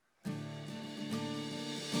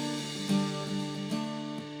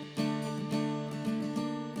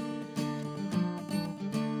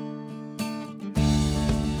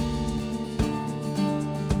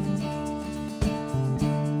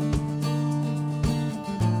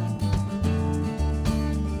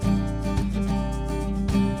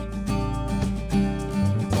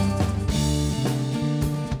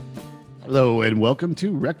and welcome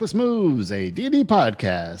to Reckless Moves, a D&D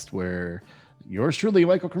podcast where yours truly,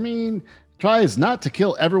 Michael Cremeen, tries not to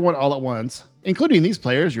kill everyone all at once, including these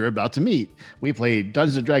players you're about to meet. We played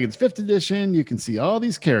Dungeons & Dragons 5th edition. You can see all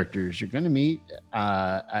these characters you're going to meet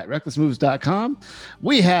at recklessmoves.com.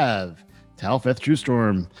 We have Talfeth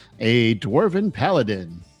Truestorm, a dwarven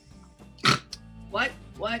paladin. What?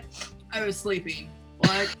 I was sleeping.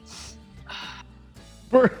 What?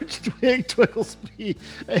 Birch Twig Twigglesby,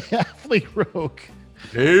 a halfling rogue.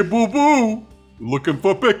 Hey, boo-boo! Looking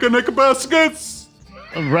for picnic baskets?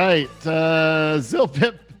 All right,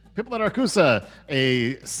 Zilpip Piplet Arcusa,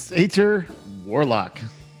 a satyr warlock.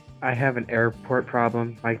 I have an airport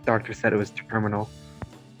problem. My doctor said it was terminal.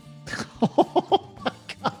 Oh my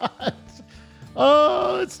god!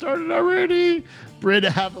 Oh, it started already. Bryn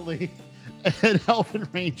Havilly, an elven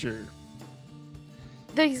ranger.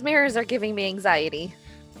 These mirrors are giving me anxiety.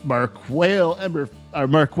 Marquail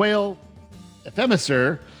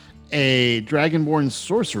Ephemeser, a dragonborn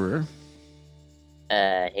sorcerer.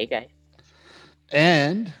 Hey guys.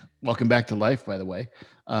 And welcome back to life, by the way.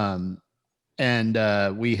 And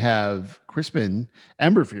we have Crispin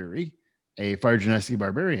Emberfury, a Fire Genasi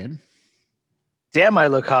barbarian. Damn, I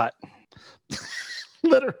look hot.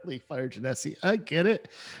 Literally Fire Genasi. I get it.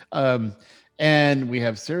 And we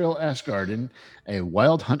have Cyril Ashgarden, a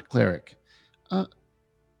wild hunt cleric.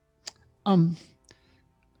 I'm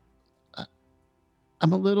a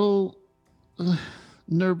little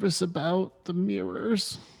nervous about the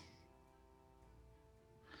mirrors.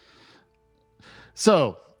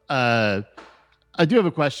 So, I do have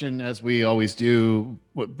a question, as we always do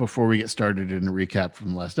before we get started in a recap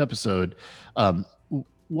from the last episode.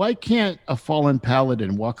 Why can't a fallen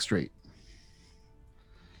paladin walk straight?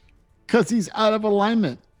 Because he's out of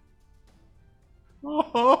alignment.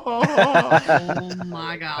 Oh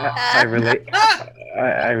my god! I relate.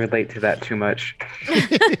 I relate to that too much.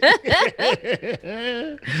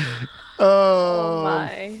 Oh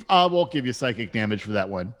my! I won't give you psychic damage for that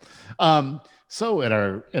one. So in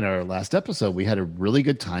our last episode, we had a really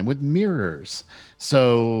good time with mirrors.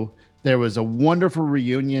 So there was a wonderful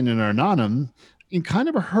reunion in Arnanum in kind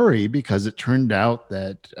of a hurry, because it turned out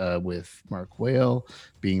that with Mark Whale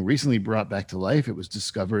being recently brought back to life, it was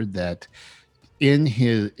discovered that in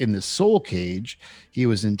the soul cage, he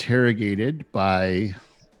was interrogated by,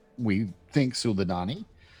 we think, Suladani,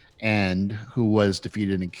 and who was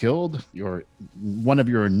defeated and killed, one of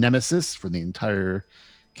your nemesis for the entire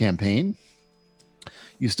campaign.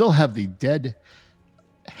 You still have the dead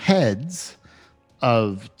heads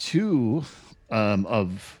of two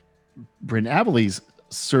of Bryn Avally's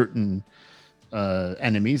certain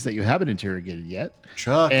enemies that you haven't interrogated yet.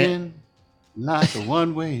 Trucking like a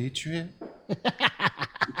one-way trip.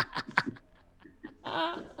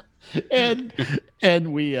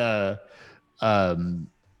 and we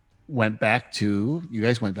went back to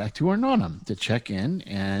Arnanum to check in,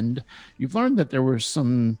 and you've learned that there were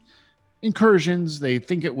some incursions. They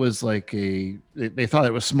think it was they thought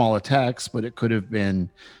it was small attacks, but it could have been,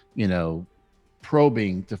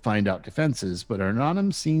 probing to find out defenses. But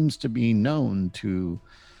Arnanum seems to be known to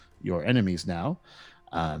your enemies now.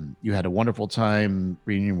 You had a wonderful time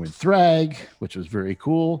reunion with Thrag, which was very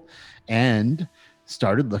cool, and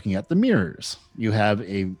started looking at the mirrors. You have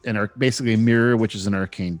basically a mirror, which is an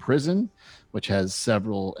arcane prison, which has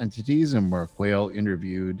several entities, and Mark Whale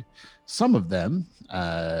interviewed some of them,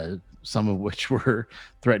 some of which were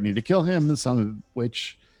threatening to kill him, and some of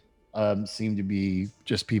which seemed to be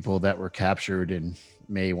just people that were captured and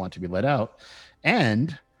may want to be let out.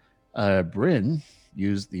 And Bryn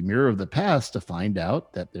used the Mirror of the Past to find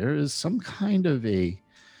out that there is some kind of a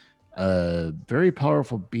very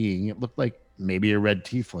powerful being. It looked like maybe a red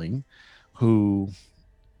tiefling who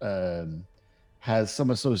has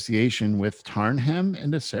some association with Tarnhem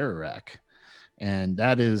and Acererak. And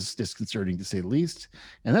that is disconcerting, to say the least.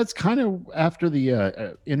 And that's kind of after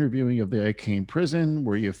the interviewing of the arcane prison,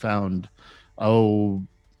 where you found, a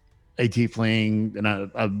tiefling and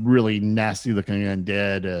a really nasty looking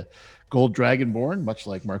undead, a gold dragonborn, much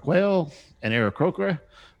like Mark Whale, and Aarakocra,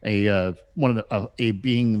 a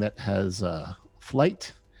being that has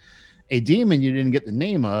flight, a demon you didn't get the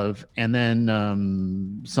name of, and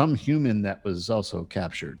then some human that was also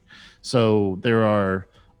captured. So there are,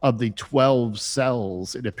 of the 12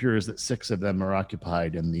 cells, it appears that 6 of them are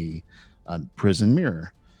occupied in the prison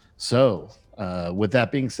mirror. So with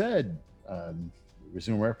that being said,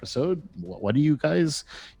 resume our episode. What do you guys?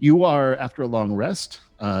 You are, after a long rest,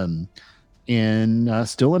 still in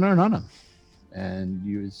Arnanum,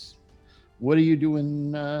 and what are you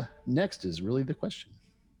doing next? Is really the question.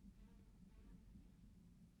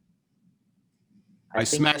 I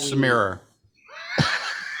smashed the mirror.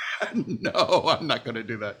 No, I'm not going to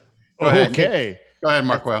do that. Go ahead. Okay. Go ahead, I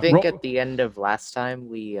Markwell. think Roll- at the end of last time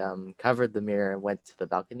we covered the mirror and went to the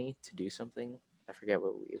balcony to do something. I forget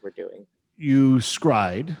what we were doing. You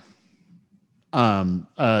scried.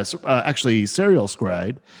 Actually, Serial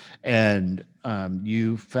scried, and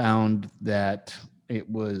you found that it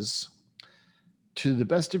was, to the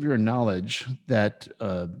best of your knowledge, that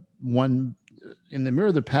one in the Mirror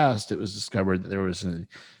of the Past, it was discovered that there was a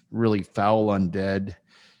really foul undead,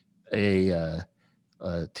 a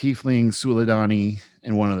tiefling, Suladani,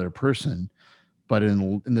 and one other person. But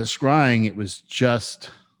in the scrying, it was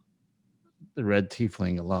just the red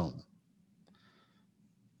tiefling alone.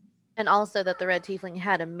 And also that the red tiefling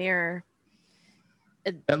had a mirror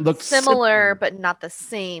It looked similar, but not the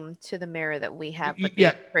same to the mirror that we have with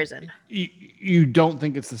Yeah. the prison. You don't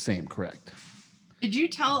think it's the same, correct? Did you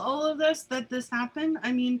tell all of us that this happened?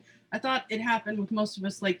 I mean, I thought it happened with most of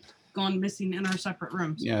us like gone missing in our separate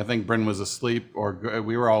rooms. Yeah, I think Bryn was asleep, or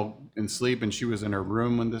we were all in sleep, and she was in her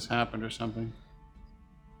room when this happened, or something.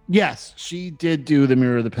 Yes, she did do the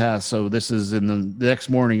Mirror of the Past. So this is in the next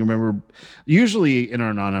morning. Remember, usually in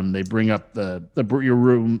Arnanum, they bring up your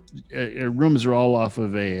room. Your rooms are all off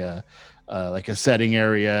of a like a setting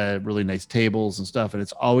area, really nice tables and stuff, and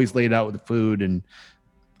it's always laid out with food and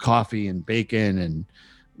coffee and bacon and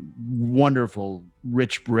wonderful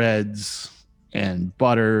rich breads and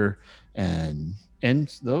butter and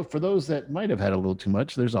though for those that might have had a little too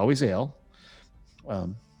much, there's always ale.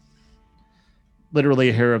 Literally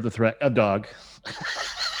a hair of a dog.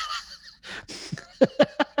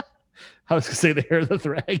 I was gonna say the hair of the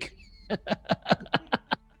thrag.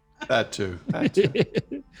 That too. That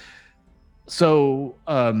too. So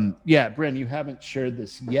yeah, Bryn, you haven't shared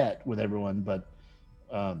this yet with everyone, but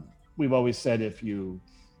we've always said if you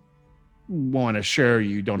want to share,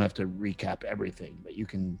 you don't have to recap everything, but you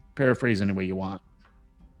can paraphrase any way you want.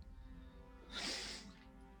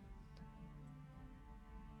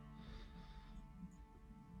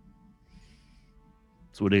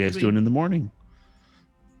 So what are you guys doing in the morning?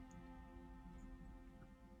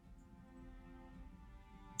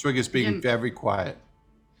 Twig is being Again- very quiet.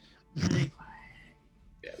 Really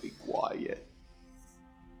Very quiet.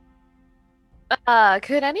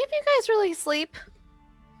 Could any of you guys really sleep?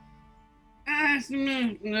 you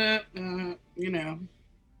know,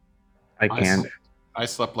 I can't. I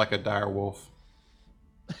slept like a dire wolf.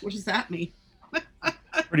 what does that mean?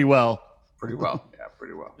 Pretty well. Pretty well. Yeah,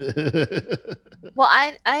 pretty well. Well,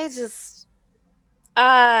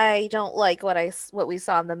 I don't like what we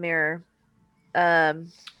saw in the mirror.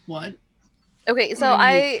 What? Okay, so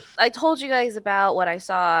What do you I told you guys about what I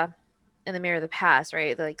saw in the Mirror of the Past,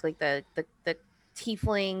 right? Like the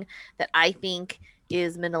tiefling that I think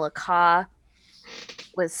is Manila Ka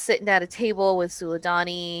was sitting at a table with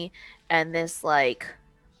Suladani and this like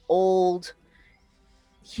old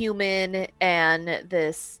human, and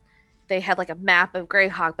they had like a map of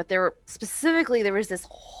Greyhawk, but there was this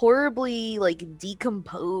horribly like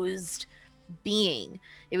decomposed being.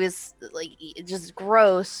 It was like just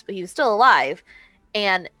gross, but he was still alive.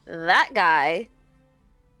 And that guy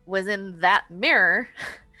was in that mirror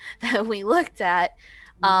that we looked at.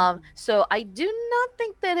 So I do not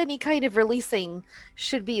think that any kind of releasing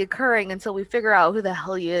should be occurring until we figure out who the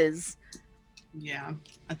hell he is Yeah,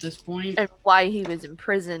 at this point. and why he was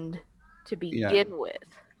imprisoned to begin with.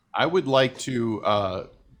 I would like to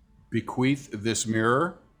bequeath this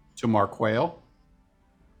mirror to Markwale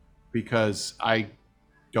because I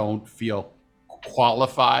don't feel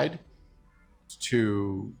qualified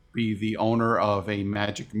to be the owner of a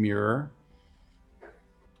magic mirror.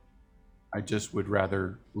 I just would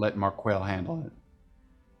rather let Markwale handle it.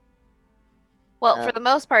 Well, for the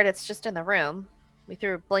most part, it's just in the room. We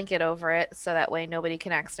threw a blanket over it so that way nobody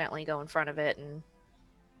can accidentally go in front of it and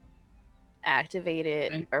activate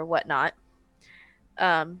it Okay. or whatnot.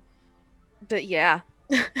 But yeah.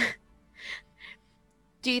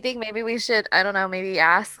 Do you think maybe we should, I don't know, maybe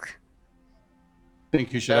ask? I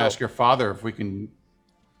think you should No. ask your father if we can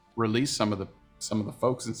release some of the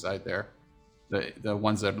folks inside there, the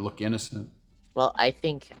ones that look innocent. Well, I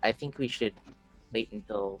think we should wait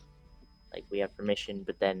until like we have permission,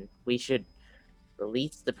 but then we should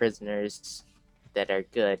release the prisoners that are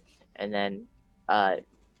good, and then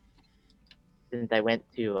since I went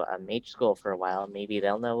to mage school for a while, maybe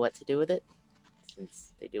they'll know what to do with it,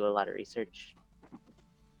 since they do a lot of research.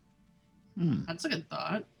 That's a good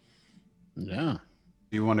thought. Yeah.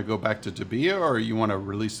 Do you want to go back to Dabia, or you want to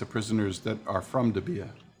release the prisoners that are from Dabia?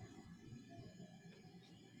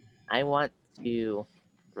 I want to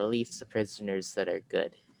release the prisoners that are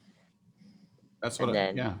good. That's what And I,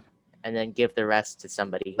 then- yeah. and then give the rest to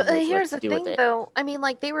somebody who But knows what here's to the do thing, with it. though. I mean,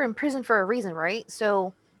 like they were in prison for a reason, right?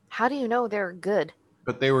 So how do you know they're good?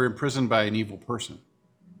 But they were imprisoned by an evil person.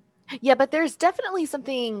 Yeah, but there's definitely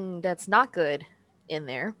something that's not good in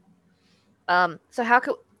there. So how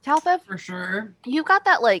could Talthef, For sure. you got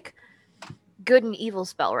that like good and evil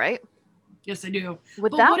spell, right? Yes, I do.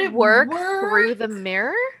 Would But that would it work work? through the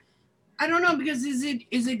mirror? I don't know, because is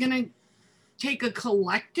it gonna take a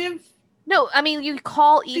collective? No, I mean you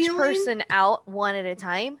call each Feeling? person out one at a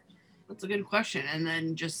time, That's a good question. And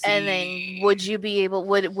then just see. and then would you be able?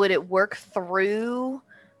 Would it work through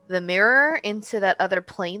the mirror into that other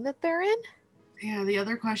plane that they're in? Yeah, the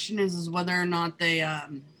other question is whether or not they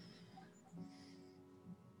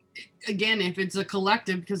again, if it's a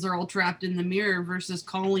collective because they're all trapped in the mirror versus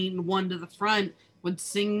calling one to the front would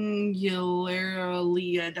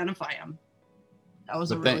singularly identify them. That was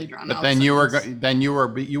a really drawn out. But then you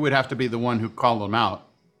sentence. you would have to be the one who called them out,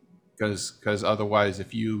 because otherwise,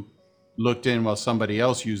 if you looked in while somebody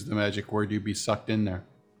else used the magic word, you'd be sucked in there.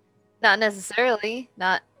 Not necessarily.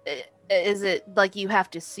 Not. Is it like you have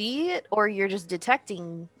to see it, or you're just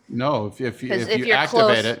detecting? No, if you 'Cause if you're activate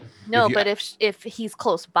close- it. No, you- but if he's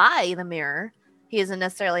close by the mirror, he doesn't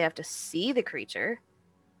necessarily have to see the creature.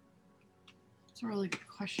 That's a really good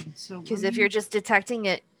question. So Because let if me- you're just detecting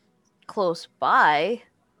it close by,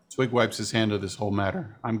 Twig wipes his hand of this whole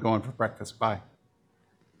matter. I'm going for breakfast. Bye.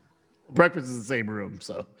 Breakfast is the same room,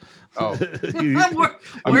 so. Oh. where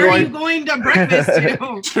I'm where are going- you going to breakfast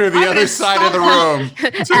to? To the I'm other gonna side of the stop room.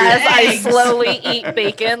 as I eggs. slowly eat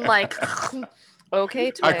bacon, like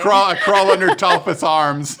okay, I Twig. crawl under Talpith's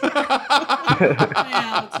arms. Yeah,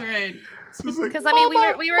 that's right. Because I mean,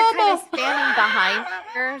 we were kind of standing behind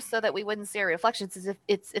her so that we wouldn't see her reflections. As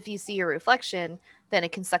if you see your reflection, then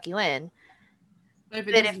it can suck you in. But if,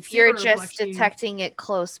 it But doesn't if see you're the just reflection- detecting it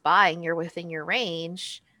close by and you're within your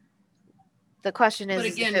range, the question But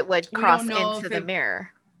is again, if it would we cross don't know into if the it-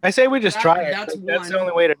 mirror. I say we just That- try it. that's That's the one.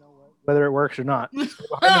 only way to know whether it works or not. Stay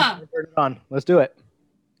behind them and turn it on. Let's do it.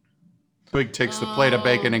 Twig takes the plate of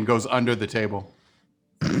bacon and goes under the table.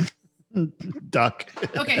 Duck.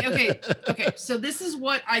 Okay. So this is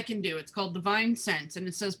what I can do. It's called Divine Sense, and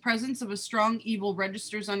it says presence of a strong evil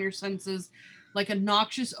registers on your senses like a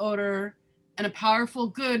noxious odor, and a powerful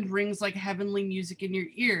good rings like heavenly music in your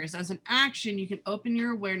ears. As an action, you can open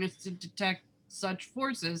your awareness to detect such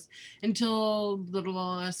forces until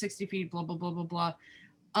little 60 feet, blah blah blah blah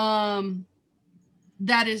blah.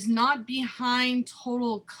 That is not behind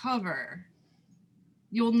total cover.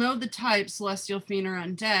 You'll know the type, celestial, fiend, or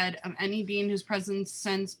undead, of any being whose presence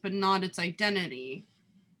sense, but not its identity.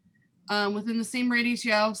 Within the same radius,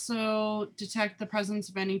 you also detect the presence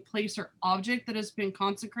of any place or object that has been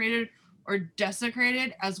consecrated or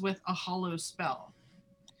desecrated, as with a hollow spell.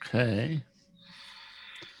 Okay.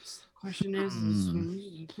 Question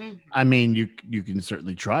is, I mean, you can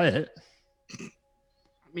certainly try it.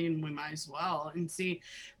 I mean, we might as well and see.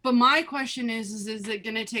 But my question is it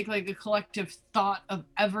going to take like a collective thought of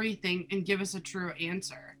everything and give us a true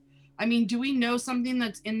answer? I mean, do we know something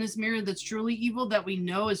that's in this mirror that's truly evil that we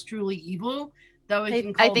know is truly evil that we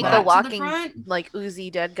can call I think that the to walking front? like oozy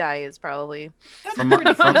dead guy is probably. That's From-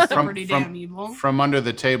 pretty, from- that's from- pretty from- damn evil. From under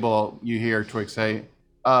the table, you hear Twig say,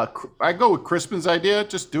 I go with Crispin's idea.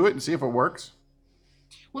 Just do it and see if it works.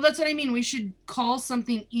 Well, that's what I mean. We should call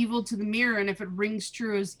something evil to the mirror, and if it rings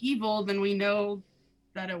true as evil, then we know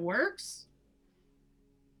that it works.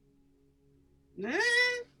 Eh,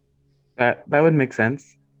 That would make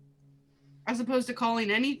sense. as opposed to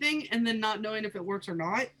calling anything and then not knowing if it works or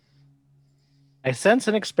not. I sense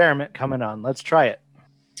an experiment coming on. Let's try it.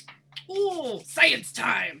 Oh, science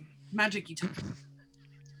time! Magic-y time.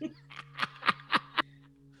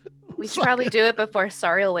 We should probably do it before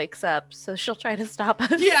Sariel wakes up, so she'll try to stop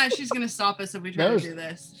us. Yeah, she's gonna stop us if we try No, to do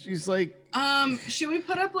this. She's like, Should we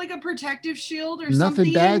put up like a protective shield or Nothing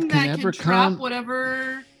something bad can that ever can trap come-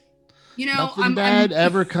 whatever? You know, nothing bad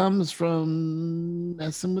ever comes from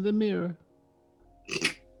messing with a mirror.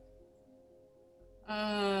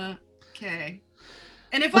 Okay.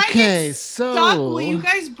 And if I Okay, get stuck, will you so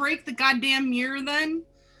guys break the goddamn mirror then?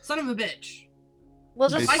 Son of a bitch. We'll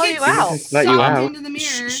just If I pull get you out. Let you sucked out. into the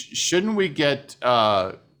mirror. Shouldn't we get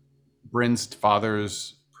Bryn's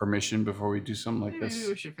father's permission before we do something like Maybe this?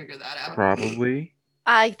 we should figure that out. Probably.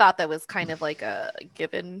 I thought that was kind of like a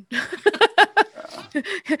given. it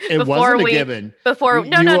wasn't a given. Before,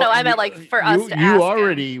 no, I meant like for us to ask. You him.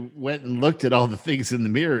 already went and looked at all the things in the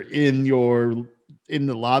mirror in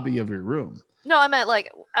the lobby of your room. No, I meant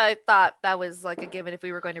like I thought that was like a given if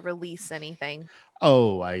we were going to release anything.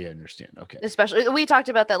 Oh, I understand. Okay. Especially we talked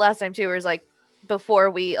about that last time too, where it's like before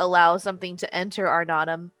we allow something to enter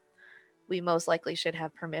Arnatum, we most likely should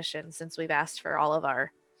have permission since we've asked for all of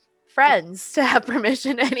our friends to have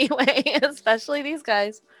permission anyway, especially these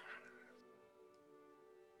guys.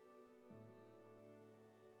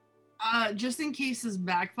 Just in case this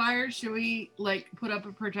backfires, should we like put up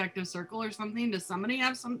a protective circle or something? Does somebody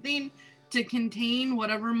have something to contain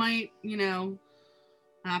whatever might,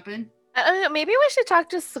 happen? Maybe we should talk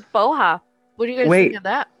to Saboha. What do you guys Wait. think of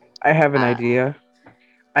that? I have an Uh, idea.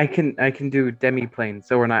 I can do demi-plane,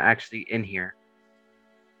 so we're not actually in here.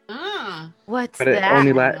 Ah, What's But it that?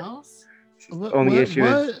 only something la- else? Only issue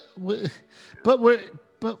is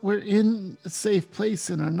but we're in a safe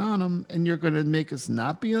place in Arnonum, and you're going to make us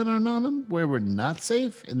not be in Arnonum where we're not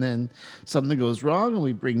safe, and then something goes wrong, and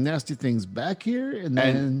we bring nasty things back here, and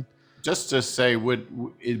then Just to say, would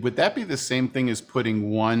that be the same thing as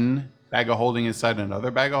putting one bag of holding inside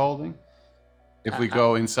another bag of holding? If we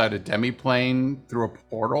go inside a demi-plane through a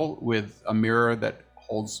portal with a mirror that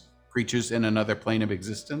holds creatures in another plane of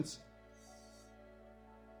existence?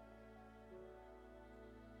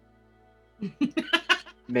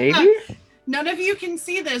 maybe. None of you can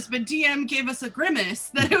see this, but DM gave us a grimace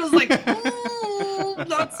that it was like, ooh,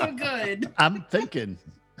 not so good. I'm thinking.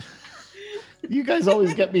 You guys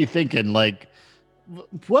always get me thinking, like,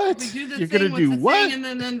 what? We do the You're thing gonna with do the what? thing,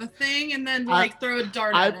 and then the thing, and then like throw a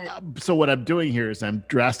dart at it. So what I'm doing here is I'm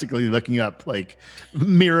drastically looking up like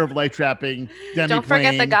mirror of light trapping, demi-plane, Don't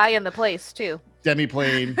forget the guy in the place too.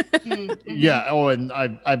 demi-plane. Mhm. Yeah. Oh, and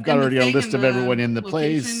I've got And the already a thing list and of the everyone in the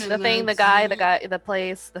place. location The and thing, the guy, the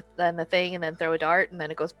place, then the thing, and then throw a dart, and then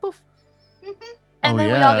it goes poof. Mhm. And Oh, then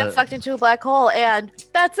we all yeah. get sucked into a black hole, and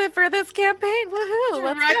that's it for this campaign. Woohoo!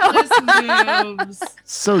 Let's Reckless go. moves.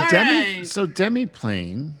 So All right.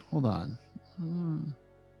 demi-plane. Hold on.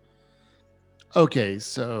 Okay,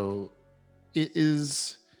 so it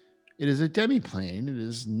is a demi-plane. It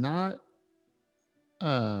is not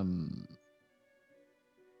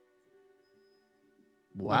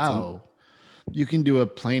wow. You can do a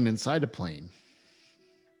plane inside a plane.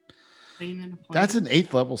 Plane and a plane. That's an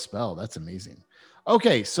 8th level spell. That's amazing.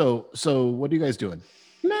 Okay, so what are you guys doing?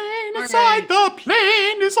 Plane All inside right. the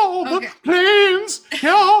plane is all Okay. the planes.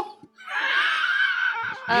 Yeah.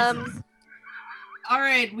 All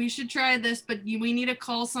right, we should try this, but we need to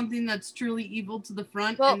call something that's truly evil to the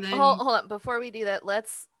front, Well, and then hold on. Before we do that,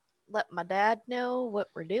 let's let my dad know what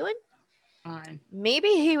we're doing. fine. Maybe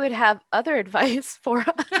he would have other advice for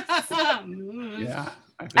us. Yeah.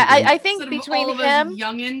 I think Instead of between all of us him,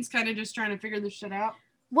 youngins kind of just trying to figure this shit out.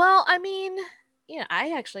 well, I mean,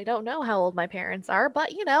 I actually don't know how old my parents are,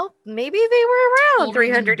 but maybe they were around Older than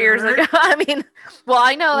 300 years dirt. ago. I mean, well,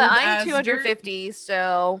 I know that Old I'm as 250,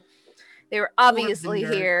 so they were Older than obviously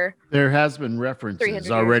dirt. here. There has been 300 references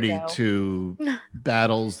years already ago. to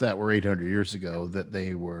battles that were 800 years ago that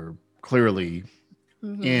they were clearly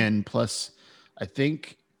Mhm. in. Plus, I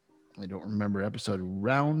think, I don't remember episode,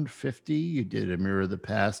 round 50, you did a Mirror of the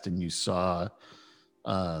Past and you saw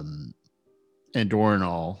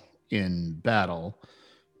Andorinal in battle,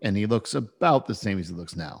 and he looks about the same as he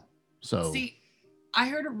looks now. So See, I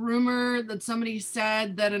heard a rumor that somebody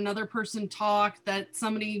said that another person talked, that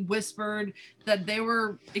somebody whispered that they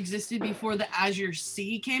were existed before the Azure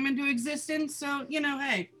Sea came into existence. So,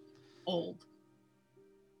 hey, old.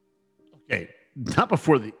 okay, not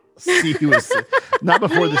before the sea was not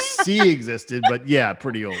before the sea existed, but yeah,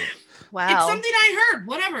 pretty old. It's Wow. something I heard.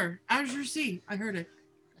 Whatever. Azure Sea. I heard it.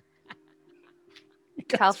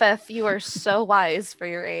 Kalfeth, you are so wise for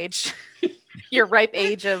your age. Your ripe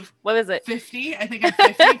age of, what is it? 50. I think I'm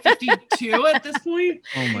 50, 52 at this point.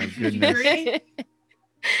 Oh my goodness. 53.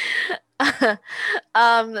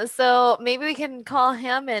 So maybe we can call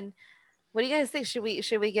him, and what do you guys think? Should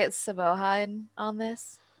we get Saboha in on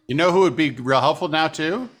this? You know who would be real helpful now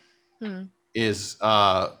too? Hmm. Is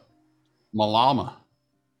Malama.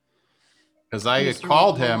 Because I had Mr.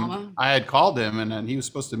 called Malama? him. I had called him, and then he was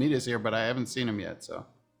supposed to meet us here, but I haven't seen him yet. So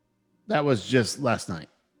That was just last night.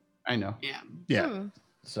 I know. Yeah. Yeah. Hmm.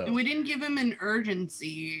 So And we didn't give him an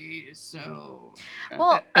urgency. So,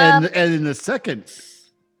 Well, and in the second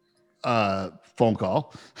phone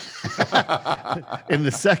call, in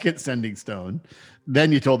the second sending stone,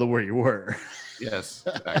 then you told them where you were. Yes,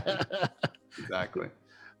 exactly. Exactly.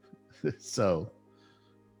 So,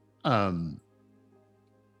 so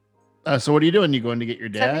what are you doing? You going to get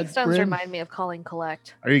your sending dad? stones Bryn? remind me of calling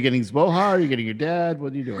collect. Are you getting Zboha? Are you getting your dad?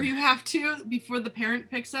 What are you or doing? you have to, before the parent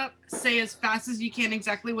picks up, say as fast as you can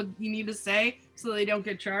exactly what you need to say so they don't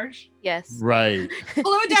get charged. Yes. Right.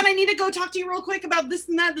 Hello, Dad. I need to go talk to you real quick about this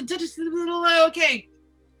and that. Okay.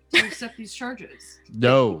 to accept these charges?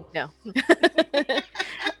 No. No.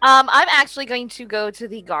 I'm actually going to go to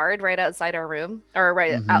the guard right outside our room or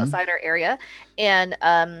right Mhm. outside our area and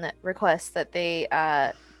request that they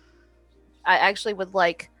I actually would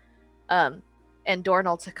like and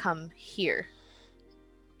Dornell to come here.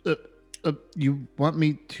 You want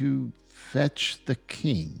me to fetch the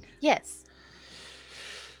king? Yes.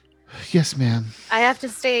 Yes, ma'am. I have to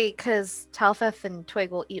stay because Talfeth and Twig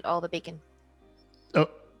will eat all the bacon. Oh,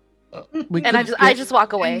 we And could I get- just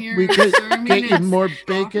walk And away. you're we could serving get you it more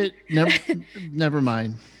strong. bacon. Never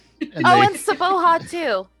mind. And Oh, they- and Saboha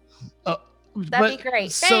too. That'd be but-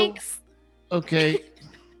 great. so- Thanks. Okay.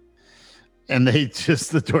 And they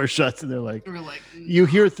just, the door shuts and they're like, We're like, you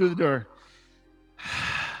hear through the door.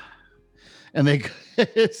 And they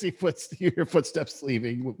see you hear footsteps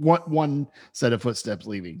leaving. One set of footsteps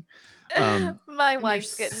leaving. My and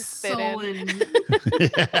wife's they're getting spit in.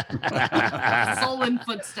 sullen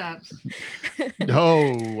footsteps, No, I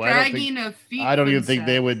don't think, dragging of feet. I don't even think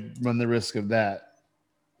they footsteps. would run the risk of that.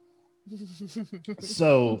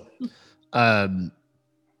 So,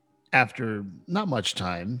 after not much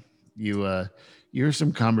time, you hear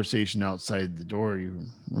some conversation outside the door.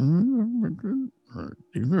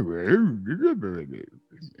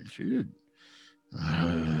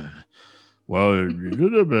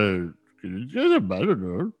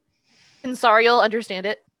 And sorry, you'll understand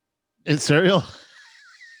it. And Serial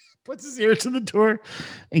puts his ear to the door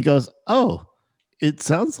and goes, "Oh, it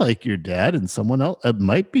sounds like your dad and someone else. It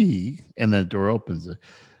might be." And the door opens.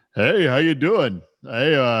 Hey, how you doing?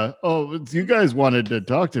 Hey, you guys wanted to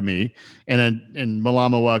talk to me, and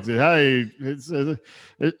Malama walks in. Hi,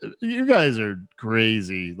 you guys are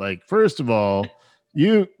crazy. Like, first of all,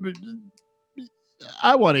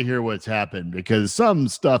 I want to hear what's happened because some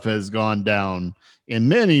stuff has gone down in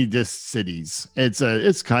many cities.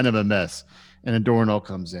 It's kind of a mess. And a Dornell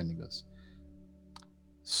comes in and goes,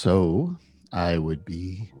 so I would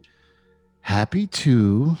be happy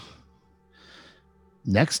to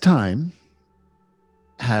next time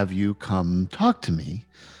have you come talk to me,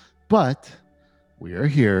 but we are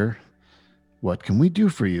here. What can we do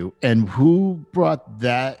for you? And who brought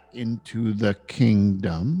that into the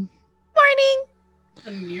kingdom? Morning.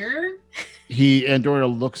 The mirror. And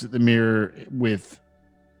Dornell looks at the mirror with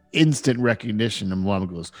instant recognition, and Malama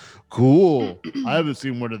goes, cool. I haven't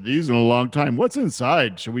seen one of these in a long time. What's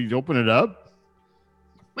inside? Should we open it up?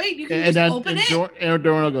 Wait, you can just open it. And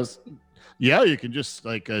Dornell goes, yeah, you can just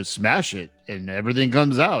smash it and everything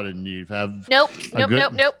comes out and you have Nope. A Nope. good-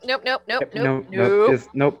 Nope. Nope. Nope. Nope. Nope. Nope, Nope. nope, just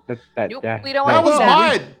nope. That, Nope, yeah, we don't That want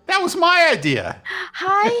was to do that was my idea.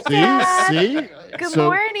 Hi, see Dad. see Good So-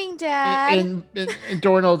 morning, Dad. and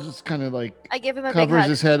Dornell just kind of like I give him a big covers hug.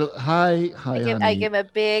 his head. Hi, I honey. give him a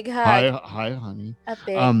big hug. Hi, honey.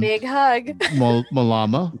 A big hug.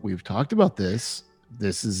 Malama, we've talked about this.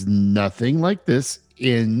 This is nothing like this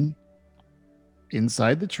inside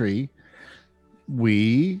the tree.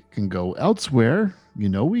 We can go elsewhere.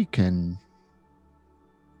 We can.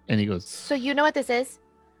 And he goes, So you know what this is?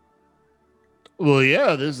 well,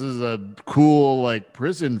 yeah, this is a cool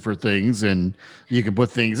prison for things, and you can put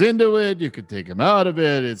things into it. You can take them out of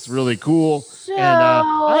it. It's really cool. So And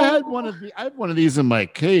I had one of these in my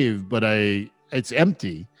cave, but it's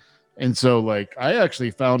empty. And so I actually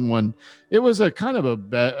found one. It was a kind of a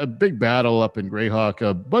big battle up in Greyhawk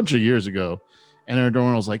a bunch of years ago. And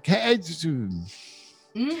Ardorn was like, hey,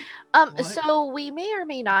 What? So we may or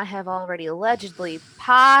may not have already allegedly,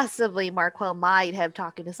 possibly Markwell might have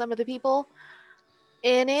talked to some of the people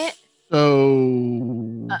in it.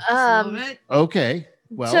 so Some of it. okay.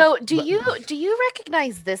 Well, so do but- you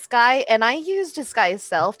recognize this guy? And I used disguise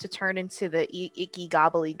self to turn into the icky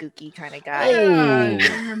gobbledygooky kind of guy. Oh.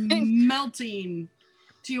 You're melting.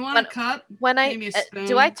 Do you want a cup? When I Maybe a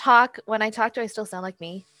do I spoon? talk when I talk, do I still sound like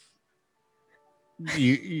me?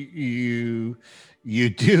 you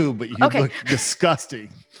do, but you Okay. look disgusting.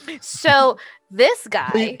 So this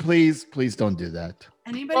guy, Please don't do that.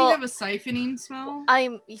 Anybody Well, have a siphoning smell?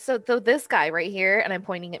 this guy right here, and I'm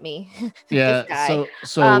pointing at me. Yeah. This guy.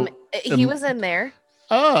 So He um, was in there.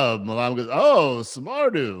 Malam goes, oh,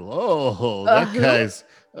 Samardu. Oh, that Who? guy's.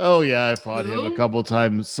 Oh yeah, I fought him a Who? couple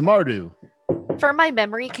times. Samardu. For my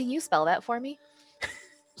memory, can you spell that for me?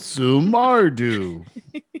 Sumardu.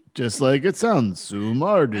 Just like it sounds.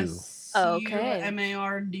 Sumardu. Okay.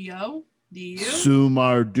 Mardo. Do you?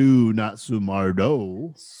 Sumardu, not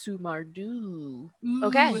Sumardo. Sumardu. Ooh,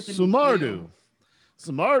 Okay. with an Sumardu. U.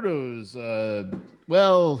 Samardu's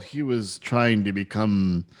he was trying to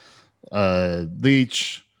become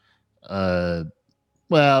leech. He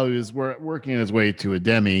was working his way to a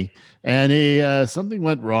demi, and he something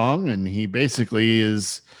went wrong, and he basically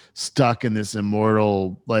is stuck in this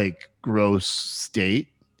immortal, like gross state.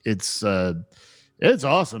 It's it's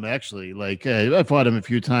awesome, actually. Like I fought him a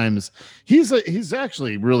few times. He's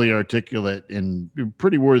actually really articulate and a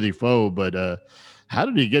pretty worthy foe. But how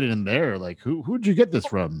did he get in there? Like who'd you get this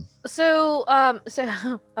from? So oh,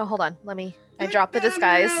 hold on. I dropped the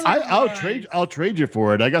disguise. I'll trade you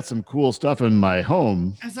for it. I got some cool stuff in my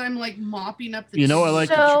home. As I'm like mopping up the. You know, I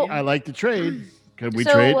So- like to trade. Could we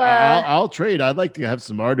So, trade? I'll trade. I'd like to have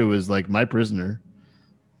Samardu as like my prisoner.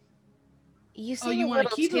 You seem you a wanna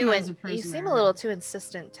little keep him too as a you seem prisoner. a little too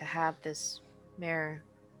insistent to have this mirror.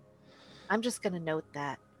 I'm just gonna note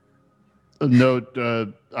that. Note,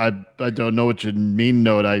 I don't know what you mean.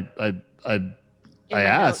 Note, I In I my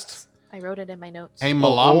asked. notes. I wrote it in my notes. Hey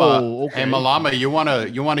Malama, okay. hey Malama,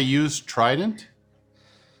 you wanna use Trident?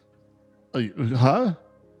 Huh?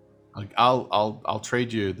 Like, I'll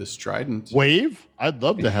trade you this Trident. Wave? I'd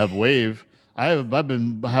love to have wave. I've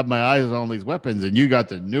been have my eyes on these weapons, and you got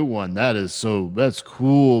the new one. That's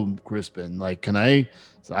cool, Crispin. Like, can I?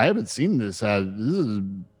 I haven't seen this. This is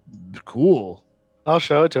cool. I'll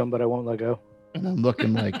show it to him, but I won't let go. And I'm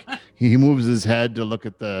looking like he moves his head to look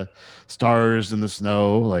at the stars in the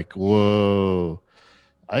snow. Like, whoa,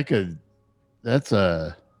 I could. That's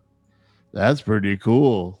pretty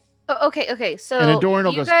cool. Oh, okay. So And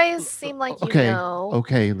Adorno you goes, guys seem like you okay, know.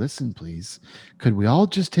 okay, listen, please. Could we all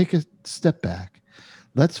just take a step back?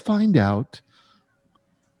 Let's find out.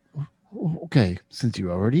 Okay, since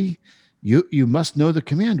you must know the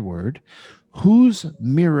command word. Whose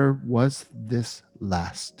mirror was this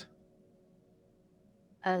last?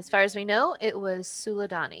 As far as we know, it was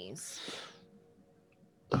Suladani's.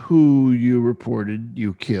 Who you reported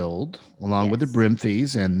you killed, along with the Yes.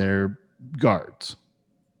 Brimthies and their guards.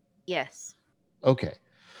 Yes. Okay.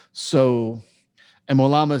 So, and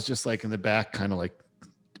Molama's just like in the back, kind of like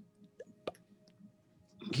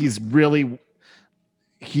he's really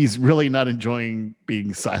not enjoying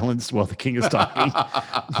being silenced while the king is talking.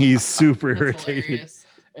 He's super That's irritated. hilarious.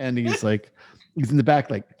 And he's like, he's in the back,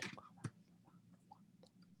 like,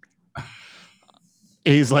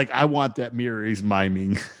 he's like, I want that mirror. He's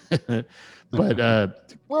miming. But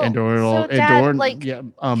Well, and so Dad, Dorn, like, yeah,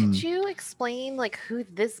 could you explain like who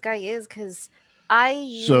this guy is? Because I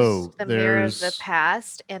used So the Mirror of the there's-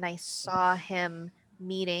 Past, and I saw him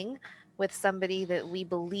meeting with somebody that we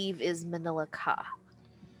believe is Manila Ka.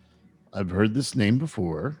 I've heard this name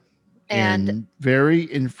before, And- and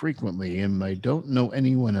very infrequently, and I don't know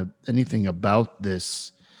anything about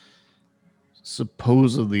this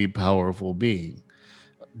supposedly powerful being.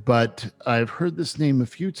 But I've heard this name a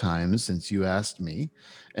few times since you asked me.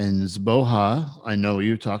 And Zboha, I know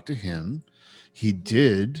you talked to him. He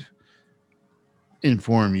did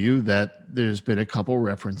inform you that there's been a couple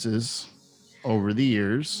references over the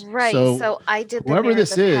years. Right. So I did the whoever Mirror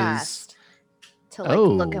this of the is- Past to like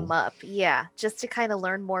look him Oh. up. Yeah, just to kind of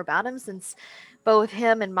learn more about him, since both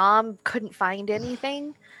him and Mom couldn't find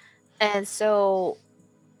anything, and so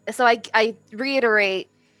I reiterate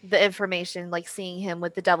the information, like seeing him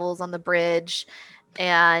with the devils on the bridge,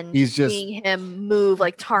 and He's just- seeing him move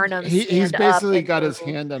like Tarnum. he's stand up basically and got his move.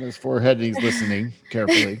 hand on his forehead and he's listening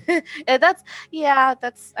carefully. And that's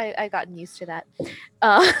I gotten used to that.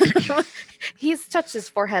 He's touched his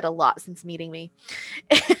forehead a lot since meeting me,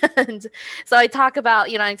 and so I talk about,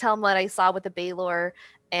 I tell him what I saw with the Baylor,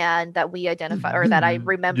 and that we identify, or that I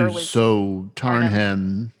remember was So Tarnum.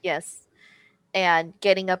 Tarnhem. yes, and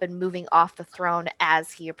getting up and moving off the throne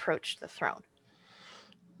as he approached the throne.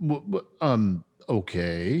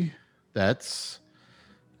 Okay, that's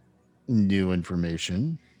new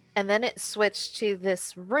information. And then it switched to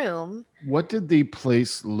this room. What did the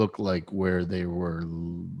place look like where they were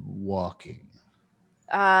walking?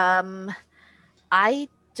 I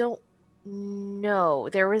don't know.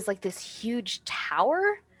 There was like this huge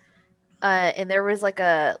tower, and there was like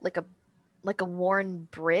a worn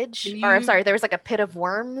bridge. Can Or I'm you- sorry, there was like a pit of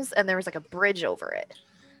worms, and there was like a bridge over it.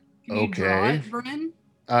 Can you draw Okay. it, Bryn?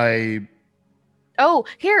 Oh,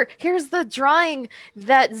 here's the drawing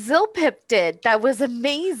that Zilpip did. That was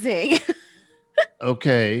amazing.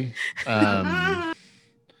 Okay.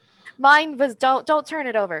 Mine was don't turn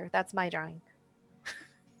it over. That's my drawing.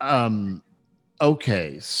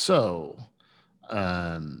 Okay, so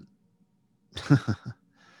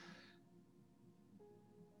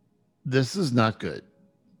this is not good.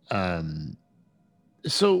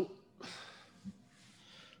 So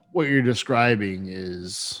what you're describing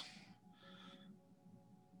is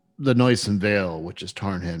the Noisome Vale, which is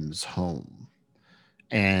Tarnhem's home,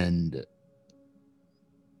 and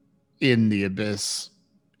in the abyss,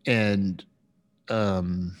 and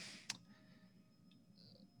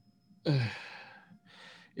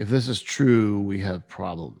if this is true, we have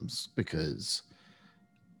problems because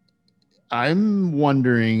I'm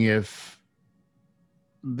wondering if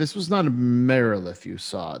this was not a Merilith you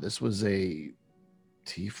saw. This was a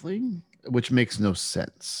tiefling, which makes no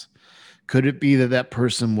sense. Could it be that that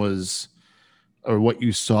person was, or what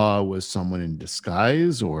you saw was someone in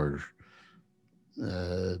disguise, or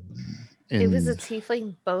uh, It was a in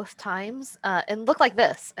tiefling both times, and looked like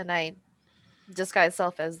this, and I disguised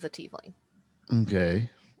self as the tiefling. okay,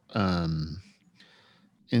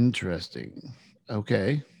 interesting.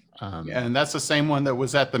 Okay, Yeah, and that's the same one that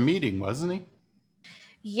was at the meeting, wasn't he?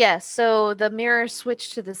 Yes, so the mirror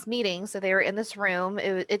switched to this meeting. So they were in this room.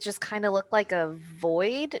 It just kind of looked like a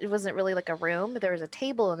void. It wasn't really like a room. There was a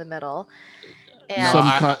table in the middle. And No, some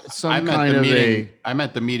I some meant kind the of meeting. a. I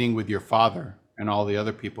meant the meeting with your father and all the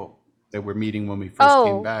other people that were meeting when we first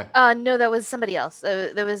came back. no, that was somebody else.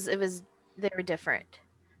 They were different.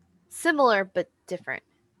 Similar but different.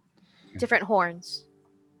 Different horns.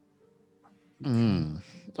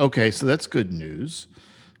 Okay, so that's good news.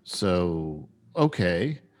 So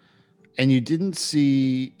okay, and you didn't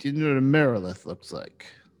know what a Merilith looks like.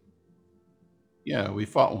 Yeah, we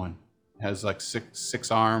fought one. Has like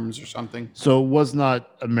six arms or something. So it was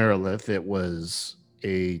not a Merilith, it was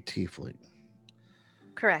a tiefling.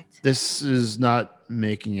 Correct. This is not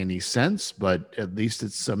making any sense, but at least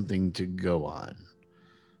it's something to go on.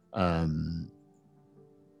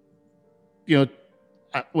 You know,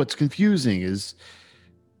 what's confusing is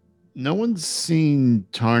no one's seen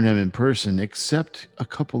Tarnhem in person except a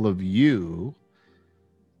couple of you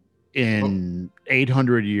in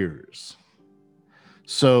 800 years.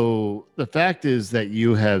 So the fact is that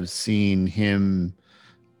you have seen him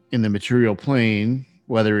in the material plane,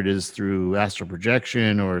 whether it is through astral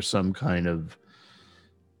projection or some kind of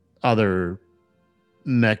other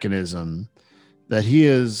mechanism, that he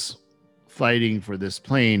is fighting for this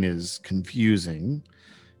plane is confusing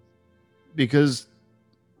because,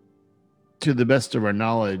 to the best of our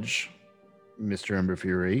knowledge, Mr. Ember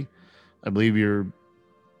Fury, I believe your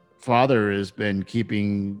father has been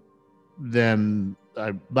keeping them,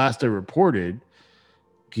 last I reported,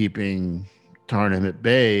 keeping Tarnhem at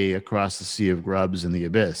bay across the Sea of Grubs and the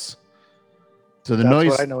Abyss. So the That's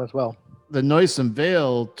noise, what I know as well. the Noisome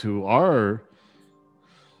Veil, to our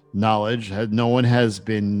knowledge, no one has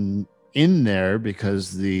been in there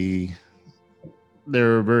because there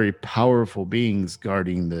are very powerful beings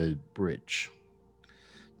guarding the bridge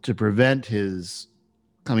to prevent his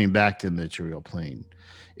coming back to the material plane.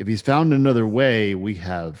 If he's found another way, we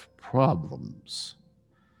have problems.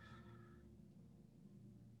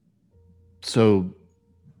 So,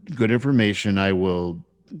 good information. I will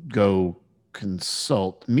go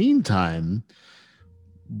consult. Meantime,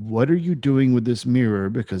 what are you doing with this mirror?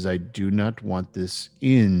 Because I do not want this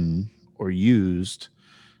in or used.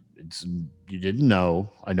 You didn't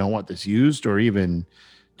know. I don't want this used or even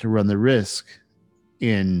to run the risk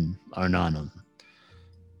in Arnanum.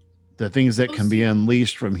 The things that can be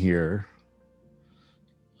unleashed from here.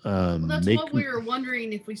 Well, that's what we were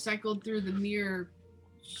wondering if we cycled through the mirror.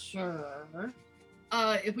 Sure.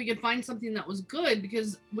 If we could find something that was good,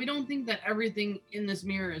 because we don't think that everything in this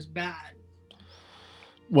mirror is bad.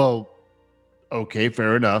 Well, okay,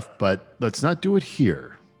 fair enough, but let's not do it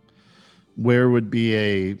here. Where would be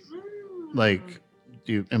a like?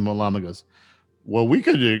 And Malama goes, well, we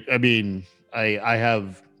could. I mean, I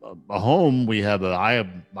have a home. We have I have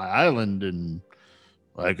my island, and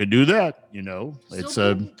I could do that. You know, it's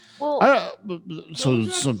well,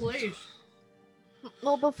 so.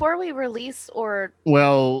 Well, before we release or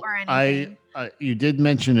anything. You did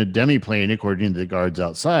mention a demiplane, according to the guards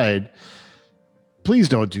outside. Please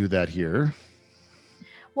don't do that here.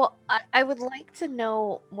 Well, I would like to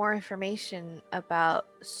know more information about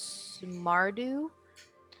Smardu.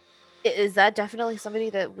 Is that definitely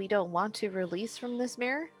somebody that we don't want to release from this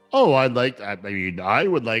mirror? Oh, I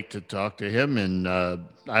would like to talk to him, and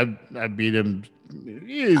I beat him.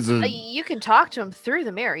 You can talk to him through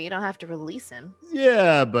the mirror. You don't have to release him.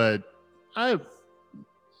 Yeah, but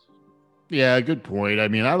good point. I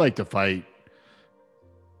mean, I like to fight.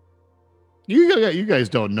 You guys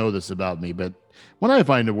don't know this about me, but when I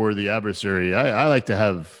find a worthy adversary, I like to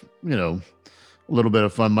have, a little bit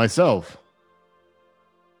of fun myself.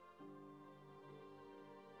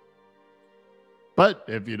 But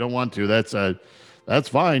if you don't want to, that's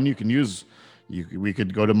fine. You can use. We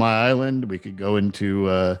could go to my island. We could go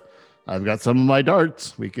into. I've got some of my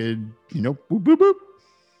darts. We could, boop boop boop,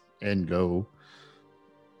 and go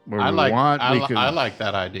where we want. I like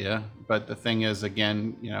that idea, but the thing is,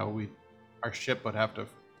 again, our ship would have to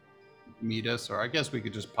meet us, or I guess we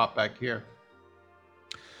could just pop back here.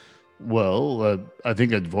 Well, I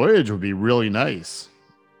think a voyage would be really nice.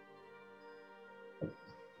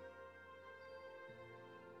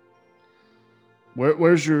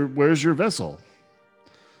 Where's your vessel?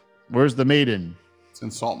 Where's the maiden? It's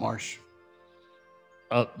in Saltmarsh.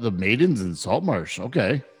 The maiden's in Saltmarsh.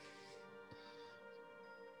 Okay.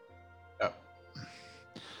 Yep.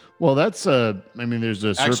 Well, that's I mean, there's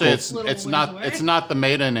a circle. Actually, it's Little it's ways not away. it's not the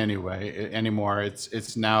maiden anymore.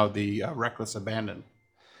 It's now the Reckless Abandon.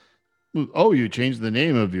 Oh, you changed the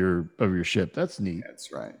name of your ship. That's neat.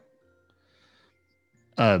 That's right.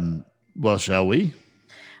 Well, shall we?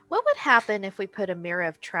 What would happen if we put a mirror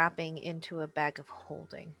of trapping into a bag of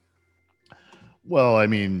holding? Well, I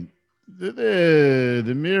mean, the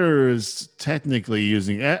mirror is technically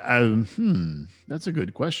using. That's a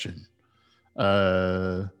good question.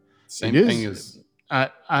 Same It thing is- as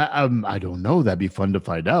I don't know. That'd be fun to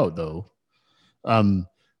find out, though. And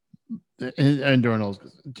Dornell's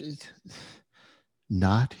goes,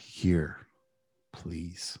 not here,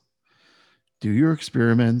 please. Do your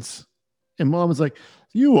experiments. And Mom was like,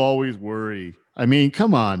 you always worry. I mean,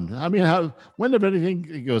 come on. I mean, when of anything?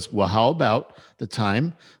 He goes, well, how about the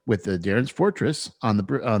time with the Darren's Fortress on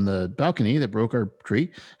the balcony that broke our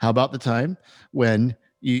tree? How about the time when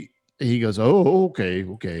he goes, oh,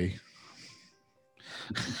 okay.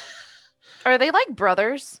 Are they like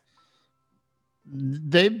brothers?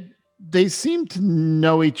 They seem to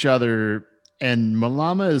know each other, and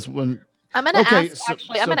Malama is one. I'm gonna Okay, ask. so-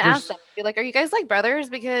 Actually, so I'm gonna for ask s- them. Be like, are you guys like brothers?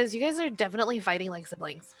 Because you guys are definitely fighting like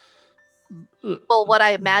siblings. Uh, Well, what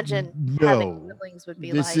I imagine having No, siblings would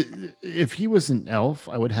be this like. if he was an elf,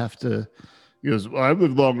 I would have to. He goes, well, I've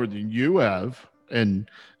lived longer than you have, and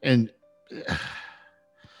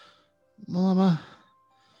Malama,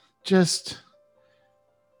 just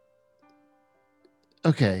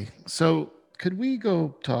okay. So could we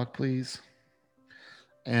go talk, please?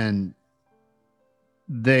 And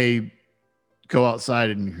they go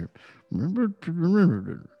outside and you hear,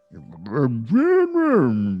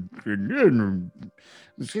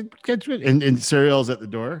 and Serial's at the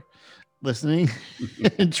door listening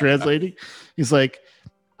and translating. He's like,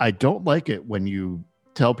 I don't like it when you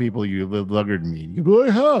tell people you live longer than me. You go,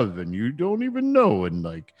 I have, and you don't even know. And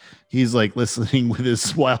like, he's like listening with his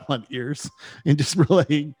swivel ears and just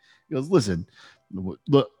relaying. He goes, listen,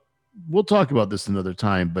 look, we'll talk about this another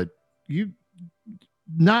time, but you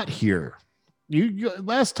not here. You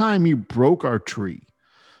last time you broke our tree,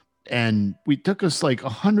 and we took us like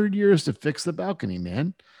 100 years to fix the balcony,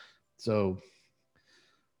 man. So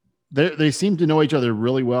they seem to know each other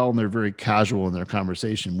really well, and they're very casual in their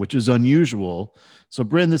conversation, which is unusual. So,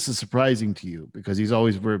 Bryn, this is surprising to you because he's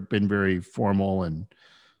always been very formal, and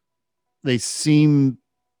they've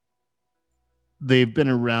been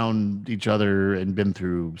around each other and been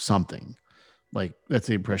through something. Like, that's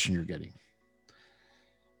the impression you're getting.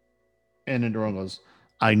 And Endoran goes,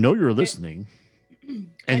 I know you're listening.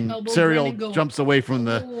 And elbow Bryn Serial and go, jumps away from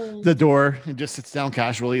the door and just sits down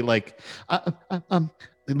casually, like,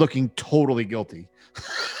 looking totally guilty.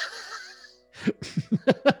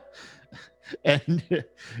 and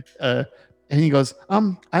he goes,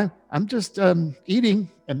 I'm just eating,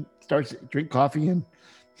 and starts to drink coffee, and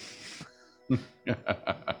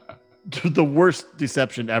the worst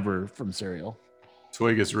deception ever from Serial.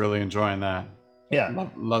 Twig is really enjoying that. Yeah.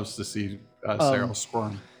 Loves to see Cyril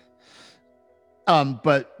squirm.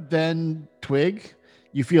 But then Twig,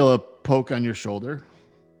 you feel a poke on your shoulder.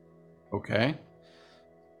 Okay.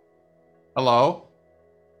 Hello.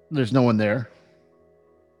 There's no one there.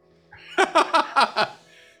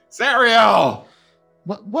 Serial.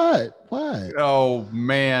 What? Oh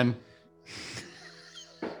man.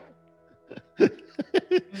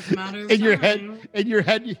 It's a matter of In your time.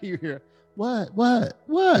 head, you hear what?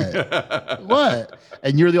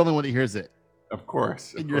 And you're the only one that hears it. Of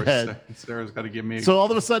course. In your head. Sarah's got to give me. So all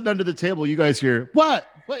of a sudden, under the table, you guys hear what?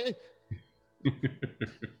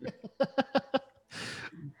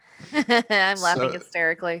 I'm laughing So-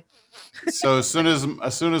 hysterically. So as soon as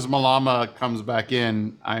Malama comes back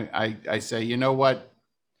in, I say, you know what?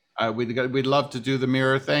 We'd love to do the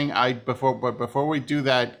mirror thing. But before we do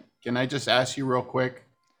that, can I just ask you real quick?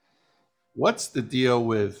 What's the deal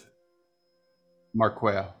with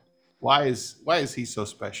Marquel? Why is he so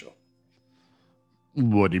special?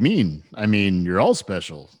 What do you mean? I mean, you're all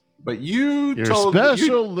special. But you're You're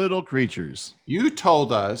special little creatures. You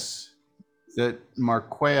told us that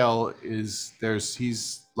Marquel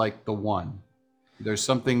he's like the one. There's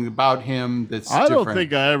something about him that's I different. don't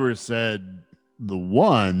think I ever said the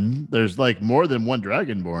one. There's like more than one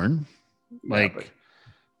Dragonborn. Yeah, but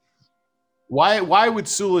why would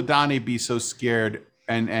Suladani be so scared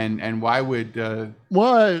And why would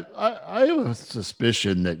Well, I have a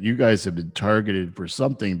suspicion that you guys have been targeted for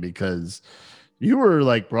something because you were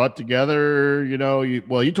like brought together,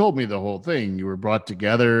 you told me the whole thing. You were brought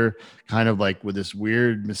together kind of like with this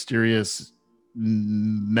weird, mysterious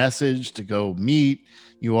message to go meet.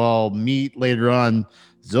 You all meet later on.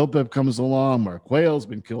 Zilpip comes along. Marquale's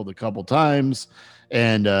been killed a couple times,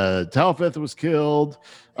 and Talfith was killed.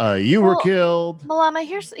 You were Well, killed. Malama,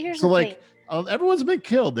 here's So the thing. like everyone's been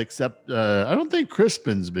killed except I don't think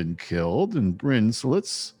Crispin's been killed and Bryn. So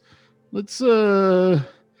let's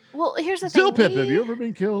Well, here's the thing. Zilpip, have you ever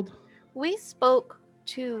been killed? We spoke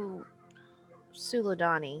to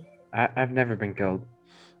Sulodani. I've never been killed.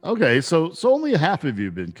 Okay, so only half of you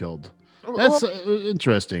have been killed. That's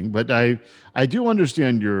interesting, but I do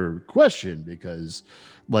understand your question because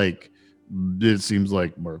like it seems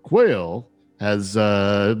like Marquale has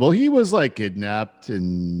he was like kidnapped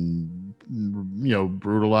and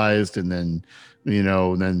brutalized and then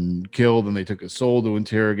then killed, and they took his soul to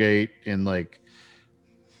interrogate, and like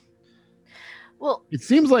well, it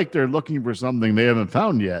seems like they're looking for something they haven't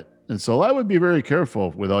found yet. And so I would be very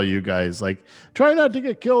careful with all you guys. Like, try not to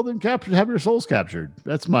get killed and have your souls captured.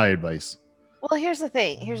 That's my advice. well, here's the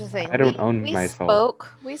thing. I don't own my soul.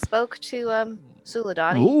 We spoke to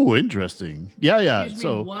Sulodani. Oh, interesting. Yeah. Excuse me,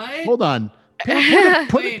 So what? hold on. Put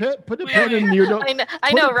a pen in your don't.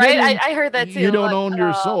 I know, put a right? pin in- I heard that too. You don't like, own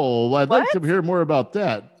your soul. I'd like to what? hear more about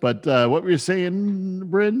that. But what were you saying,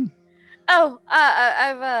 Bryn? Oh,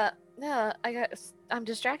 I'm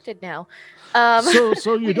distracted now.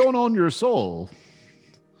 So you don't own your soul.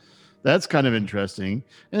 That's kind of interesting.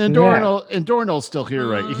 And Dornell's still here,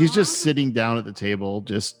 right? He's just sitting down at the table,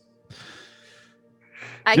 just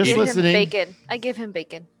I just give listening. him bacon. I give him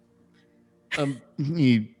bacon.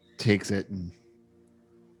 He takes it and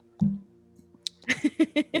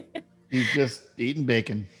he's just eating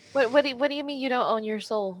bacon. What do you mean you don't own your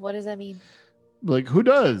soul? What does that mean? Like, who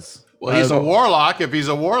does? well, he's a warlock. If he's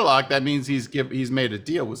a warlock, that means he's made a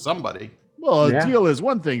deal with somebody. Well, a Yeah. deal is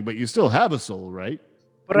one thing, but you still have a soul, right?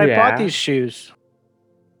 But I Yeah. bought these shoes.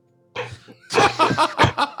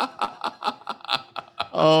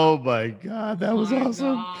 Oh my god, that was My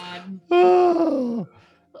awesome. God. Oh.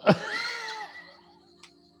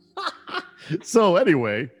 So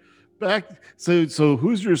anyway, back. So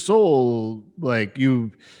who's your soul? Like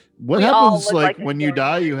you, what We all happens? look Like like a when you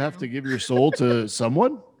die, skeleton. you have to give your soul to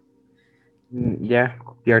someone. Yeah,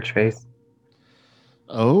 the Archface.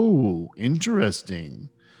 Oh, interesting.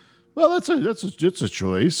 Well, that's a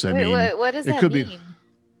choice. I mean, what does it that could mean? be-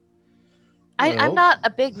 I'm Well- not a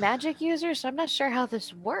big magic user, so I'm not sure how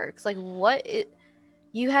this works. Like,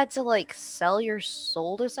 you had to like sell your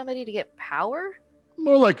soul to somebody to get power?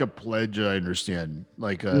 more like a pledge. I understand.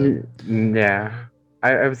 Like Yeah,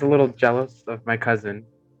 I was a little jealous of my cousin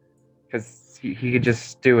because he could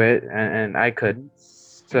just do it and I couldn't.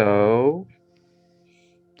 So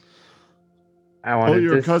I wanted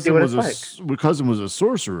your to see cousin what was it's like. your cousin was a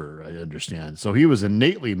sorcerer. I understand. So he was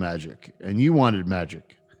innately magic, and you wanted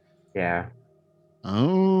magic. Yeah.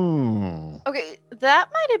 Oh, Okay, that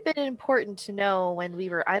might have been important to know when we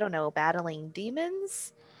were, I don't know, battling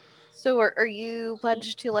demons. So are you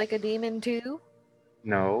pledged to like a demon too?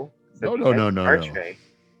 No. No. Archfey.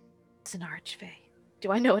 It's an archfey.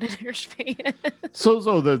 Do I know what an archfey is? So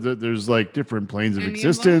there's like different planes of Any of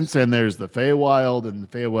existence, and there's the Feywild, and the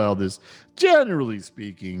Feywild is generally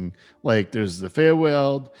speaking like there's the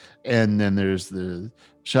Feywild, and then there's the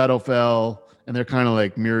Shadowfell, and they're kind of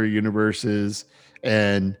like mirror universes,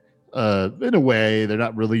 and in a way they're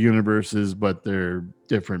not really universes, but they're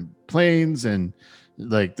different planes, and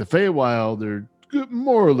like the Feywild, they're good,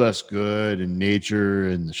 more or less good in nature,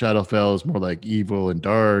 and the Shadowfell is more like evil and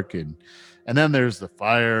dark, and then there's the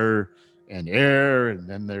fire and air, and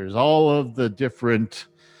then there's all of the different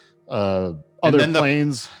other then the-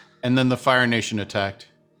 planes. And then the Fire Nation attacked.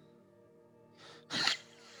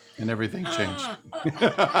 And everything changed.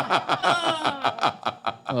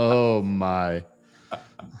 Oh my.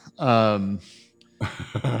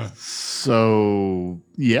 So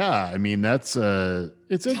yeah, I mean that's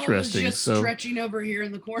it's interesting. Just So stretching over here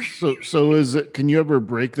in the corner. so is it, can you ever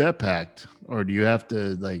break that pact, or do you have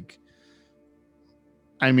to like,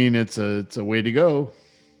 I mean it's a way to go.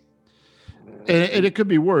 And it could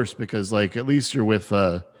be worse because like at least you're with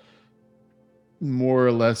more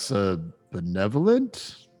or less a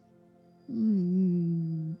benevolent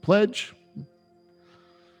pledge.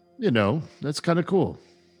 That's kind of cool.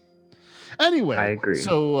 Anyway, I agree.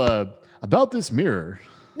 So about this mirror.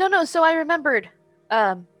 No. So I remembered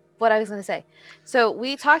what I was going to say. So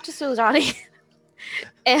we talked to Sultani,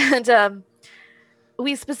 and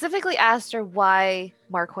we specifically asked her why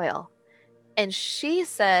Mark Whale, and she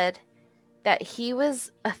said that he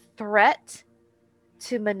was a threat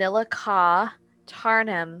to Manila Ka,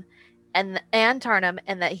 Tarnum, and Tarnum,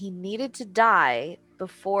 and that he needed to die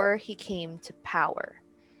before he came to power.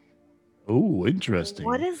 Oh, interesting.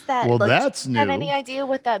 What is that? Well, Like, that's do you have new. any idea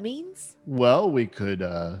what that means? Well, we could.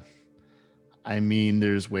 I mean,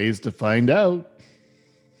 there's ways to find out.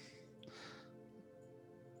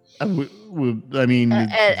 I mean,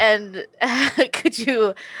 And could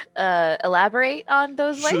you elaborate on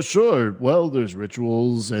those ways? sure. Well, there's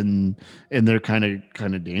rituals, and they're kind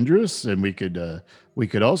of dangerous. And we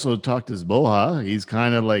could also talk to Zboha. He's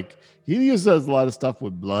kind of like he does a lot of stuff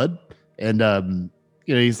with blood, and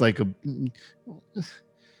he's like a.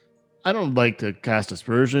 I don't like to cast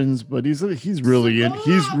aspersions, but he's really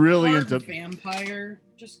into vampire.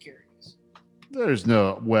 Just curious. There's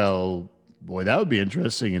no boy, that would be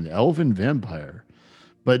interesting. An elven vampire,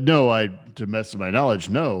 but no, to the best of my knowledge,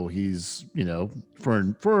 no. He's for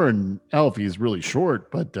an elf, he's really short,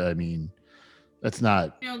 but I mean, that's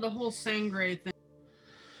not. The whole sangre thing.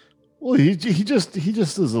 Well, he just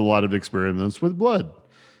does a lot of experiments with blood.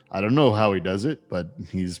 I don't know how he does it, but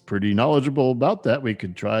he's pretty knowledgeable about that. We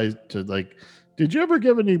could try to Did you ever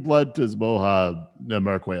give any blood to Zboha,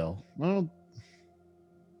 Mark Whale? Well,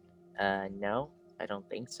 no, I don't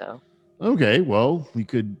think so. okay, well, we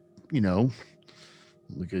could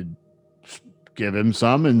give him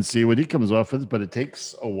some and see what he comes off with, but it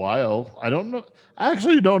takes a while. I don't know. I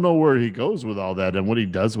actually don't know where he goes with all that and what he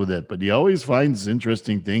does with it, but he always finds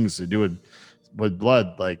interesting things to do with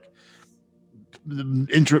blood, like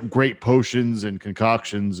great potions and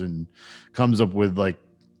concoctions, and comes up with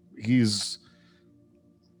he's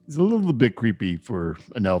a little bit creepy for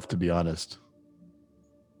an elf, to be honest.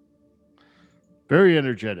 Very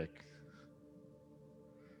energetic.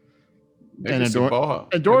 Maybe And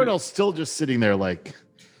Zboha. Dorinel's still just sitting there like,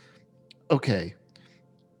 okay,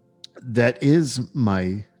 that is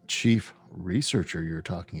my chief researcher you're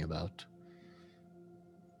talking about.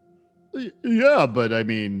 Yeah, but I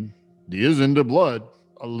mean, he is into blood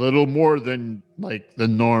a little more than like the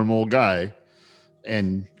normal guy.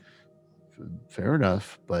 And fair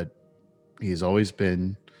enough, but he's always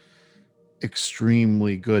been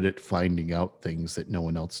extremely good at finding out things that no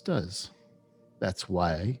one else does. That's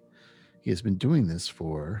why he has been doing this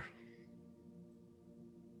for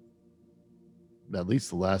at least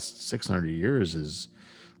the last 600 years as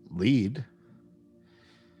lead.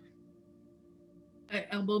 I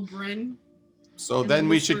elbow Bryn. So and then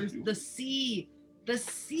we whispers, should. The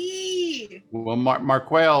sea. Well,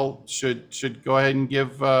 Mark Whale should go ahead and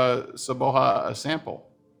give Zboha a sample.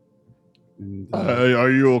 And, Are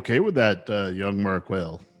you okay with that, young Mark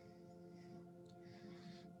Whale?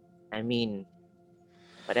 I mean,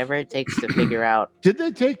 whatever it takes to figure out. Did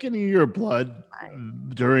they take any of your blood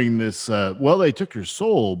during this? Well, they took your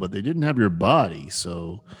soul, but they didn't have your body,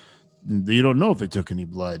 so you don't know if they took any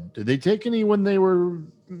blood. Did they take any when they were?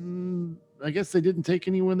 I guess they didn't take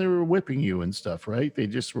any when they were whipping you and stuff, right? They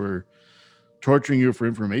just were torturing you for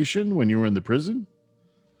information when you were in the prison.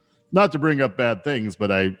 Not to bring up bad things,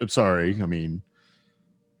 but I'm sorry. I mean,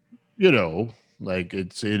 like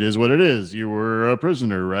it is what it is. You were a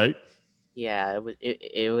prisoner, right? Yeah,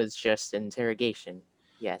 it was just interrogation.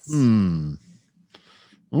 Yes.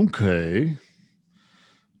 Okay.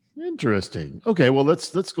 Interesting. Okay, well let's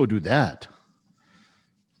go do that.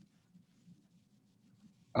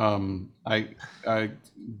 Bryn,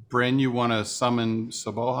 you want to summon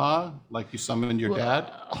Zboha like you summoned your dad?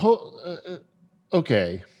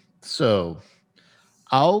 Okay, so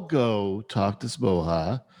I'll go talk to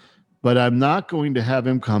Zboha, but I'm not going to have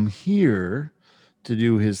him come here to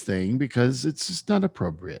do his thing because it's just not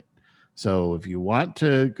appropriate. So if you want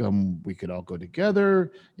to come, we could all go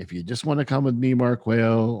together. If you just want to come with me, Mark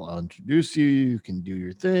Whale, I'll introduce you. You can do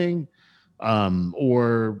your thing,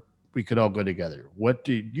 or we could all go together. What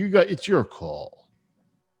do you got? It's your call.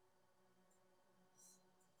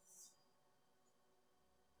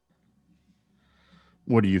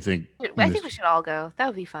 What do you think? I think we should all go. That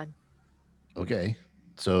would be fun. Okay,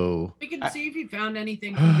 so We can see if he found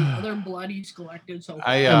anything from the other blood he's collected so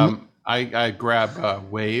far. I grab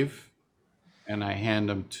Wave, and I hand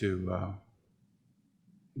him to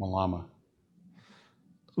Malama.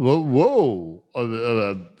 Whoa!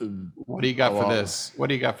 What do you got for this? What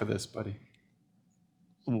do you got for this, buddy?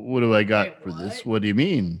 What do I got Wait, for this? what? What do you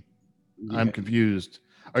mean? Yeah. I'm confused.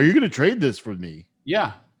 Are you going to trade this for me?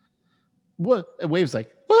 Yeah. What? And Wave's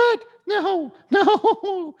like, what? No.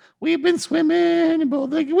 We've been swimming, and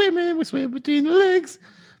both like women, we swim between the legs.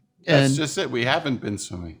 That's just it. We haven't been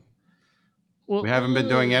swimming. Well, We haven't been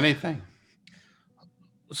doing anything.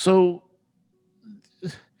 So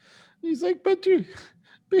he's like, but you're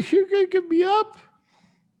gonna give me up.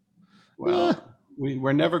 Well,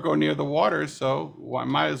 we're never go near the water, so why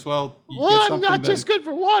might as well. You Well, get I'm something not just good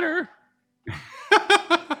for water.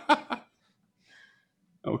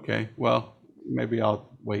 Okay, well, maybe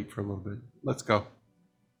I'll wait for a little bit. Let's go.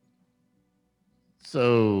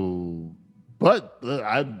 So, but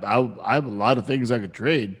I have a lot of things I could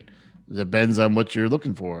trade. Depends on what you're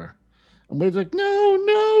looking for. And we're like, no,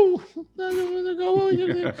 I don't want to go.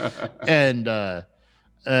 And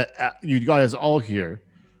you guys all hear,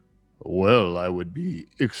 well, I would be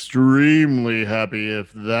extremely happy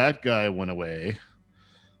if that guy went away.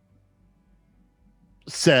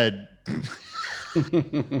 Said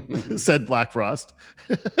Black Frost.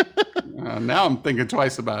 Now I'm thinking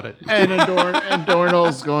twice about it. And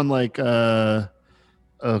Dornell's going like,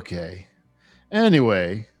 okay.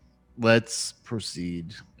 Anyway, let's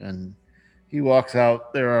proceed. And he walks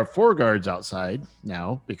out. There are 4 guards outside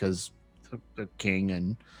now because the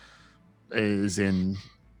king is in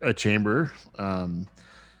a chamber.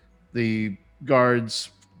 The guards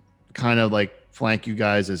kind of like flank you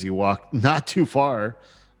guys as you walk not too far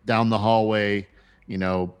down the hallway,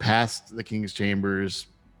 past the king's chambers,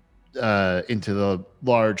 into the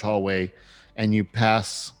large hallway, and you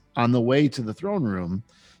pass on the way to the throne room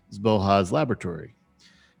is Boha's laboratory.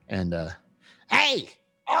 And hey,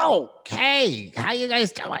 how you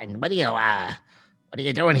guys doing? What are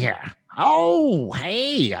you doing here? Oh,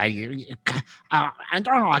 hey, I don't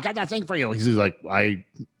know. I got that thing for you. He's like,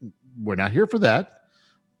 we're not here for that.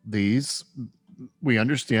 We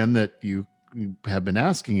understand that you have been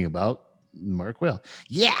asking about Mark Whale.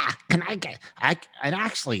 Yeah, can I and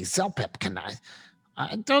actually, Selpip, can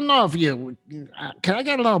I don't know if you can I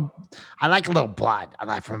get a little. I like a little blood. I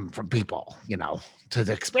like from people, to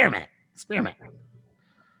the experiment.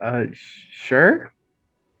 Sure.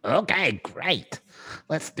 Okay, great.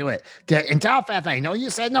 Let's do it. And tell Fef, I know you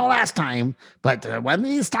said no last time, but one of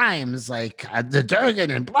these times, like the Durgan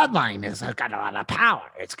and bloodline has got a lot of power.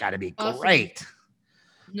 It's got to be great.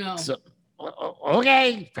 No. So,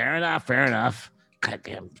 okay, fair enough.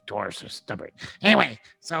 Goddamn doors are stubborn. Anyway,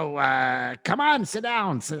 so come on, sit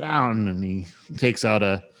down. And he takes out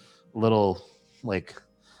a little like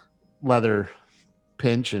leather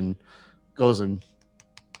pinch and goes and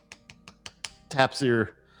taps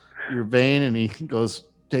your vein, and he takes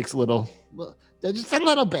just a little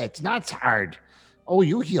bit, not hard. Oh,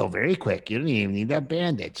 you heal very quick. You don't even need that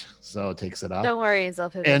bandage. So takes it off. Don't worry,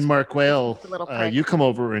 Zelpip. And Mark Whale, Just a little prick. you come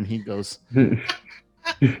over and he goes, that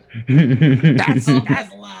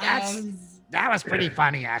was pretty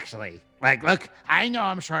funny, actually. Like, look, I know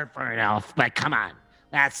I'm short for an elf, but come on.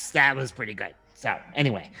 That was pretty good. So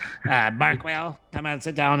anyway, Mark Whale, come on,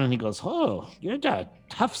 sit down. And he goes, oh, you're got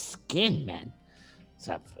tough skin, man.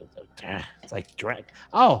 So, it's like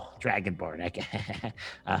Dragonborn.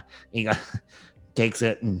 He goes, takes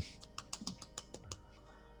it, and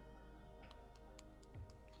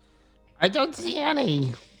I don't see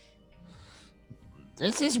any.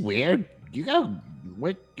 This is weird. You got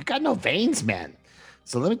no veins, man.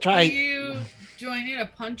 So let me try. Do I need to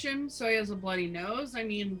punch him so he has a bloody nose? I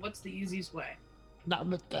mean, what's the easiest way?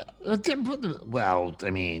 No, well, I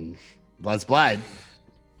mean, blood's blood.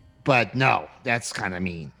 But no, that's kind of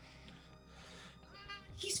mean.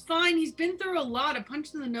 He's fine. He's been through a lot. A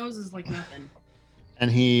punch in the nose is like nothing.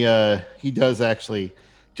 And he does actually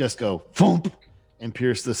just go thump and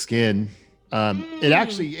pierce the skin. You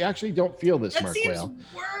actually don't feel this, That Mark seems Whale.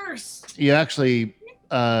 worse. You actually,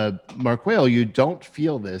 Mark Whale, you don't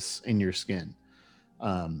feel this in your skin.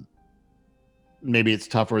 Maybe it's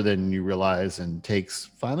tougher than you realize, and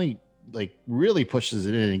finally like really pushes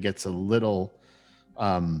it in and gets a little.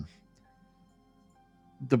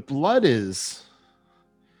 The blood is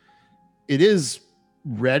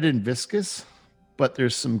red and viscous, but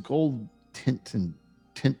there's some gold tint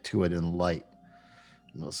to it and light.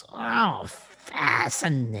 And goes, oh,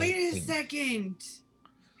 fascinating. Wait a second.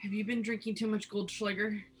 Have you been drinking too much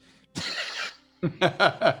Goldschlager?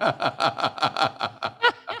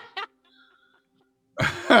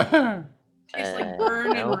 Tastes like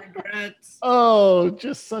burn and regrets. Oh,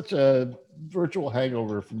 just such a virtual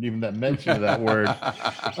hangover from even that mention of that word.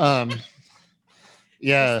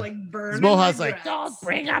 Yeah. Tastes like burn and Moha's like, regrets. don't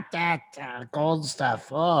bring up that gold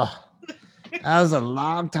stuff. Oh, that was a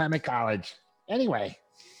long time at college. Anyway.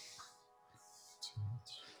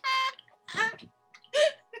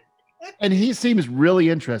 And he seems really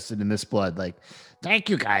interested in this blood. Like, thank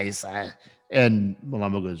you guys. And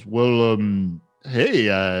Malama goes, well,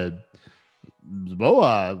 hey,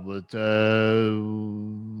 Boa, but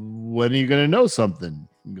when are you gonna know something?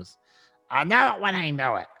 He goes, I'll know it when I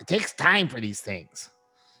know it. It takes time for these things.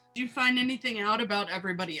 Did you find anything out about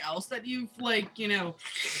everybody else that you've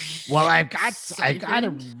Well, I've got a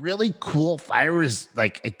siphoned? really cool a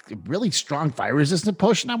really strong fire resistant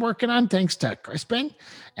potion I'm working on, thanks to Crispin,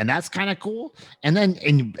 and that's kind of cool. And then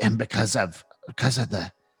and because of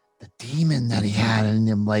the demon that he had in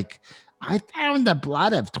him, like I found the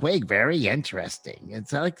blood of Twig very interesting.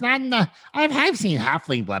 It's like not in the, I've seen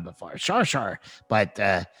halfling blood before, sure, but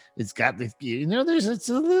it's got this, it's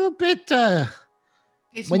a little bit.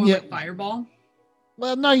 Tastes when more you- like Fireball.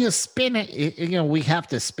 Well, no, you spin it. We have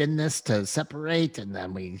to spin this to separate, and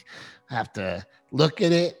then we have to look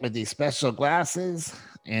at it with these special glasses,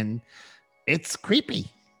 and it's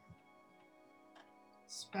creepy.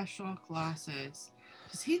 Special glasses.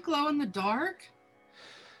 Does he glow in the dark?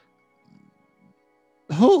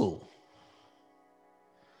 Who?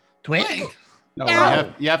 Twig? Twig. No,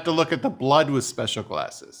 No. you have to look at the blood with special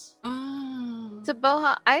glasses. Oh. So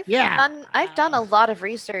Boha, I've done a lot of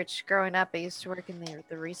research growing up. I used to work in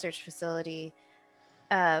the research facility.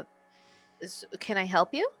 Can I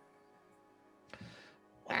help you?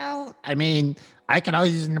 Well, I mean, I can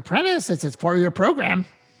always use an apprentice since it's 4-year program.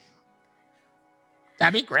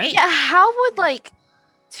 That'd be great. Yeah, how would like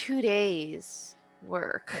 2 days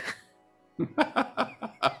work?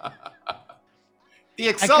 The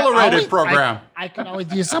accelerated program. I can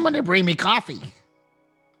always use someone to bring me coffee.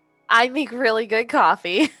 I make really good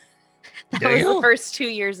coffee. That Do was you? the first 2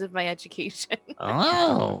 years of my education.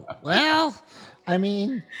 Oh, well, I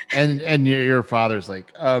mean, and your father's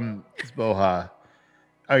like, Boha,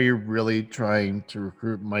 are you really trying to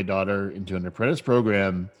recruit my daughter into an apprentice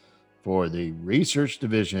program for the research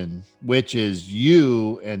division, which is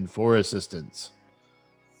you and 4 assistants?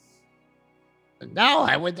 No,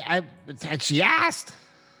 she asked.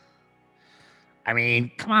 I mean,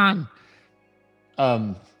 come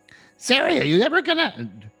on. Sarah, are you ever gonna,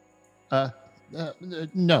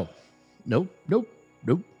 no. No.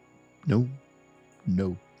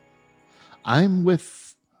 I'm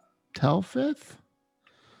with Telfith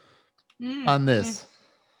on this.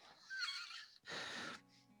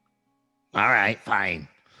 All right, fine.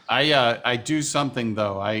 I do something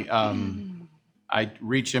though. I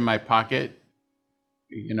reach in my pocket,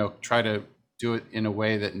 try to do it in a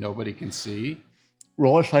way that nobody can see.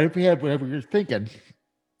 Roll a sleight of hand, whatever you're thinking.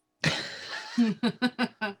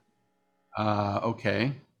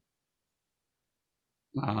 Okay.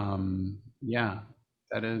 Yeah,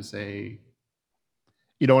 that is a.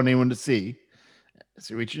 You don't want anyone to see.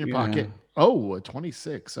 So you reach in your Yeah. pocket. Oh, a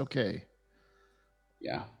 26. Okay.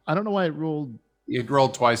 Yeah. I don't know why it rolled. It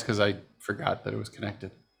rolled twice because I forgot that it was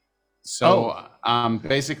connected. So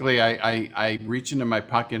basically, I reach into my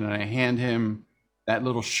pocket and I hand him that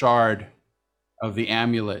little shard of the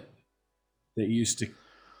amulet that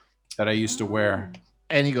I used to wear.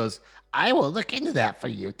 And he goes, I will look into that for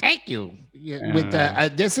you. Thank you. With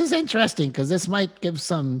this is interesting because this might give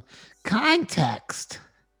some context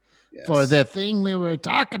for Yes. the thing we were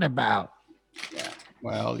talking about. Yeah.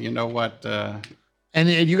 Well, you know what? And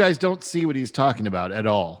you guys don't see what he's talking about at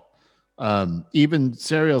all. Even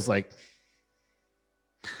Serial's like,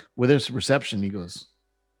 with his reception, he goes,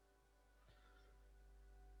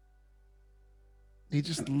 he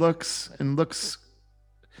just looks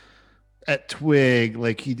at Twig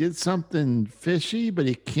like he did something fishy, but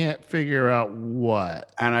he can't figure out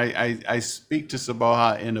what. And I speak to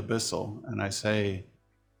Saboha in Abyssal and I say,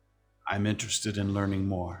 I'm interested in learning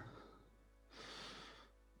more.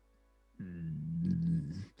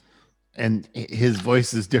 And his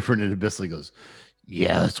voice is different in Abyssal. He goes,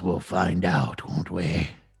 yes, we'll find out, won't we?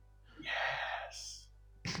 Yes.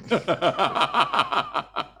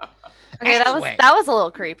 Okay, Anyway. that was a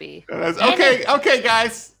little creepy. Okay,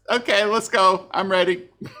 guys. Okay, let's go. I'm ready.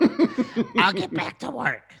 I'll get back to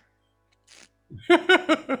work.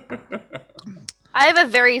 I have a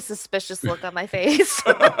very suspicious look on my face.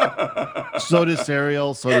 So does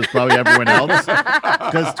Serial. So does probably everyone else.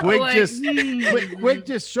 Because Twig Like, Twig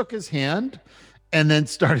just shook his hand and then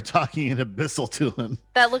started talking in Abyssal to him.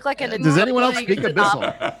 That looked like an. Does anyone else like- speak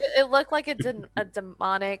Abyssal? It looked like a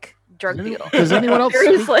demonic drug deal. Does anyone else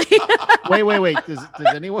speak? Seriously. Wait.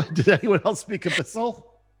 Does anyone else speak Abyssal?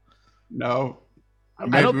 No. I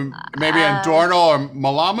Maybe, don't- maybe Adornal or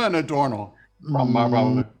Malama and Adornal.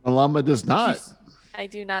 Malama does not. I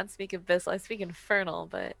do not speak Abyssal. I speak Infernal,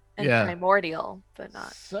 and Yeah. Primordial, but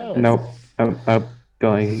not. So Nope.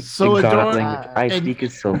 Going So exotic Adorn- language. I and- speak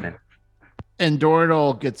as Sylvan. And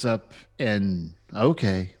Dornall gets up and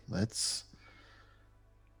okay, let's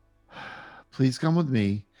please come with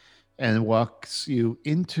me, and walks you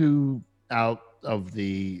out of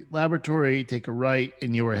the laboratory, take a right,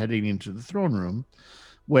 and you are heading into the throne room,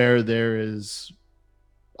 where there is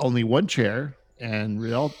only one chair, and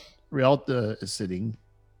Rialta is sitting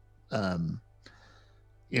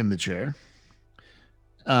in the chair.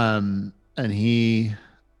 And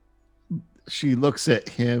she looks at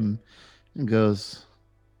him and goes,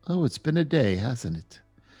 "Oh, it's been a day, hasn't it?"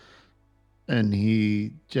 And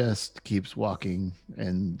he just keeps walking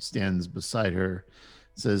and stands beside her,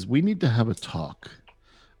 says, "We need to have a talk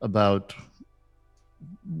about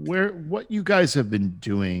what you guys have been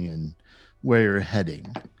doing and where you're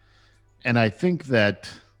heading." And I think that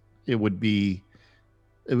it would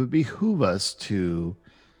behoove us to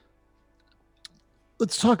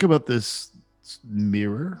let's talk about this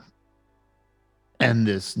mirror and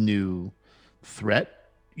this new threat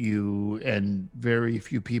you and very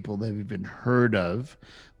few people have even heard of,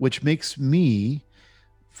 which makes me,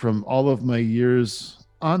 from all of my years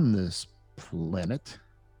on this planet,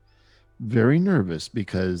 very nervous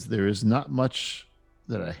because there is not much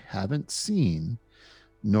that I haven't seen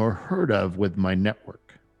nor heard of with my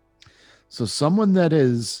network. So someone that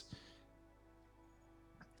is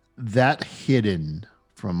that hidden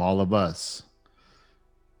from all of us,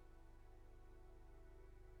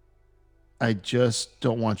 I just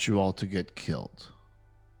don't want you all to get killed.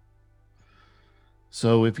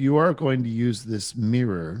 So if you are going to use this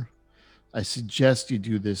mirror, I suggest you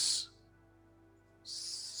do this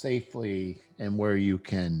safely and where you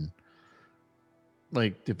can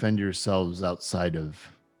like defend yourselves outside of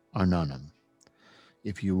Arnonum.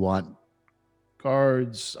 If you want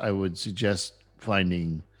guards, I would suggest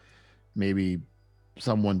finding maybe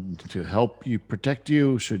someone to help you protect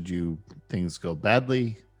you should things go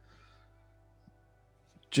badly.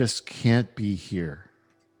 Just can't be here.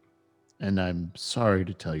 And I'm sorry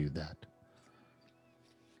to tell you that.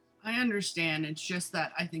 I understand. It's just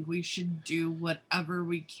that I think we should do whatever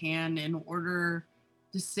we can in order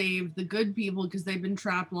to save the good people because they've been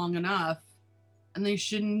trapped long enough and they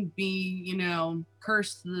shouldn't be,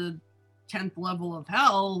 cursed to the 10th level of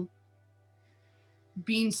hell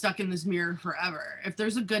being stuck in this mirror forever. If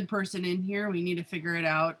there's a good person in here, we need to figure it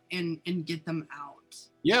out and get them out.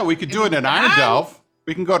 Yeah, we could do it in Iron Delve.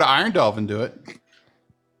 We can go to Iron Delve and do it.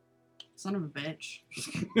 Son of a bitch.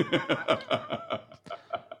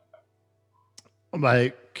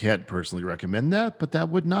 I can't personally recommend that, but that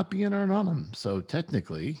would not be in Arnonum. So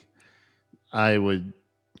technically,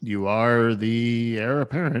 you are the heir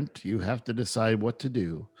apparent. You have to decide what to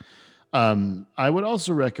do. I would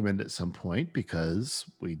also recommend at some point, because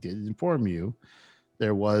we did inform you,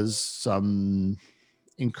 there was some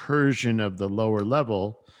incursion of the lower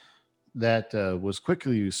level that was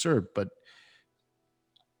quickly usurped, but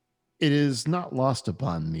it is not lost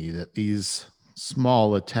upon me that these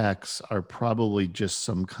small attacks are probably just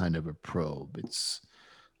some kind of a probe.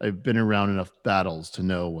 I've been around enough battles to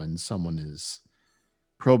know when someone is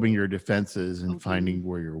probing your defenses and finding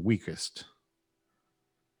where you're weakest.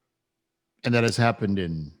 And that has happened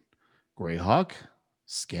in Greyhawk,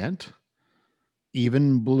 Scant,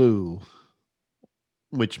 even Blue,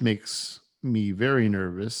 which makes me very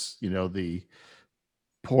nervous. The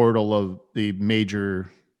portal of the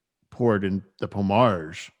major port in the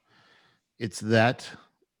Pomarge. It's that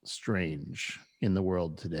strange in the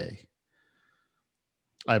world today.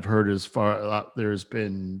 I've heard there's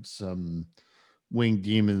been some winged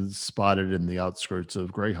demons spotted in the outskirts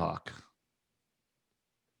of Greyhawk.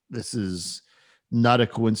 This is not a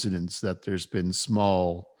coincidence that there's been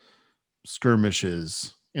small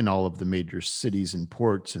skirmishes in all of the major cities and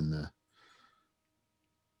ports in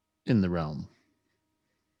the realm.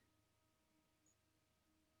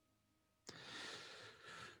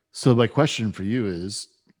 So my question for you is,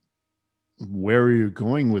 where are you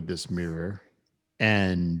going with this mirror?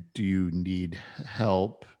 And do you need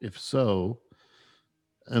help? If so,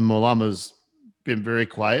 and Molama's been very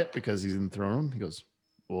quiet because he's in the throne room. He goes,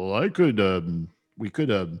 "Well, I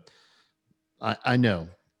know.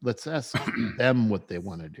 Let's ask them what they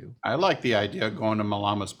want to do." I like the idea of going to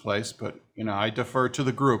Malama's place, but I defer to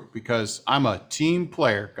the group because I'm a team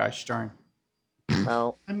player. Gosh darn.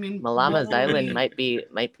 Well, I mean, Malama's what would Island we-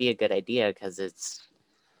 might be a good idea because it's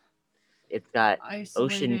got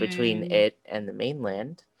ocean between Isolating. it and the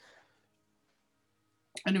mainland.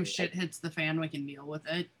 And if shit hits the fan, we can deal with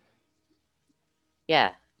it.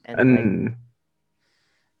 Yeah, and And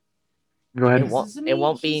go ahead. it won't This is it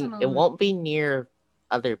won't me, be he's an it won't be near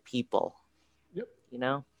other people. Yep.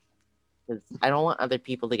 Because I don't want other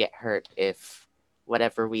people to get hurt if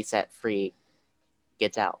whatever we set free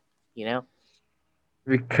gets out.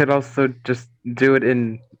 We could also just do it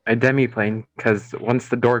in a demiplane, because once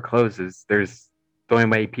the door closes, there's the only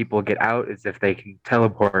way people get out is if they can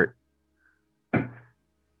teleport. Which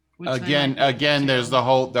they Again, might be able to. there's the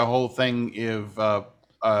whole thing of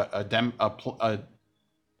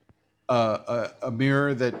a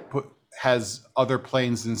mirror that has other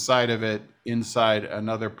planes inside of it, inside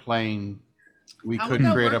another plane. We How could would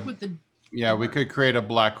that create work with the we could create a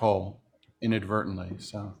black hole inadvertently.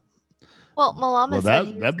 So Well, Malama Well, said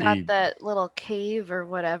he's that'd got be- that little cave or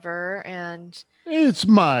whatever, and It's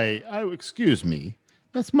my. Excuse me.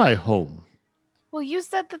 That's my home. well, you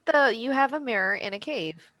said that you have a mirror in a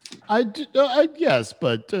cave. Yes,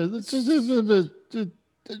 but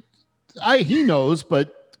he knows,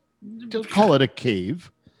 but don't call it a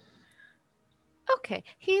cave. Okay,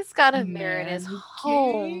 he's got a mirror in his Man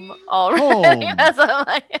home cave? already. Home. That's what I'm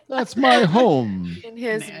like, That's my home. in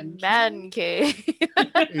his Man man cave.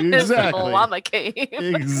 His Exactly. Malama cave.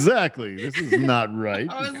 Exactly. This is not right.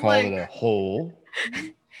 I You was call like- it a hole.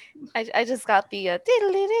 I just got the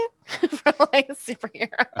diddle-dee-doo from like superheroes.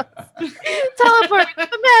 Teleport to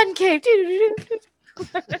the man cave. Diddle-dee-doo.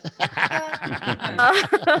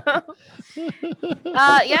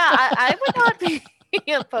 Yeah, I would not be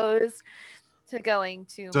opposed to going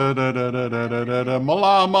to.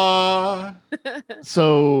 Malama.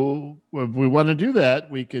 So if we want to do that,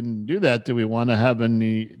 we can do that. Do we want to have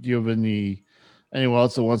any? Do you have anyone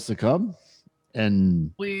else that wants to come?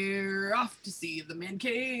 And We're off to see the man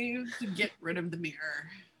cave to get rid of the mirror.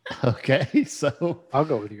 okay, so I'll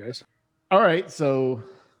go with you guys. all right, so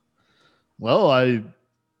well, I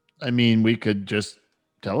mean, we could just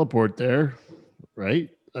teleport there, right?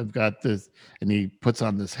 I've got this, and he puts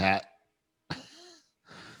on this hat.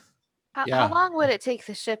 Yeah. How long would it take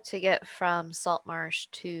the ship to get from Saltmarsh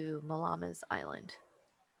to Malama's Island?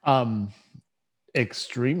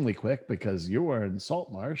 Extremely quick because you are in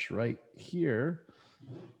Saltmarsh right here,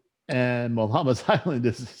 and Malama's Island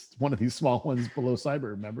is one of these small ones below Cyber.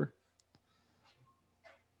 Remember?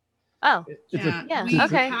 Oh, It's a- Yeah, we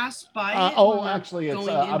okay. passed by it. when oh, we're actually, it's. going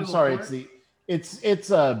I'm into a sorry. port.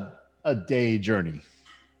 It's a day journey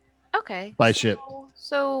okay. by ship.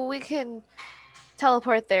 So we can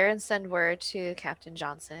teleport there and send word to Captain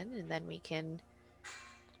Johnson, and then we can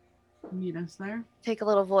Meet us there. take a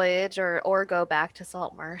little voyage or go back to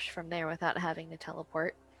Saltmarsh from there without having to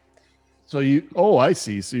teleport. So you. Oh, I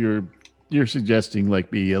see. So you're suggesting like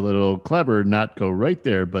be a little clever, not go right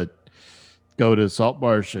there, but go to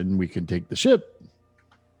Saltmarsh, and we can take the ship.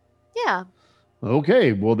 Yeah.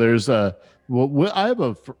 Okay. Well, there's a. Well, I have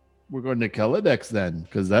a. We're going to Keledex then,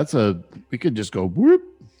 because that's a. We could just go whoop.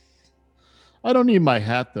 I don't need my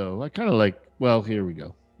hat though. I kind of like. Well, here we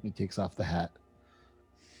go. He takes off the hat.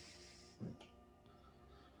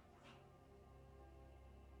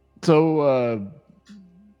 So,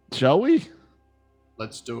 shall we?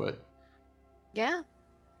 Let's do it. Yeah.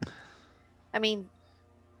 I mean,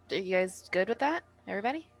 are you guys good with that?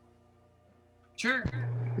 Everybody? Sure.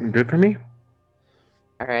 Good for me.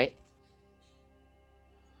 All right.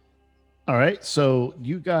 All right. So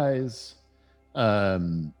you guys,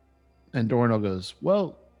 and Dornell goes,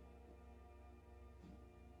 well,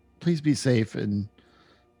 please be safe, and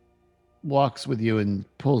walks with you and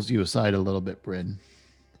pulls you aside a little bit, Bryn.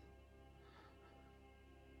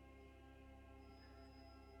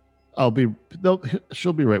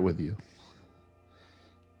 She'll be right with you.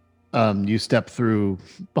 You step through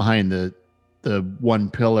behind the one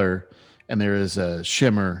pillar, and there is a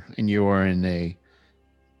shimmer, and you are in a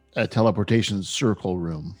teleportation circle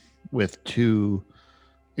room with two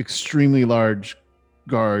extremely large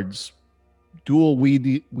guards, dual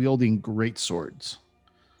wielding great swords.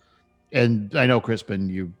 And I know, Crispin,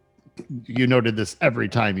 you noted this every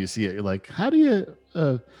time you see it. You're like, how do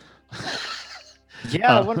you?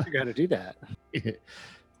 Yeah, I want to figure out how to do that.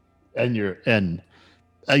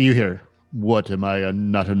 And you hear, what, am I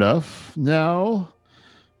not enough now?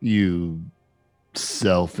 You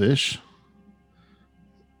selfish.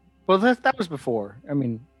 Well, that was before. I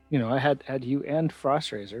mean, I had you and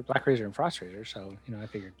Frost Razor, Black Razor and Frost Razor, so I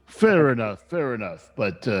figured. Fair enough.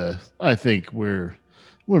 But I think we're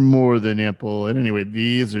more than ample. And anyway,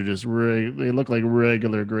 these are just they look like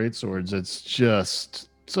regular greatswords. It's just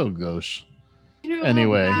so gauche. You know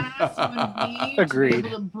Anyway. how badass it would be to be Agreed. able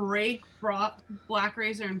to break Black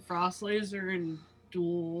Razor and Frost Laser and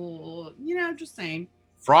dual. Just saying.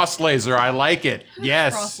 Frost laser, I like it.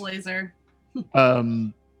 Yes. Frost Laser.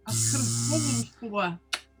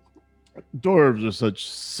 Dwarves are such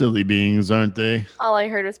silly beings, aren't they? All I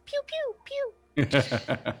heard was pew pew pew.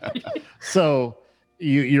 So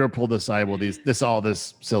you're pulled aside while this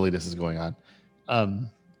silliness is going on.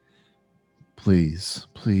 Please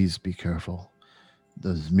be careful.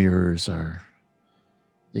 Those mirrors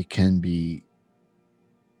they can be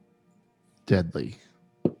deadly.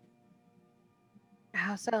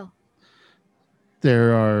 How so?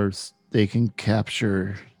 They can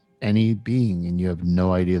capture any being, and you have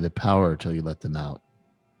no idea the power till you let them out.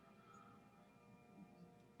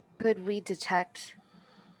 Could we detect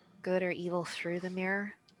good or evil through the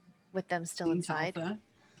mirror with them still Can you tell inside?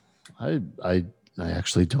 that? I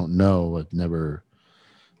actually don't know. I've never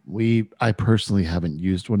I personally haven't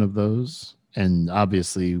used one of those, and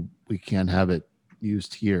obviously we can't have it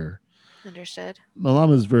used here. Understood.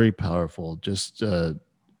 Malama is very powerful. Just I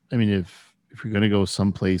mean, if you're gonna go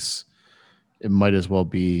someplace, it might as well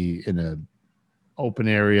be in a open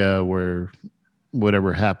area where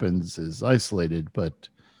whatever happens is isolated, but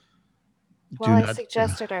Well, I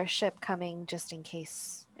suggested our ship coming just in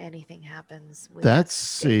case anything happens. We have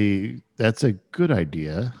that's a good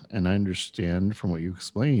idea, and I understand from what you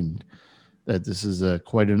explained that this is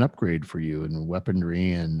quite an upgrade for you in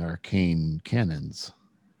weaponry and arcane cannons.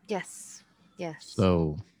 Yes. Yes.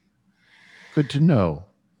 So good to know.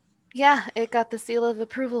 Yeah, it got the seal of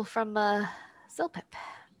approval from Zilpip.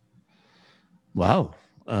 Wow.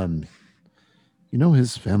 You know,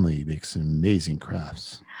 his family makes amazing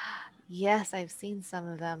crafts. Yes, I've seen some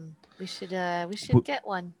of them. We should W- get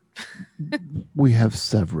one. We have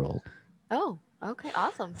several Oh, okay,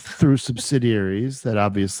 awesome. through subsidiaries that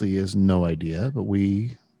obviously is no idea, but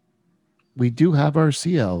we do have our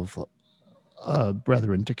sea elf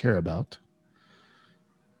brethren to care about.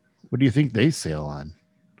 What do you think they sail on?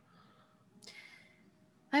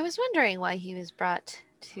 I was wondering why he was brought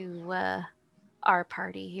to our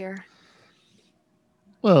party here.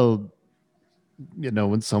 Well, you know,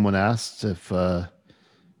 when someone asked if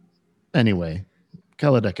anyway,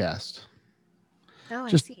 Kaladek asked. Oh,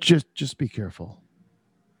 I see. Just be careful.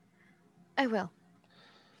 I will.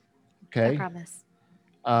 I Okay. promise.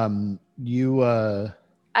 You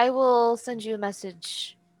I will send you a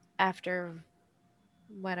message after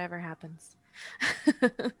whatever happens.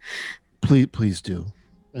 please do.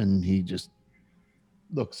 And he just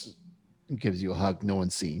looks and gives you a hug no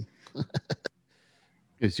one's seen.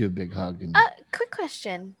 Gives you a big hug and Quick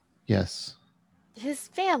question. yes. His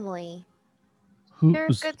family, Who they're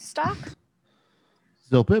good stock?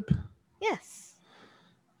 Zilpip? Yes.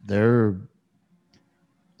 They're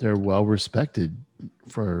well respected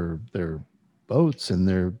for their boats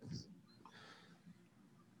and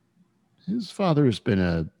his father has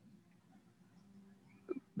been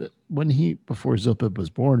before Zilpip was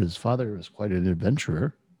born, his father was quite an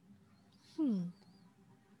adventurer.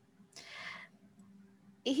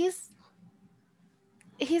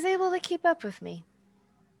 He's able to keep up with me.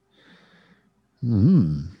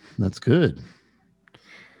 That's good.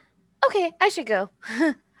 Okay, I should go.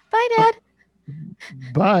 Bye, Dad.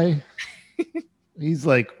 Bye. He's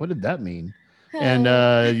like, what did that mean?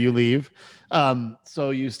 And you leave. So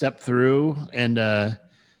you step through, and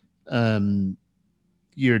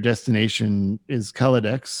your destination is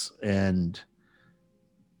Kaladex, and Does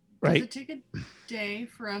right. it take a day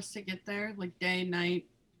for us to get there? Like day, night?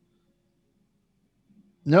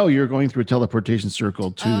 No, you're going through a teleportation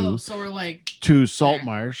circle Oh, so we're like to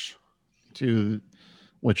Saltmarsh, to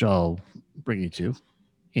which I'll bring you to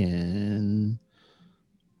in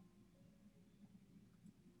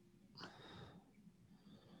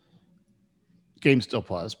game still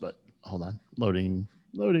paused, but hold on. Loading.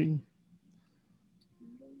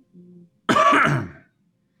 I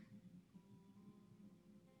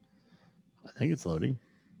think it's loading.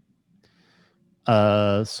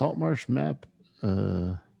 Saltmarsh map.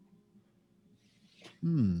 I'm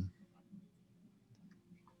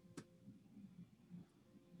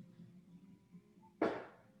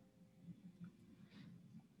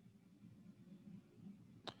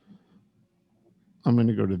going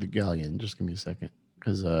to go to the galleon. Just give me a second,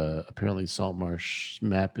 because apparently Saltmarsh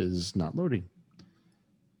map is not loading.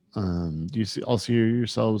 Do you see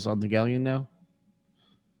yourselves on the galleon now?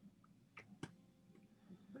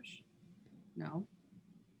 no.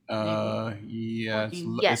 Yeah,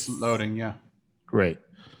 Yes. it's loading. Yeah. Great.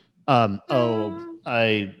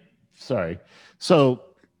 Sorry. So,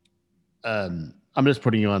 I'm just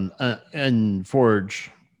putting you on in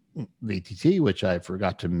Forge VTT, which I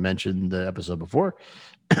forgot to mention the episode before,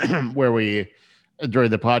 where we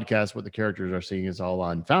during the podcast, what the characters are seeing is all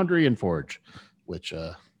on Foundry and Forge, which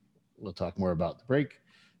we'll talk more about the break.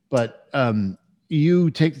 But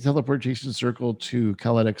you take the teleportation circle to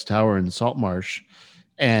Kaladex Tower in Saltmarsh,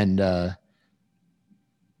 and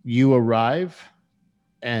you arrive,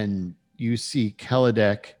 and you see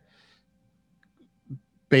Kaladek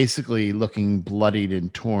basically looking bloodied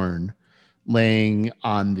and torn, laying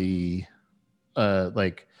on the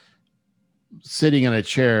like sitting in a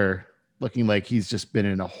chair looking like he's just been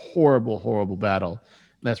in a horrible, horrible battle. And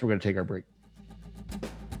that's where we're going to take our break.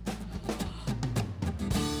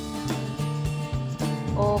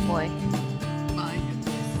 Oh boy. My goodness.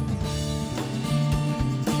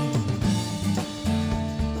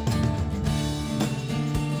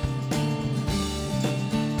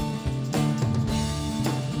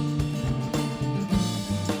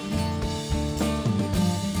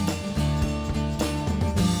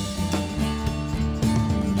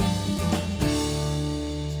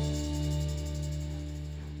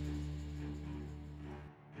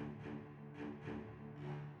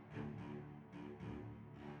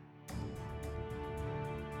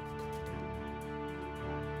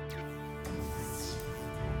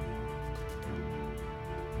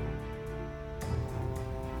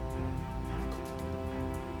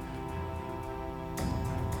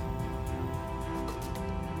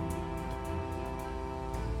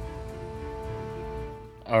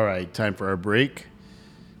 All right, time for our break.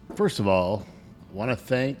 First of all, I want to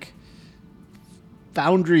thank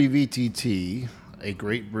Foundry VTT, a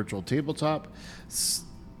great virtual tabletop,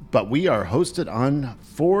 but we are hosted on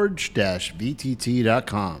forge-vtt.com.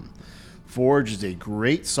 Forge is a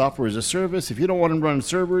great software as a service. If you don't want to run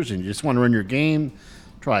servers and you just want to run your game,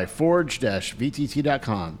 try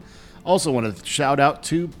forge-vtt.com. Also want to shout out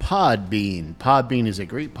to Podbean. Podbean is a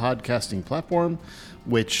great podcasting platform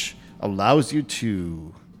which allows you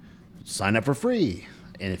to sign up for free.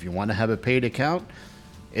 And if you want to have a paid account,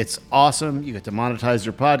 it's awesome. You get to monetize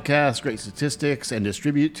your podcast, great statistics, and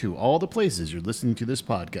distribute to all the places you're listening to this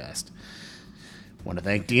podcast. Want to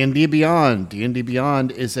thank D&D Beyond. D&D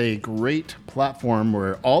Beyond is a great platform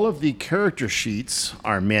where all of the character sheets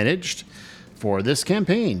are managed for this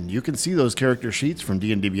campaign. You can see those character sheets from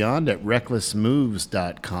D&D Beyond at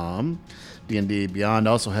recklessmoves.com. D&D Beyond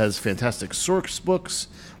also has fantastic source books,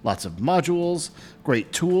 lots of modules,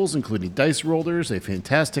 great tools, including dice rollers, a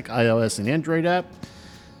fantastic iOS and Android app.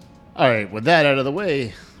 All right, with that out of the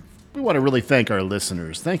way, we want to really thank our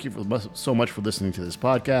listeners. Thank you so much for listening to this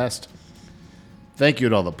podcast. Thank you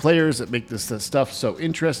to all the players that make this stuff so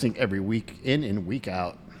interesting every week in and week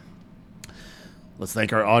out. Let's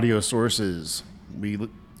thank our audio sources.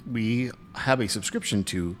 We have a subscription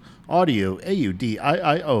to audio,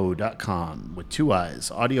 audiio.com with 2 eyes.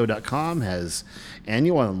 Audio.com has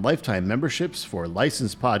annual and lifetime memberships for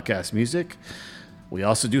licensed podcast music. We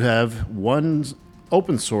also do have one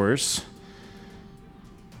open source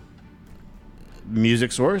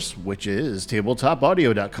music source, which is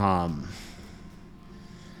tabletopaudio.com.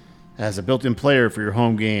 It has a built-in player for your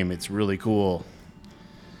home game. It's really cool.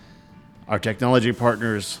 Our technology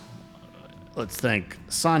partners, let's thank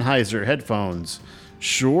Sennheiser headphones,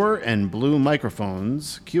 Shure and Blue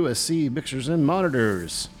microphones, QSC mixers and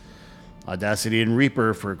monitors, Audacity and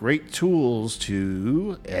Reaper for great tools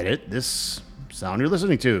to edit this sound you're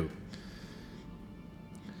listening to.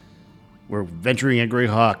 We're venturing at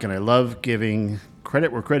Greyhawk, and I love giving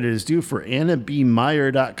credit where credit is due for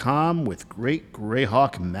AnnaBMeyer.com with great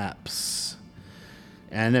Greyhawk maps.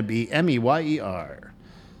 Anna B. M-E-Y-E-R.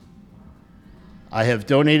 I have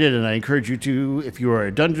donated, and I encourage you to, if you are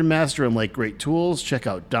a dungeon master and like great tools, check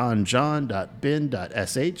out donjon.bin.sh.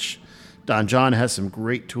 Don John has some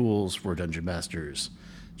great tools for dungeon masters.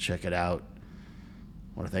 Check it out.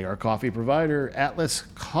 I want to thank our coffee provider,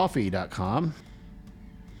 atlascoffee.com.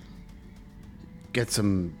 Get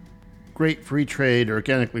some great free trade,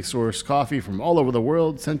 organically sourced coffee from all over the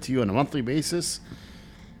world sent to you on a monthly basis.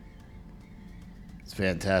 It's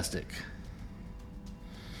fantastic.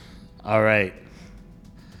 All right.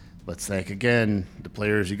 Let's thank again the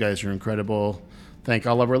players. You guys are incredible. Thank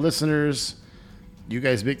all of our listeners. You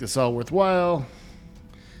guys make this all worthwhile.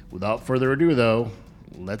 Without further ado, though,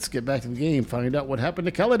 let's get back to the game, find out what happened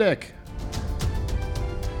to Kaladek.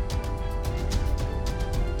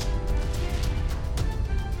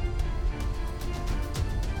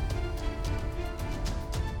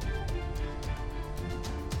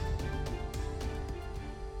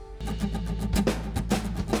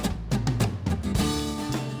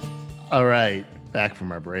 All right, back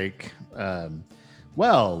from our break.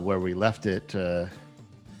 Where we left it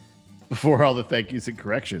before all the thank yous and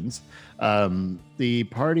corrections, the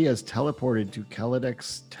party has teleported to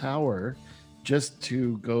Kaladek's tower just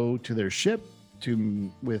to go to their ship.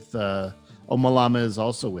 With Omalama is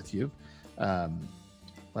also with you,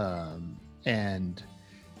 and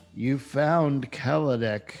you found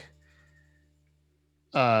Kaladek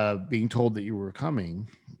being told that you were coming,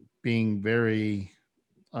 being very.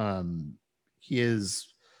 He is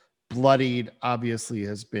bloodied, obviously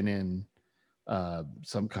has been in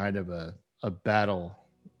some kind of a battle,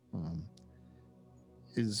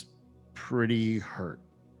 is pretty hurt.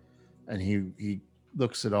 And he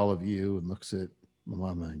looks at all of you and looks at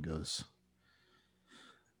Mama and goes,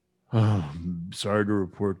 "Oh, I'm sorry to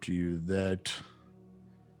report to you that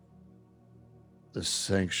the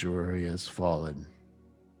sanctuary has fallen.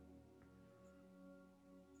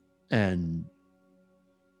 And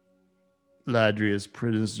Ladria's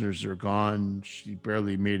prisoners are gone. She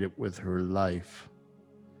barely made it with her life.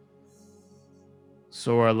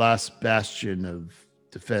 So our last bastion of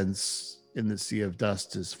defense in the Sea of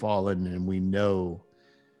Dust has fallen, and we know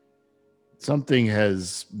something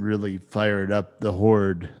has really fired up the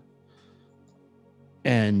horde.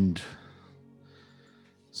 And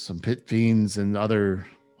some pit fiends and other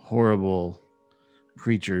horrible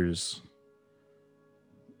creatures.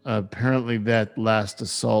 Apparently that last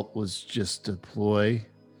assault was just a ploy.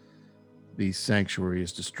 The sanctuary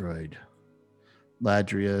is destroyed.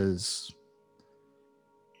 Ladria is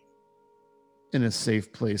in a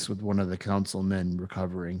safe place with one of the councilmen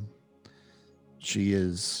recovering. She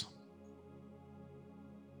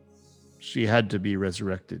had to be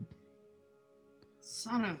resurrected.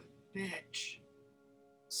 Son of a bitch.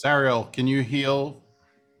 Sariel, can you heal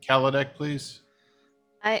Kaladek, please?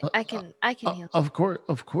 I can heal. Of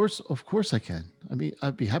course I can. I mean,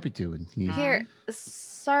 I'd be happy to. And Here,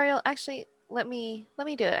 Sariel, actually, let me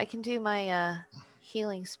do it. I can do my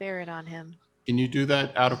healing spirit on him. Can you do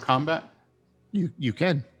that out of combat? you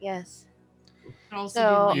can. Yes. Could also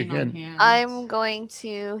So, be laying on You hands. I'm going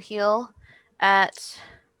to heal at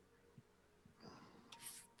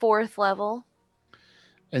 4th level.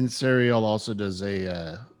 And Sariel also does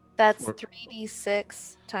a That's Or-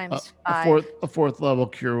 3d6 times a 5. fourth level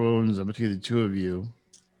cure wounds between the two of you.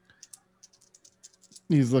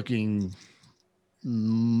 He's looking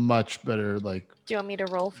much better. Like, Do you want me to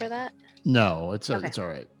roll for that? no, it's Okay. it's all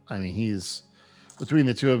right. I mean, he's between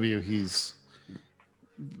the two of you. He's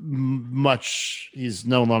he's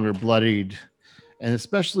no longer bloodied, and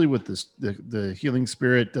especially with this, the healing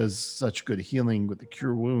spirit does such good healing with the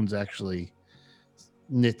cure wounds. Actually,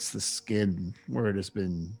 knits the skin where it has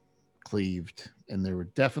been cleaved, and there were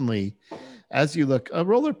definitely, as you look, a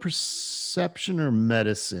roller perception or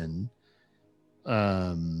medicine,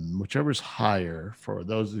 whichever's higher for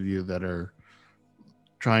those of you that are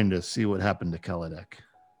trying to see what happened to Kaladek.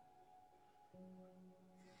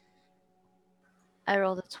 I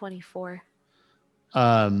rolled a 24.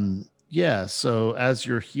 Yeah, so as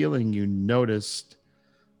you're healing, you noticed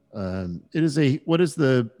it is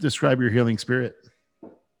describe your healing spirit?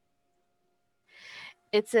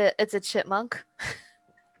 It's a chipmunk.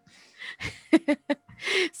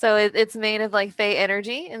 So it's made of like Fey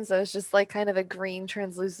energy, and so it's just like kind of a green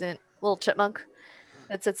translucent little chipmunk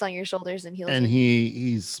that sits on your shoulders and heals And you.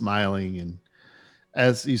 he's smiling, and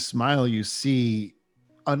as you smile, you see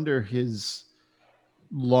under his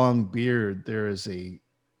long beard there is a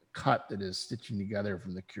cut that is stitching together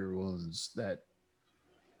from the cure wounds that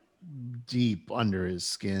deep under his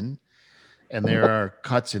skin, and there are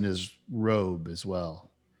cuts in his robe as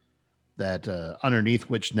well, that underneath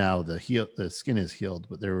which now the skin is healed,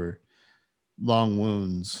 but there were long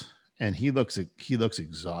wounds, and he looks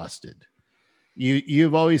exhausted.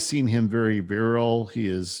 You've always seen him very virile. He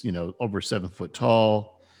is, over 7 foot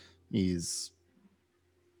tall. He's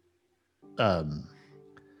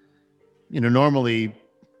normally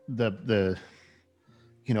the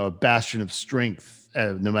a bastion of strength.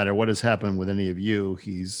 No matter what has happened with any of you,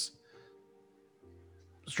 he's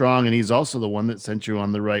strong, and he's also the one that sent you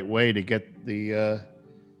on the right way to get the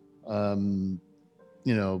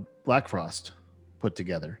Black Frost put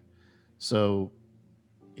together. So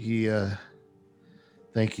he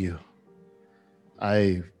thank you.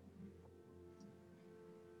 I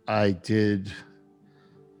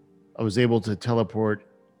was able to teleport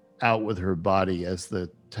out with her body as the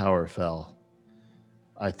tower fell.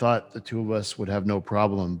 I thought the two of us would have no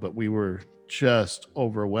problem, but we were just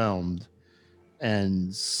overwhelmed.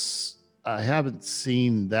 And I haven't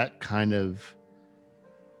seen that kind of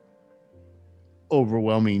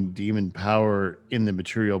overwhelming demon power in the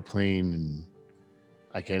material plane, and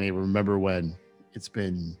I can't even remember when. It's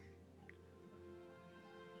been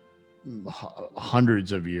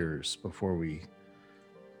hundreds of years before we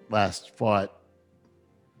last fought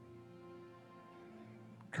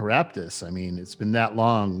Caraptus. I mean, it's been that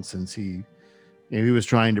long since he was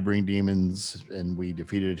trying to bring demons, and we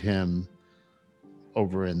defeated him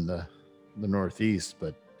over in the Northeast,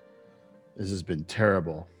 but this has been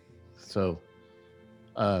terrible. So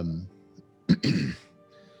I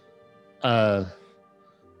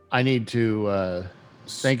need to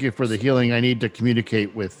thank you for the healing. I need to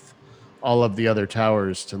communicate with all of the other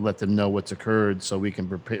towers to let them know what's occurred, so we can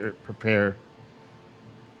prepare.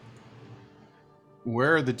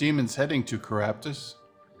 Where are the demons heading to, Caraptus?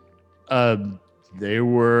 They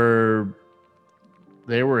were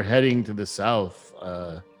heading to the south.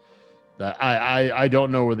 That I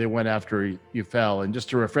don't know where they went after you fell. And just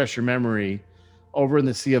to refresh your memory, over in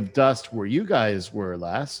the Sea of Dust, where you guys were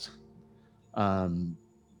last,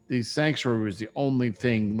 the sanctuary was the only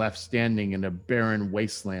thing left standing in a barren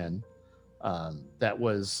wasteland that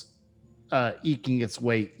was eking its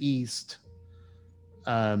way east,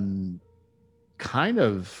 kind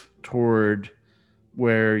of toward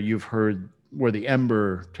where you've heard where the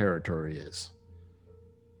Ember territory is.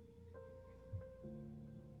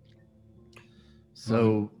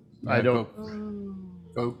 So Yeah, I don't.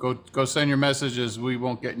 Go send your messages. We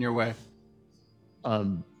won't get in your way.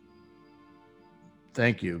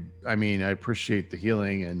 Thank you. I mean, I appreciate the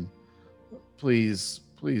healing, and please.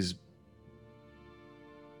 He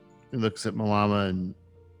looks at Malama, and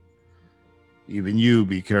even you,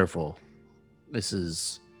 be careful.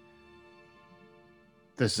 These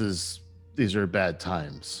are bad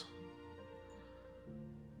times.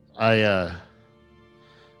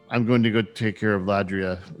 I'm going to go take care of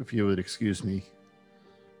Ladria, if you would excuse me.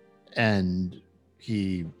 And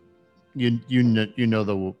you know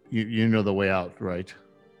the way out, right?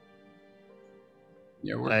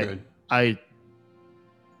 Yeah, we're good.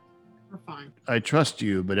 We're fine. I trust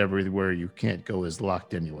you, but everywhere you can't go is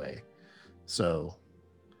locked anyway. So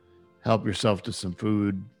help yourself to some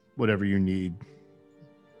food, whatever you need.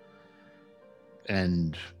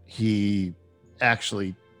 And he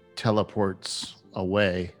actually teleports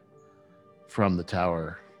away from the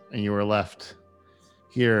tower, and you are left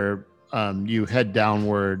here. You head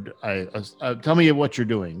downward. Tell me what you're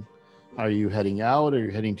doing. Are you heading out? Are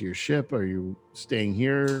you heading to your ship? Are you staying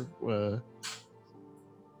here?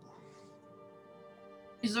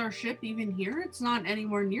 Is our ship even here? It's not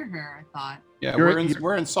anywhere near here, I thought. Yeah, You're-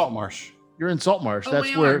 we're in Saltmarsh. You're in Saltmarsh. Oh, That's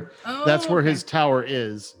we where are. Oh, that's where okay. his tower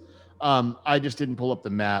is. I just didn't pull up the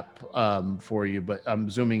map for you, but I'm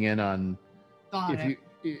zooming in on Got it.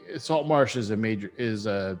 Saltmarsh is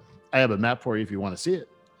I have a map for you if you want to see it.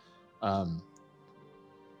 And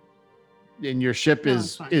your ship No,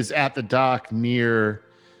 it's fine. is at the dock near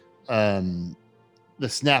the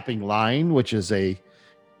Snapping Line, which is a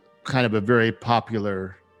kind of a very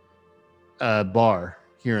popular bar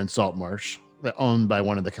here in Saltmarsh, owned by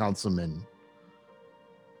one of the councilmen.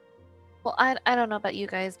 Well, I don't know about you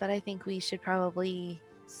guys, but I think we should probably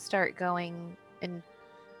start going and,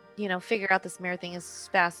 figure out this mirror thing as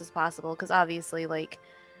fast as possible. Because obviously, we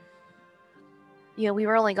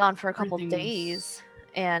were only gone for a couple Everything's- days,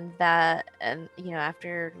 and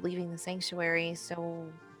after leaving the sanctuary, so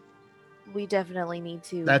we definitely need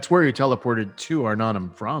to. That's where you teleported to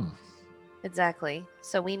Arnanum from. Exactly.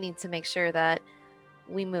 So we need to make sure that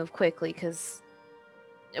we move quickly, because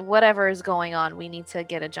whatever is going on, we need to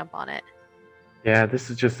get a jump on it. Yeah, this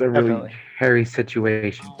is just a really Definitely. hairy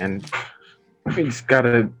situation, and we just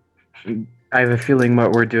gotta. I have a feeling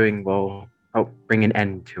what we're doing will help bring an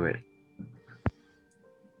end to it.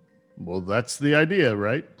 Well, that's the idea,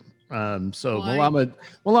 right? So Well,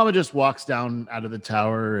 Malama just walks down out of the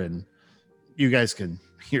tower, and you guys can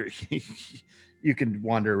hear. You can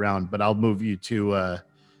wander around, but I'll move you to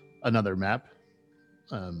another map.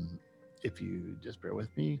 If you just bear with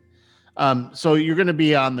me. So you're going to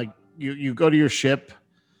be on the. You go to your ship,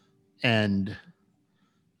 and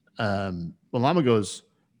Malama goes,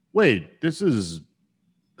 "Wait,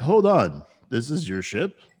 hold on. This is your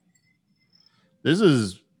ship? This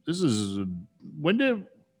is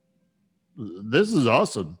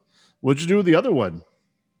awesome. What'd you do with the other one?"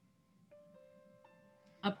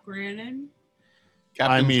 Upgraded.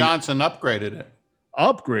 Captain I mean- Johnson upgraded it.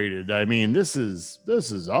 Upgraded. I mean, this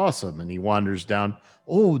is awesome. And he wanders down.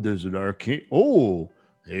 Oh, there's an arcane. Oh,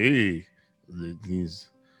 hey,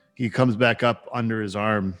 he comes back up under his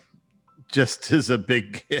arm, just as a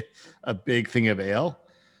big thing of ale.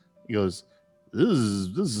 He goes, This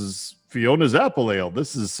is Fiona's apple ale.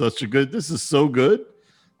 This is so good.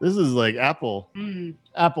 This is like apple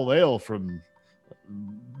ale from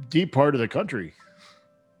deep part of the country.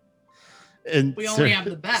 And We only have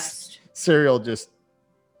the best. Serial just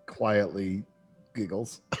quietly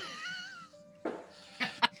giggles.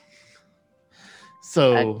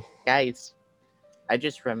 So Guys, I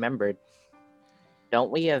just remembered. Don't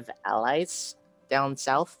we have allies down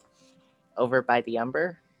south over by the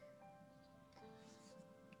Umber?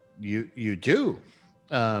 you do.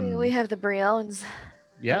 We have the Brielles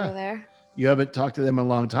Yeah. over there. You haven't talked to them in a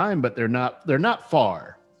long time, but they're not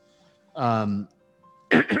far.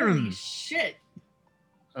 Holy shit.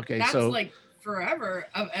 Okay, That's so like forever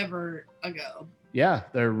of ever ago. Yeah,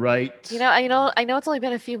 they're right. I know it's only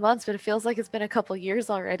been a few months, but it feels like it's been a couple years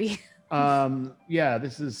already. Yeah,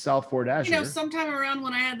 this is South Fort Azure. Sometime around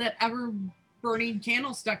when I had that ever burning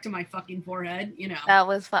candle stuck to my fucking forehead, That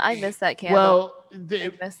was fun. I missed that candle. Well,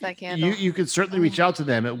 I missed that candle. you could certainly reach out to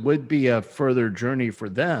them. It would be a further journey for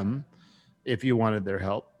them if you wanted their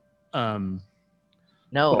help. No,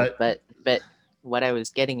 But- but what I was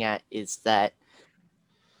getting at is that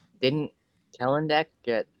didn't Kellendek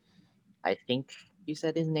get? I think you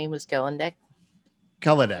said his name was Kellendek.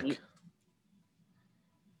 Kaladek.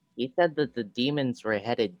 He said that the demons were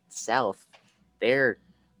headed south. They're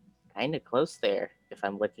kind of close there, if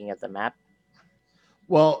I'm looking at the map.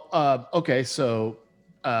 Well, okay, so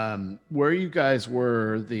where you guys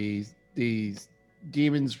were, the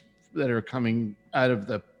demons that are coming out of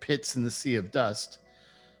the pits in the Sea of Dust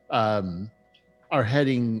are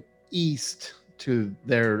heading east to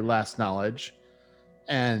their last knowledge,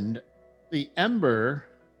 and the Ember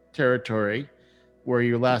territory, where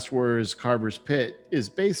your last were is Carver's Pit, is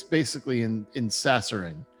basically in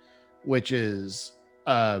Sassarin, which is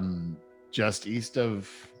just east of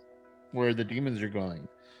where the demons are going.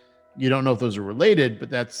 You don't know if those are related, but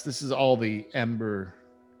this is all the Ember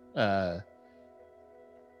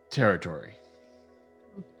territory,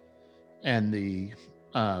 and the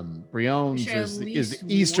Briones Should at is the least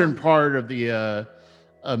eastern one. part of the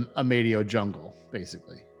Amadio jungle,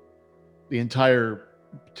 basically. The entire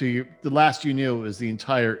the last you knew was the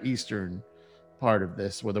entire eastern part of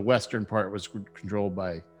this, where the western part was controlled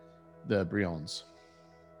by the Briones.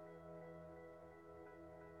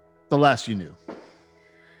 The last you knew.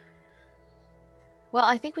 Well,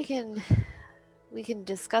 I think we can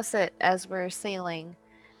discuss it as we're sailing,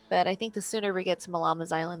 but I think the sooner we get to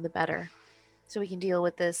Malama's Island, the better. So we can deal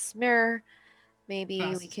with this mirror. Maybe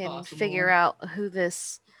Fast we as can possible. figure out who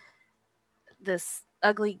this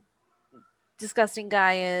ugly, disgusting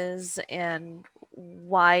guy is, and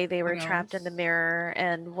why they were What trapped in the else? mirror,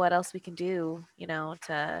 and what else we can do,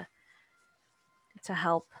 to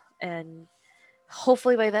help. And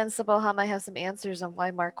hopefully by then, Saboha might have some answers on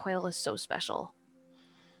why Mark Quayle is so special.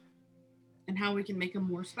 And how we can make him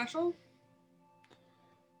more special?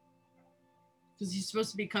 Because he's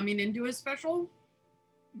supposed to be coming into his special?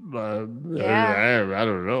 Yeah. I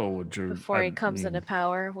don't know what you're. Before he comes into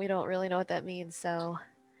power, we don't really know what that means. So,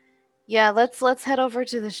 yeah, let's head over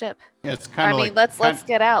to the ship. Yeah, it's kind I of mean, like let's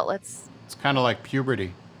get out. Let's. It's kind of like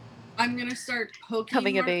puberty. I'm going to start poking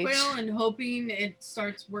Coming of Mark age. Quayle and hoping it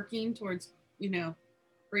starts working towards,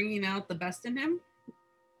 bringing out the best in him.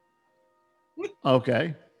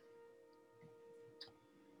 Okay.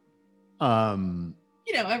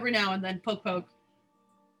 Every now and then, poke. Poke,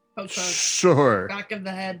 poke. Sure. Back of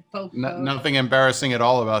the head, poke. No, poke. nothing embarrassing at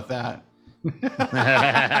all about that.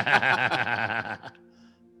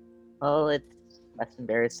 Well, it's less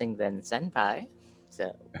embarrassing than Senpai.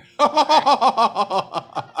 So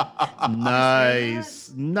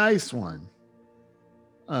Nice one.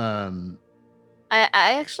 I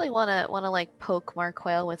actually wanna like poke Mark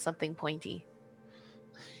Quayle with something pointy.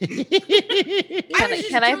 I was just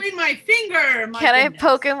can I- doing my finger. My Can I goodness.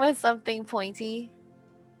 poke him with something pointy?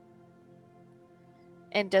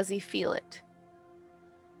 And does he feel it?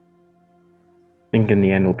 I think in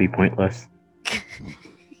the end will be pointless.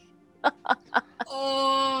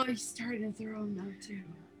 Oh, he's starting to throw him now too.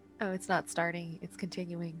 Oh, it's not starting. It's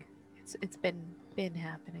continuing. It's been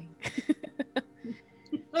happening.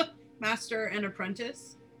 Master and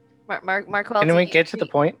apprentice. Mark Quayle, Can do we you- get to the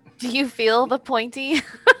point? Do you feel the pointy?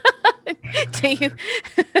 Do you?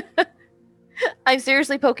 I'm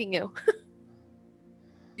seriously poking you.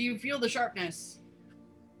 Do you feel the sharpness?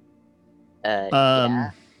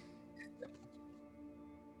 yeah.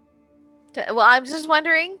 Well, I'm just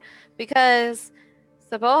wondering because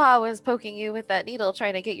Saboha was poking you with that needle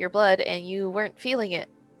trying to get your blood and you weren't feeling it.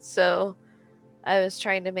 So I was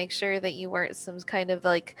trying to make sure that you weren't some kind of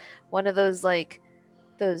like one of those like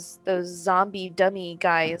those zombie dummy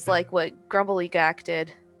guys like what Grumbly Gack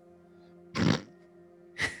did.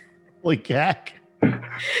 Like Gak.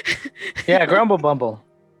 Yeah, Grumble Bumble.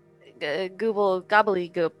 Google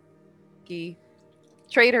gobbledygook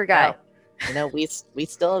traitor guy. We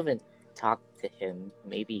still haven't talked to him.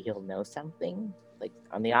 Maybe he'll know something. Like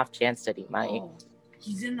on the off chance that he might. Oh,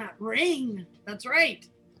 he's in that ring. That's right.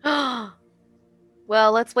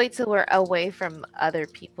 Well, let's wait till we're away from other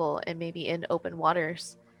people and maybe in open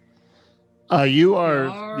waters. You are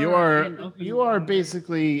are in open you are water.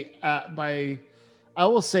 basically by. I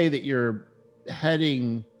will say that you're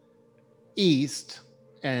heading east,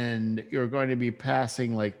 and you're going to be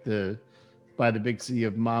passing like by the big city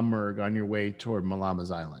of Mamurg on your way toward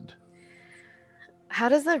Malama's Island. How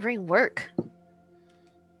does that ring work?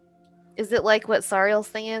 Is it like what Sariel's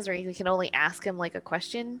thing is, where you can only ask him like a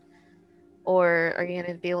question? Or are you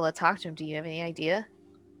going to be able to talk to him? Do you have any idea?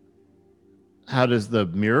 How does the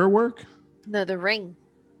mirror work? No, the ring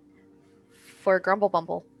for Grumble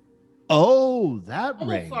Bumble. Oh, that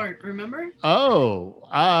Bubble ring. fart, remember? Oh,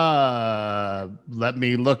 let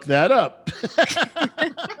me look that up.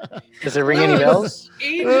 Does it ring any bells?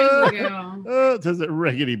 Ages ago. Does it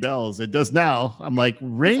ring any bells? It does now. I'm like, He's,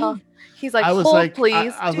 ring? all, he's like, I was hold like,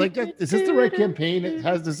 please. I was like, is this the right campaign?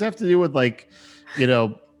 Does it have to do with like,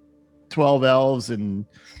 12 elves and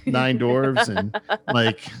 9 dwarves and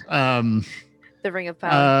like, The Ring of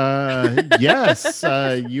Power. yes,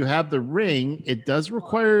 you have the ring. It does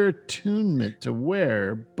require attunement to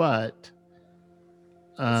wear, but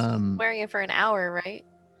Wearing it for an hour, right?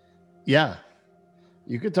 yeah,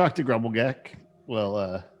 you could talk to Grumblegek.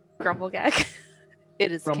 Well, Grumblegag.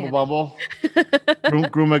 It is Grumble canon.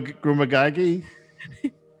 Bumble, Grumagagi.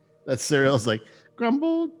 That cereal's like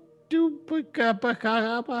Grumble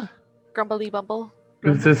Doopakapakapa. Grumbly Bumble.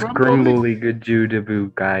 Who's this Grumbly. grumbly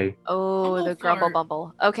good guy? Oh, Bumble the Grumble fart.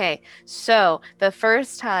 Bumble. Okay, so the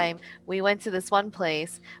first time we went to this one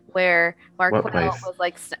place where What Marquel place? was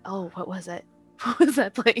like, what was it? What was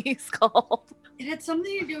that place called? It had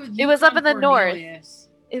something to do with It was up Yukon in the north. Cornelius.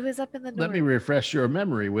 It was up in the north. Let me refresh your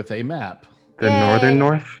memory with a map. The Yay. northern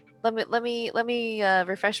north? Let me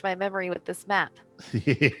refresh my memory with this map.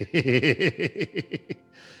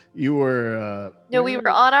 You were No, we were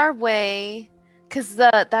on our way because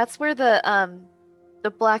that's where the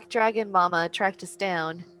Black Dragon Mama tracked us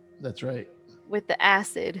down That's right. with the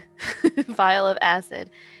acid vial of acid,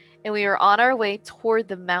 and we were on our way toward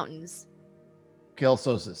the mountains.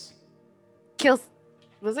 Kelsosis.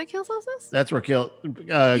 Was it Kilsosis? That's where You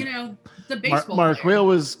know, the baseball player. Marquil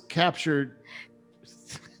was captured.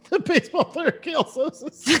 The baseball player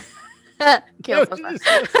Kelsosis. Kilsosis.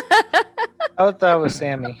 I thought that was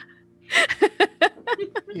Sammy.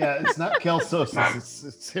 Yeah, it's not Kelsosis.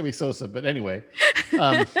 It's Sammy Sosa. But anyway,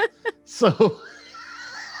 so,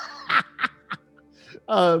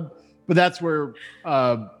 but that's where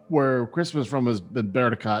Christmas from was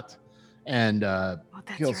Bernacott, and Oh,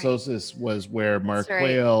 that's right. Kelsosis was where That's right.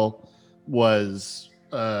 Marquel was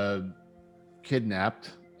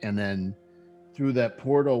kidnapped, and then through that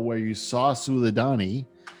portal where you saw Suladani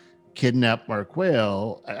kidnap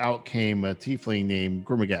Marquel, out came a tiefling named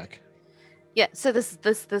Grumagak, Yeah. So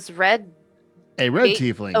this red a red Gate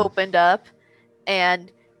tiefling. opened up,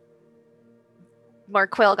 and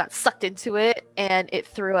Marquel got sucked into it, and it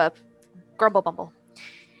threw up Grumble Bumble.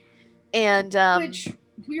 And Which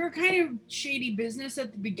we were kind of shady business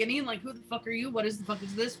at the beginning. Like, who the fuck are you? What is the fuck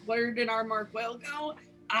is this? Where did our Marquel go?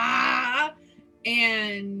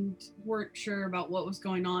 And weren't sure about what was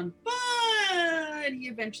going on, but he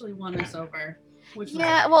eventually won us over. Which was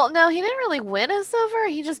yeah, well, no, he didn't really win us over.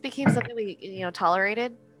 He just became something we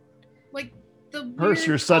tolerated. like the Curse weird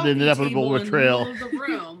your sudden coffee inevitable table in the betrayal. middle of the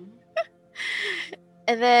room.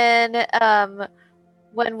 And then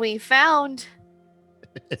when we found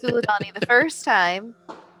Suladani the first time,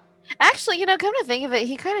 actually, come to think of it,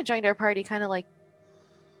 he kind of joined our party, kind of like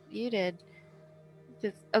you did.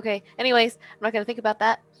 Okay. Anyways, I'm not gonna think about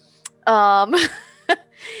that. Huh.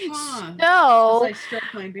 So. As I stroke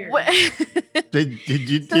my beard.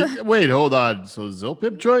 Wait, hold on. So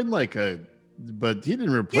Zilpip joined but he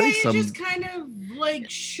didn't Yeah, replace he some. just kind of like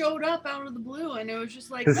showed up out of the blue, and it was just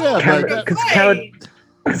like, Because oh, Yeah, we're but- gonna Cal- fight.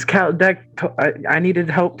 Kaladek, I needed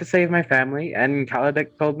help to save my family, and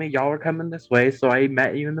Kaladek told me y'all were coming this way, so I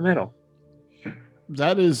met you in the middle.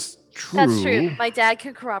 That is true. That's true. My dad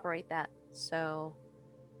can corroborate that. So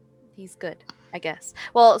he's good, I guess.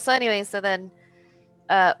 Well, so anyway, so then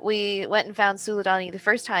we went and found Suladani the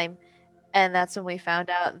first time, and that's when we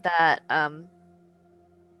found out that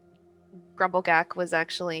Grumblegak was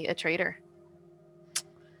actually a traitor.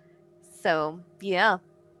 So, yeah.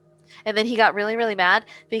 And then he got really, really mad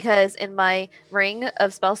because in my ring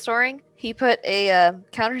of spell storing, he put a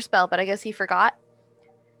counter spell, but I guess he forgot.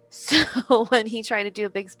 So when he tried to do a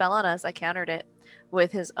big spell on us, I countered it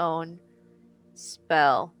with his own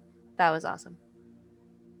spell. That was awesome.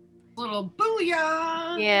 Little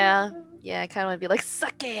booyah. Yeah, I kind of want to be like,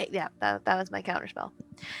 suck it. Yeah, that was my counter spell.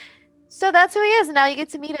 So that's who he is. And now you get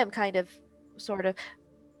to meet him, kind of, sort of.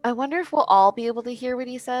 I wonder if we'll all be able to hear what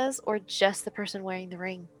he says or just the person wearing the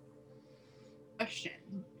ring. Question.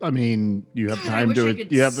 I mean, you have God, I time wish to I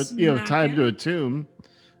could you have smack time to him. attune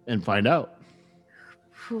and find out.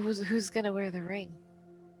 Who's going to wear the ring?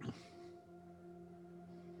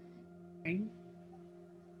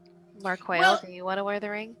 Marquel, Well- do you want to wear the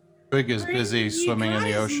ring? Twig is busy You swimming in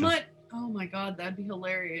the guys ocean. Oh my god, that'd be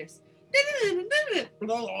hilarious.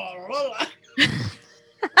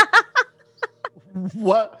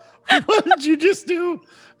 What did you just do?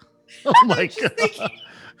 Oh my just god. thinking-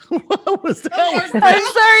 What was that?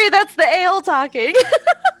 I'm sorry, that's the ale talking.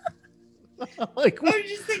 Like I was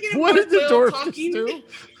just thinking of what did the Mark dwarf Will just do?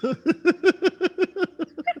 talking.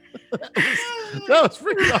 That was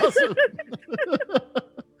freaking awesome.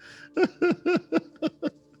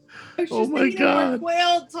 I was Oh just my thinking of God. Mark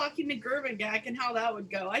Whale talking to Gurmagak and how that would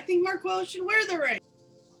go. I think Mark Whale should wear the ring.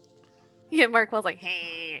 Yeah, Mark was like,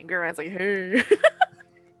 hey, and Gurman's like, hey.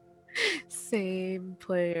 Same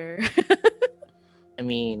player. I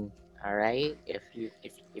mean, all right. If you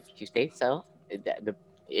say so,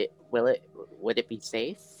 would it be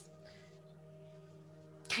safe?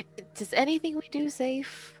 Does anything we do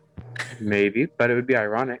safe? Maybe, but it would be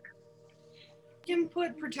ironic. Can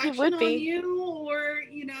put protection would on be. you, or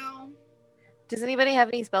you know, Does anybody have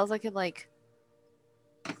any spells that can like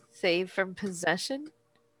save from possession?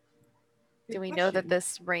 Good Do we know that question.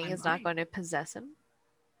 this ring I is not might. going to possess him?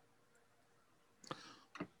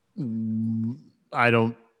 I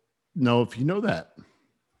don't know if you know that.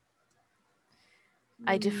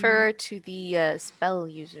 I defer to the spell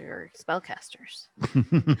user, spellcasters.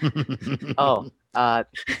 Oh,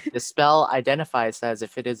 the spell identifies as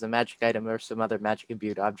if it is a magic item or some other magic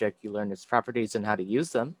imbued object. You learn its properties and how to use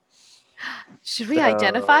them. Should we So-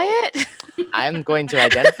 identify it? I'm going to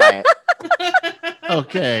identify it.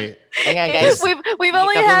 Okay. Hang on, guys. We've a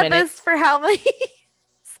only couple had minutes. this for how many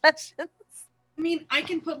sessions? I mean, I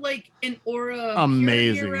can put like an aura of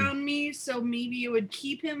Amazing. purity around me, so maybe it would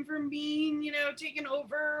keep him from being, taken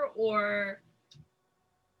over, or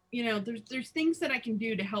there's things that I can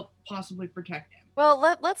do to help possibly protect him. Well,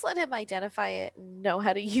 let's let him identify it and know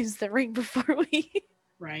how to use the ring before we.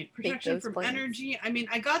 Right, protection those from plans. energy. I mean,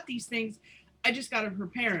 I got these things. I just got to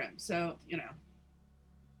prepare him. So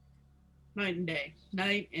night and day.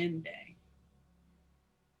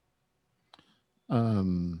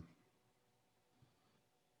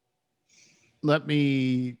 Let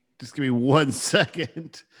me just give me 1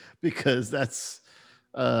 second because that's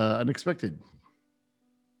unexpected.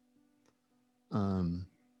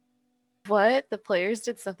 What? The players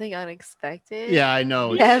did something unexpected? Yeah, I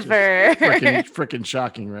know. Never. Freaking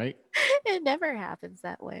shocking, right? It never happens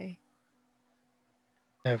that way.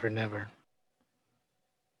 Never.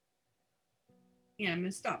 Yeah, I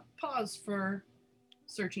missed up. Pause for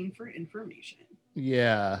searching for information.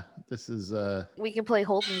 Yeah, this is We can play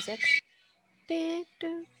hold music.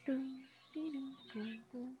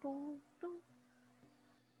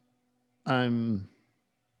 I'm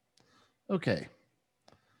okay.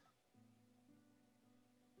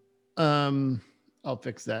 I'll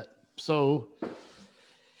fix that. So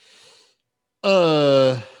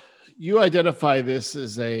you identify this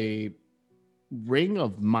as a ring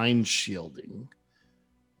of mind shielding.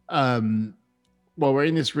 While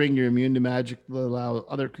wearing this ring, you're immune to magic that allow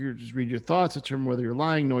other creatures to read your thoughts, determine whether you're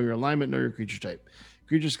lying, know your alignment, know your creature type.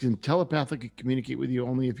 Creatures can telepathically communicate with you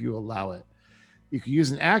only if you allow it. You can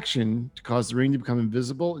use an action to cause the ring to become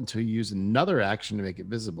invisible until you use another action to make it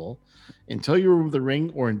visible, until you remove the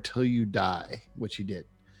ring, or until you die, which you did.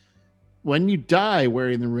 When you die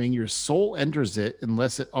wearing the ring, your soul enters it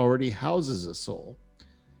unless it already houses a soul.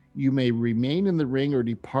 You may remain in the ring or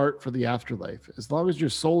depart for the afterlife. As long as your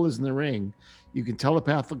soul is in the ring, you can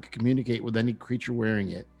telepathically communicate with any creature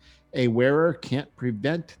wearing it. A wearer can't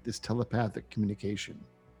prevent this telepathic communication.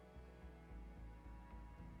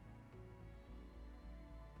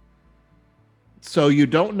 So you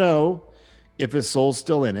don't know if his soul's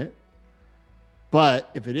still in it, but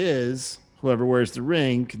if it is, whoever wears the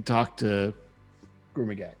ring can talk to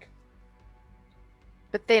Gurmagak.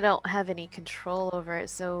 But they don't have any control over it,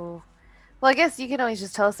 so. Well, I guess you can always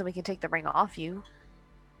just tell us and we can take the ring off you.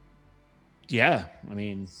 Yeah, I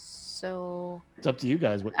mean, So. it's up to you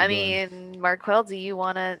guys. What I you're doing. mean, Marquel, do you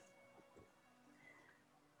want to.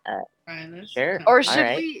 Right, that's Sure. kind of- Or should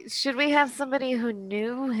Alright. should we have somebody who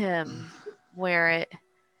knew him wear it?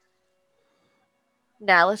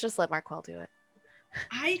 Nah, let's just let Marquel do it.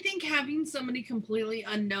 I think having somebody completely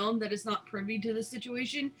unknown that is not privy to the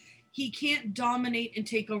situation, he can't dominate and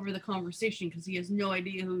take over the conversation because he has no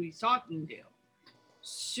idea who he's talking to.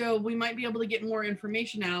 So we might be able to get more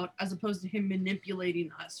information out as opposed to him manipulating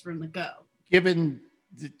us from the go. given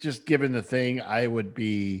the thing, I would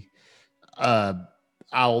be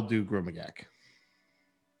I'll do Gurmagak.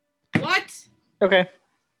 What? Okay.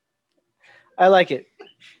 I like it.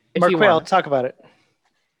 If you Marquel, want. talk about it.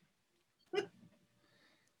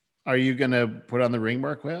 Are you gonna put on the ring,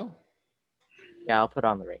 Mark Whale? Yeah, I'll put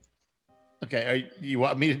on the ring. Okay. You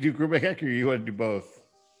want me to do Gurmagak or you want to do both?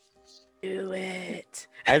 Do it.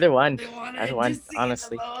 Either one. I wanted Either to one, see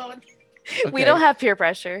honestly. the boat. We Okay. don't have peer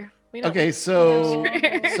pressure. We don't. Okay, so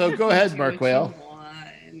Oh, so go ahead, do Mark what you Whale.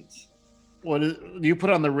 want. What is you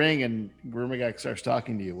put on the ring and Gurmagak starts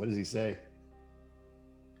talking to you? What does he say?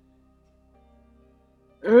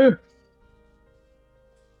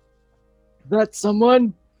 That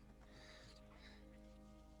someone?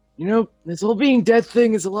 You know, this whole being dead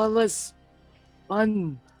thing is a lot less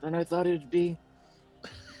fun than I thought it'd be.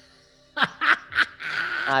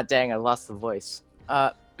 Ah, dang, I lost the voice.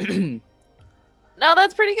 No,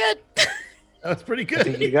 that's pretty good. That's pretty I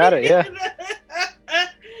think good. you got it. Yeah.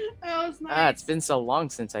 That was nice. It's been so long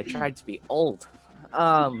since I tried to be old.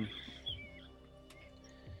 Love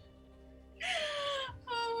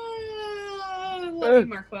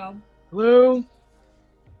you, Markwell. Hello?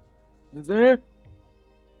 Is there?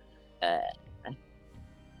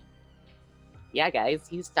 Yeah, guys,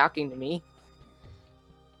 he's talking to me.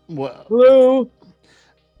 Well, Hello?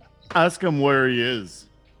 ask him where he is.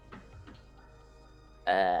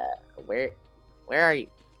 Where are you?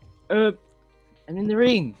 I'm in the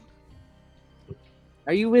ring.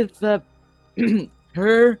 Are you with, her? Who's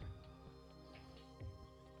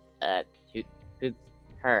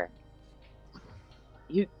her?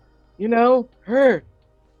 You know, her.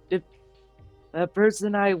 The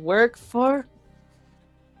person I work for?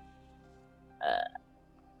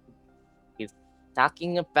 He's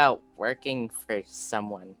talking about working for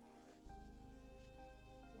someone.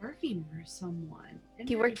 Working for someone.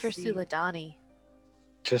 He worked for Interesting. Suladani.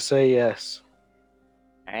 Just say yes.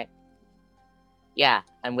 Alright. Yeah,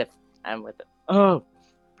 I'm with it. Oh,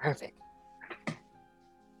 perfect.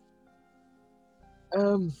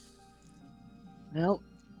 Well,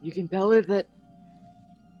 you can tell her that.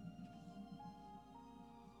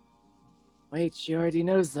 Wait, she already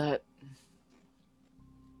knows that.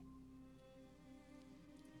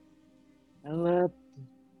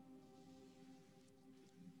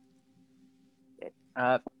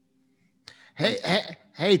 I'll,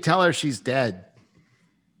 Hey, tell her she's dead.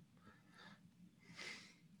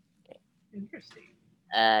 Interesting.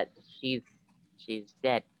 she's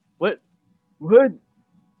dead. What? What?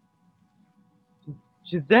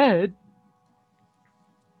 She's dead?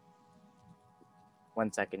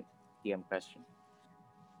 1 second. DM question.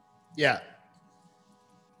 Yeah.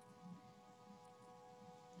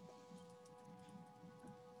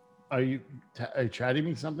 Are you chatting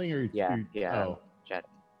me something or Yeah, you- yeah. Oh. Chat.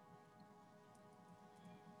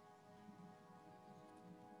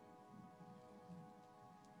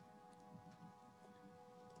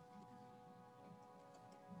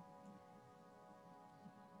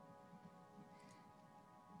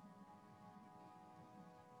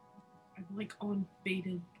 I'm like on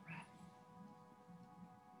bated breath.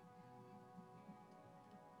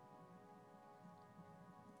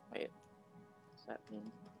 Wait. What's that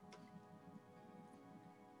mean?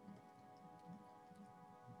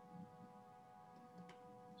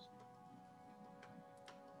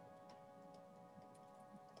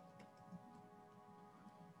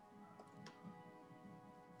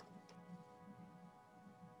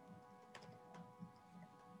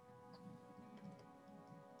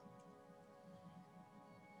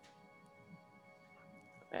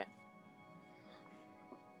 Okay.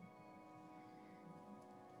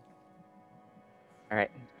 All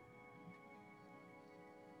right.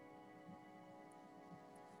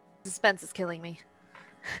 Suspense is killing me.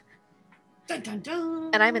 Dun, dun, dun.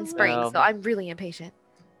 And I'm in spring, Well- so I'm really impatient.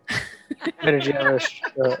 Hey, did you have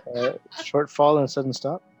a short fall and a sudden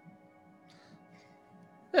stop?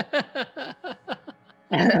 That's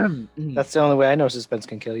the only way I know suspense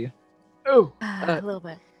can kill you. Oh, A little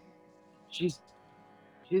bit. she's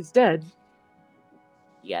dead.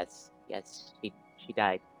 Yes, she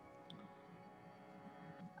died.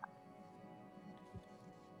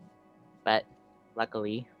 But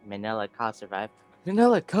luckily, Manila Ka survived.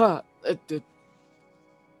 Manila Ka,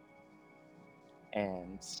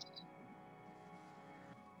 and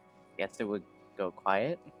guess it would go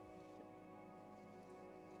quiet.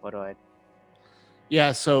 What do I?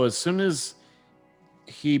 Yeah, so as soon as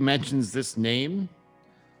he mentions this name,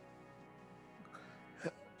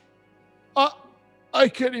 I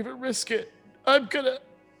can't even risk it. I'm gonna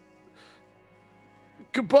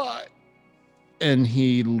goodbye. And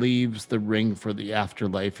he leaves the ring for the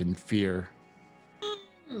afterlife in fear.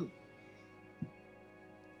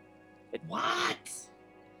 What?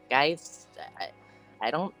 Guys,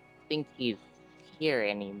 I don't think he's here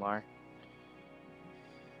anymore.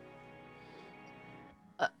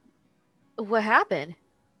 What happened?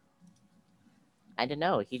 I don't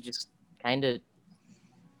know. He just kind of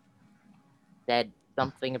said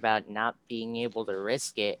something about not being able to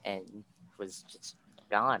risk it, and was just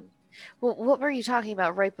gone. Well, what were you talking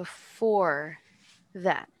about right before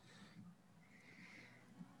that?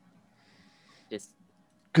 Just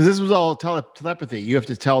Because this was all telepathy. You have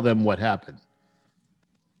to tell them what happened.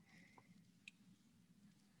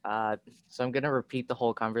 so I'm gonna repeat the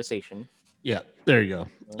whole conversation. Yeah, there you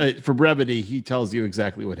go. For brevity, he tells you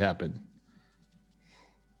exactly what happened.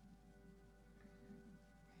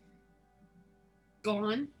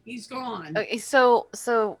 Gone. He's gone. Okay, so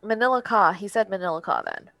Manila Ka, he said Manila Ka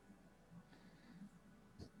then.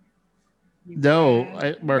 No,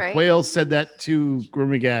 Yeah. Mark Right. Wales said that to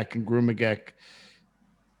Grumagak, and Grumagak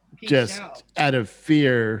Peace just out. out of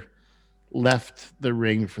fear left the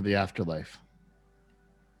ring for the afterlife.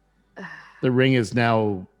 The ring is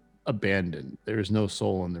now abandoned. There is no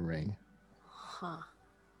soul in the ring. Huh.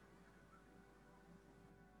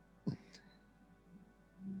 Oh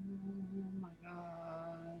my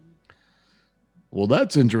god. Well,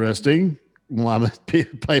 that's interesting. Llama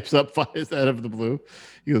pipes up fires out of the blue.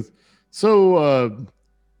 He goes, so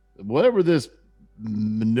whatever this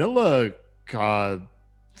Manila Ka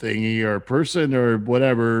thingy or person or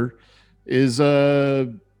whatever is,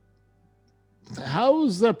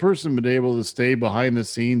 how's that person been able to stay behind the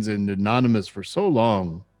scenes and anonymous for so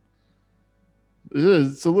long?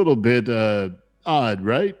 It's a little bit odd,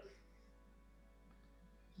 right?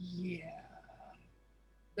 Yeah.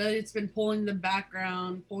 That it's been pulling the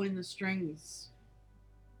background, pulling the strings.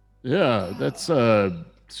 Yeah, that's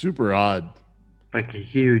super odd. Like a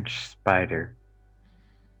huge spider.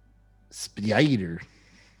 Spider.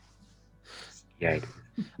 Yeah.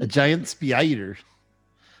 A giant spider.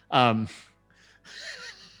 That's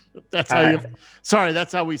how you. Sorry,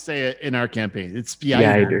 that's how we say it in our campaign. It's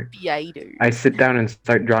spider. Spider. I sit down and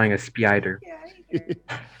start drawing a spider.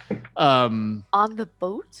 On the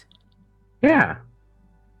boat? Yeah.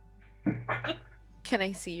 Can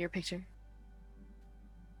I see your picture?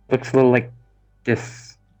 Looks a little like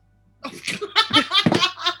this.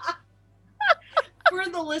 For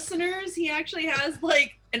the listeners, he actually has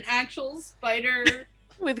like an actual spider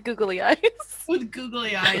With googly eyes. with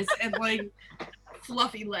googly eyes and like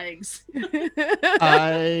fluffy legs.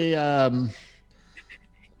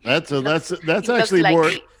 That's He looks actually like more.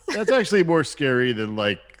 me. That's actually more scary than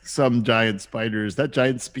like some giant spiders. That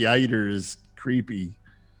giant spider is creepy.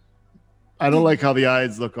 I don't like how the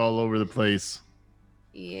eyes look all over the place.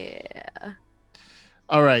 Yeah.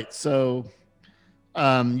 All right, so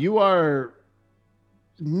you are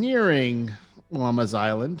nearing Llama's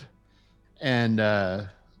Island, and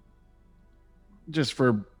just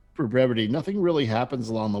for brevity, nothing really happens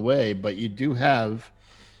along the way, but you do have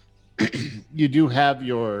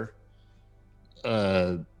your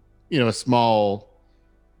a small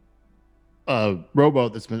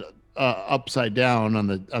rowboat that's been upside down on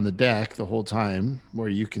the deck the whole time, where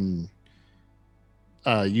you can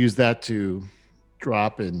use that to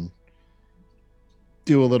drop and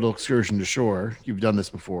do a little excursion to shore. You've done this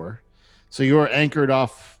before. So you're anchored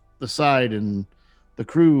off the side, and the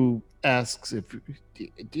crew asks if,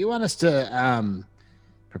 do you want us to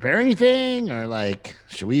prepare anything, or like,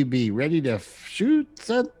 should we be ready to shoot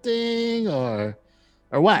something, or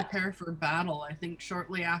what? Prepare for battle. I think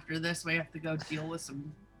shortly after this, we have to go deal with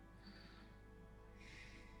some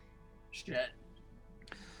shit.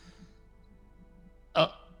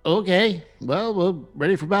 Okay, well, we're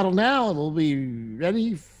ready for battle now, and we'll be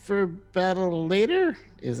ready for battle later.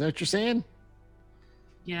 Is that what you're saying?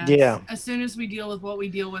 Yes. Yeah. As soon as we deal with what we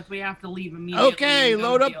deal with, we have to leave immediately. Okay, and go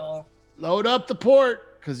load up. deal. Load up the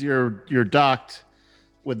port, because you're docked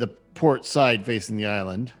with the port side facing the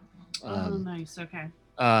island. Oh, nice. Okay.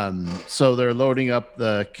 So they're loading up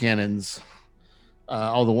the cannons,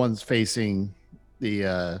 all the ones facing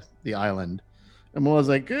the island. And Mola's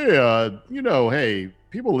like, hey, hey,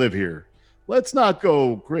 people live here. Let's not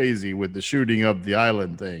go crazy with the shooting of the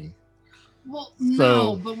island thing. Well, So-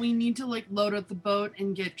 no, but we need to like load up the boat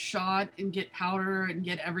and get shot and get powder and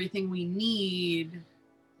get everything we need.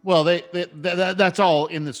 Well, that's all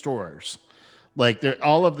in the stores. Like, they're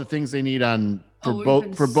all of the things they need on We've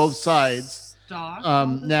been for both sides. stocked all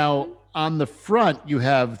this Now time? on the front, you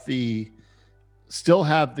have still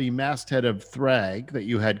have the masthead of Thrag that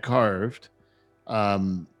you had carved,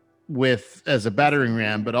 with as a battering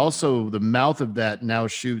ram, but also the mouth of that now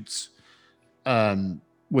shoots,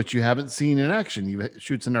 which you haven't seen in action. It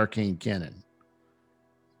shoots an arcane cannon.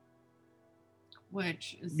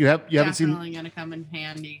 Which is You haven't seen, definitely going to come in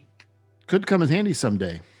handy. could come in handy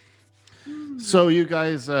someday. Hmm. So you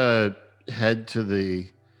guys head to the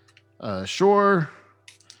shore.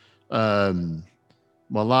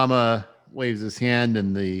 Malama waves his hand,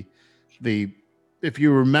 and the if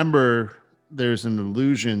you remember there's an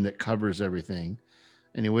illusion that covers everything,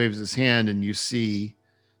 and he waves his hand, and you see,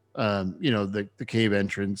 the cave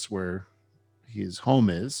entrance where his home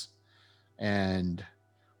is, and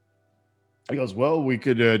he goes, "Well, we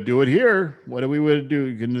could do it here. What do we would do?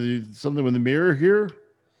 You can do something with the mirror here."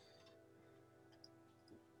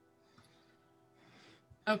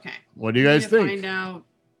 Okay. What do you We guys need to think? Find out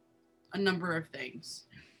a number of things.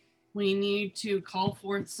 We need to call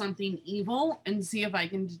forth something evil and see if I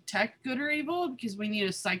can detect good or evil, because we need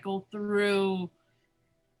to cycle through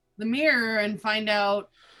the mirror and find out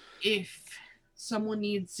if someone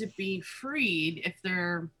needs to be freed, if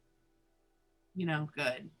they're,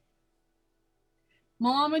 good.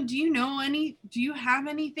 Mama, do you have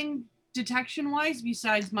anything detection wise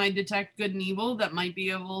besides my detect good and evil that might be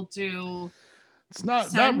able to It's not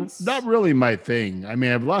sense? not really my thing. I mean,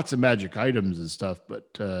 I have lots of magic items and stuff, but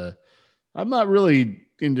I'm not really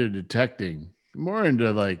into detecting. I'm more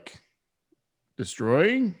into like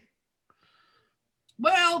destroying.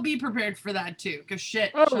 Well, be prepared for that too, because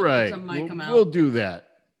shit, All something right, might come out. we'll do that.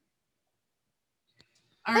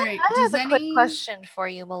 All right. I have a quick question for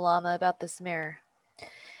you, Malama, about this mirror.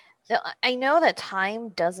 Now, I know that time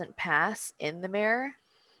doesn't pass in the mirror.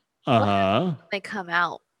 Uh huh. When they come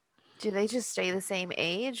out, do they just stay the same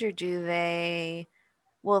age, or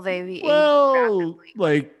will they be aging Well, rapidly?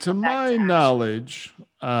 like to Come back my to action.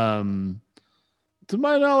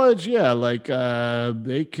 knowledge, yeah, like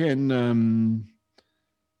they can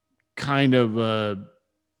kind of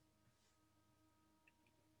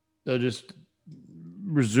they'll just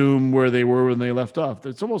resume where they were when they left off.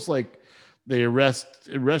 It's almost like they arrest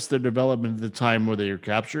their development at the time where they are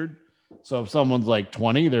captured. So if someone's like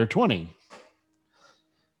 20, they're 20.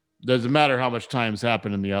 Doesn't matter how much time's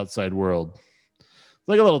happened in the outside world. It's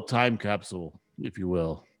like a little time capsule, if you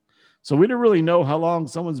will. So we don't really know how long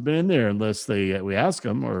someone's been in there unless we ask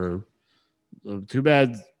them. Or too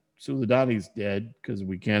bad Suladani's dead because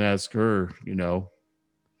we can't ask her. All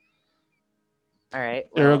right.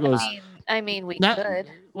 There Well, goes. I mean, we Not could.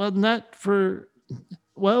 well, not for.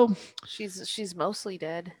 Well, She's mostly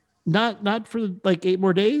dead. not for like 8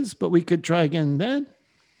 more days, but we could try again then.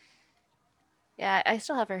 Yeah, I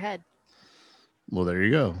still have her head. Well, there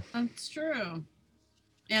you go. That's true.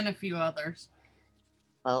 And a few others.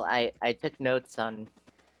 well, I took notes on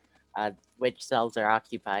which cells are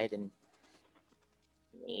occupied and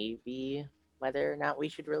maybe whether or not we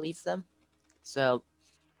should release them. So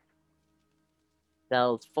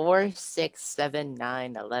cells 4, 6, 7,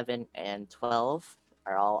 9, 11, and 12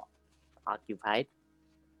 are all occupied.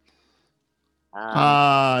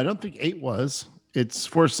 I don't think 8 was. It's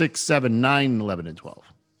 4, 6, 7, 9, 11, and 12.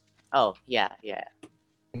 Oh, yeah.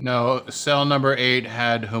 No, cell number 8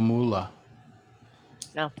 had Hamula.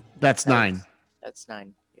 No, That's 9. that's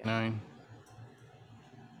 9. Yeah. 9.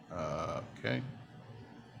 Okay.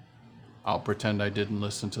 I'll pretend I didn't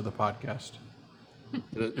listen to the podcast.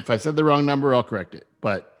 If I said the wrong number, I'll correct it.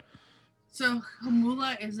 But So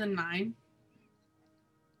Hamula is a 9.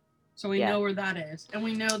 So we Yeah. know where that is, and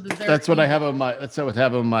we know that that's what I have on my. That's what I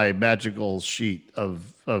have on my magical sheet of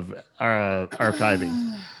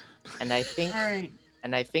archiving. And I think All right.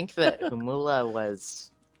 that Humula was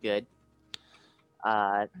good.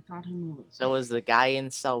 I thought Hamula. So was the guy in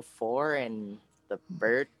cell 4 and the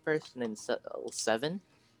bird person in cell 7.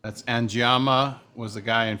 That's Angiama was the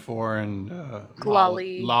guy in 4, and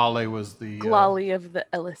Glali. Lale was the Glali of the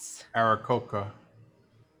Ellis. Arakoka.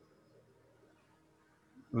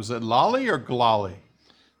 Was it Lolly or Glali?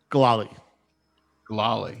 Galali.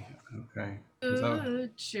 Glali. Okay. Is that-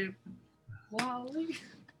 Good chip. Wally.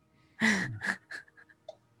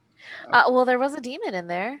 Well, there was a demon in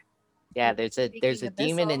there. Yeah, there's a Speaking of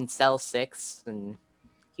demon missile. in cell 6, and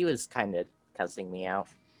he was kind of cussing me out.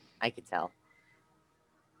 I could tell.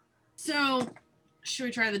 So, should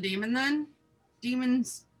we try the demon then?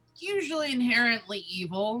 Demons usually inherently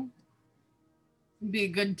evil. Be a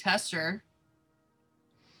good tester.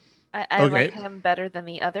 I Okay. like him better than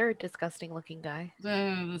the other disgusting looking guy.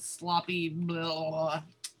 The sloppy blah.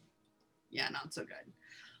 Yeah, not so good.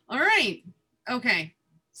 All right. Okay.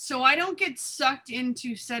 So I don't get sucked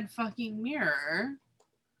into said fucking mirror.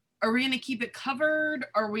 Are we going to keep it covered?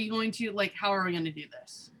 Are we going to, how are we going to do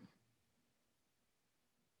this?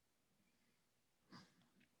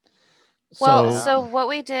 Well, so what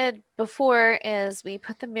we did before is we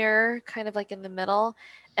put the mirror kind of like in the middle,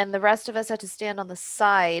 and the rest of us had to stand on the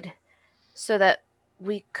side so that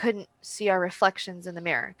we couldn't see our reflections in the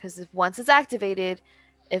mirror. Because once it's activated,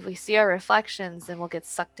 if we see our reflections, then we'll get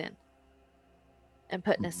sucked in and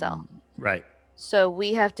put in a cell. Right. So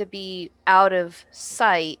we have to be out of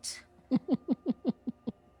sight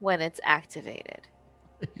when it's activated.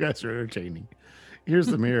 guys are entertaining. Here's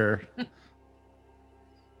the mirror.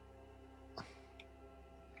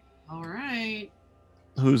 All right.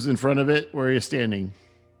 Who's in front of it? Where are you standing?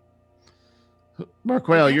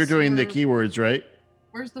 Marquel, you're guess doing the we're- keywords, right?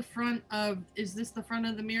 Where's the front of? Is this the front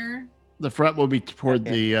of the mirror? The front will be toward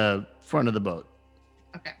Okay. the front of the boat,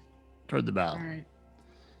 Okay. toward the bow. All right.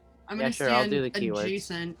 I'm Yeah, gonna sure, I'll stand do the keywords.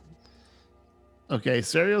 adjacent. Okay,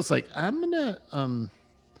 Serial's like, I'm gonna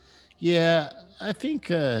yeah, I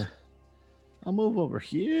think I'll move over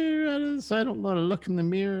here so I don't want to look in the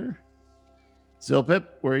mirror. Zilpip,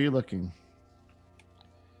 where are you looking?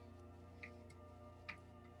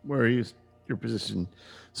 Where are you your position?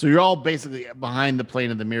 So you're all basically behind the plane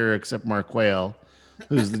of the mirror except Marquel,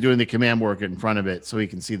 who's doing the command work in front of it so he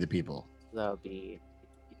can see the people. That'll be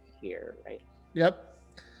here, right? Yep.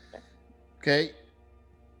 Okay.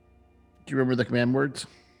 Do you remember the command words?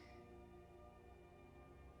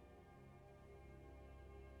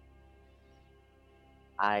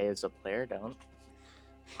 I, as a player, don't.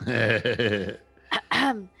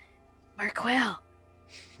 Marquel,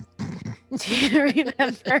 do you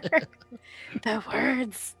remember the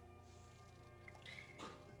words?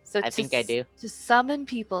 So I think I do. To summon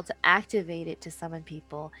people, to activate it, to summon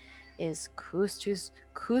people, is Custus,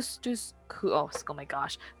 oh my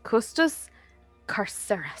gosh, Custus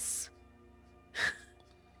Carceres.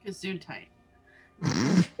 Gesundheit.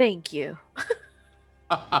 Thank you.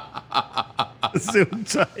 Zoom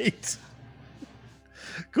tight.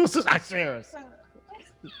 Custos Axeris.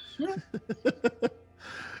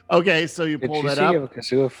 Okay, so you Did pull you that see up, a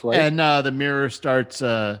Kasua flight? and the mirror starts.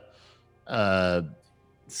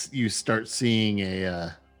 You start seeing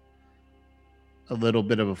a little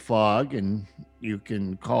bit of a fog, and you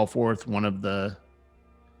can call forth one of the.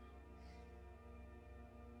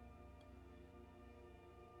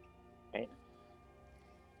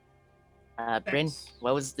 Bryn, Thanks.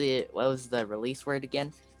 what was the release word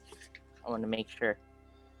again? I want to make sure.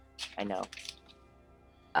 I know.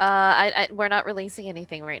 We're not releasing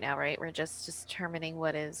anything right now, right? We're just determining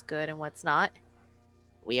what is good and what's not.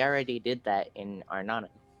 We already did that in Arnana.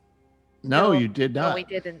 No, No, you did No, not. we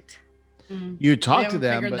didn't. Mm. You We talked to haven't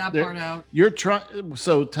them, figured but that they're- part out. you're trying.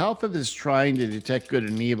 So Talfith is trying to detect good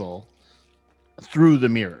and evil through the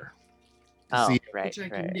mirror. to Oh, see- right, Which I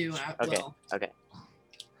can right. do at Okay, will. okay.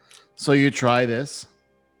 So you try this.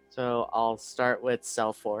 So I'll start with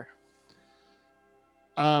cell 4.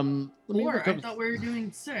 Let me Four. look I up. thought we were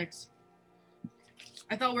doing 6.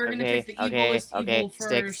 I thought we were gonna Okay, pick the okay, evilest okay. evil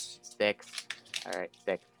first. Sticks. All right,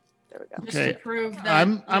 stick. There we go. Just Okay, to prove that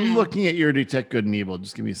I'm you know, looking at your detect good and evil.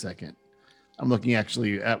 Just give me a second. I'm looking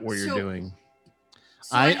actually at what you're So- doing.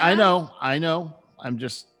 so I have- know. I'm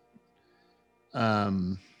just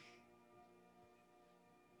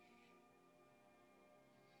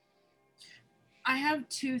I have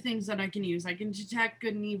 2 things that I can use. I can detect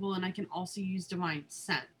good and evil, and I can also use divine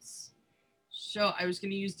sense. So I was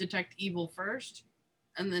going to use detect evil first,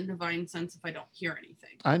 and then divine sense if I don't hear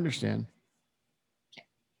anything. I understand. Okay.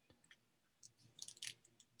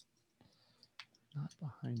 Not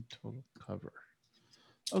behind total cover.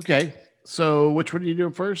 Okay. So which one are you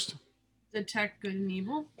doing first? Detect good and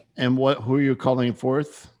evil. And who are you calling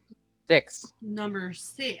forth? 6. Number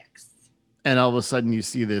 6. And all of a sudden you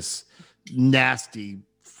see this nasty,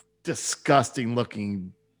 disgusting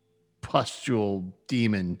looking pustule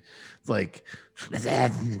demon. It's like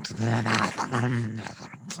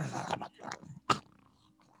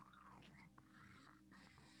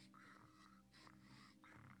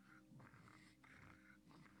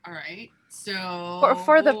All right. So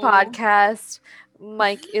For the podcast,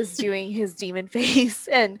 Mike is doing his demon face,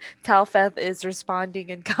 and Talfeth is responding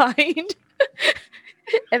in kind.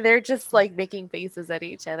 And they're just like making faces at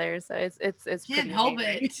each other, so it's can't pretty help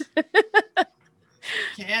amazing. it.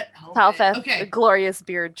 Can't help Talfeth, it. Okay. glorious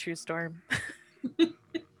beard, true storm.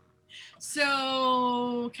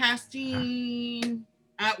 So casting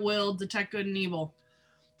at will, detect good and evil.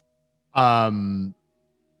 I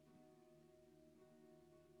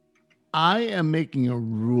am making a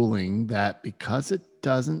ruling that because it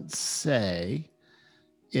doesn't say,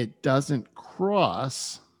 it doesn't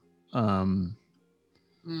cross,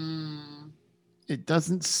 it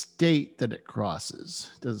doesn't state that it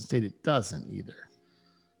crosses. It doesn't state it doesn't either.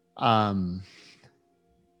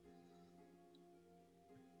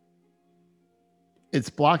 It's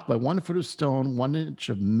blocked by 1 foot of stone, 1 inch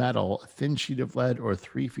of metal, a thin sheet of lead, or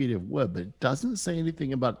 3 feet of wood. But it doesn't say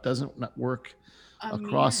anything about it doesn't not work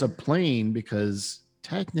across a mirror. plane because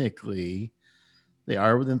technically they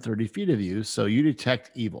are within 30 feet of you. So you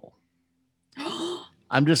detect evil.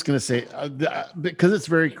 I'm just going to say because it's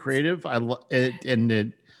very creative. I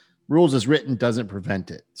it rules as written doesn't prevent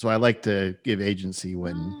it. So I like to give agency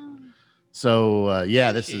when. So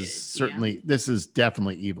yeah, this is Shit, certainly this is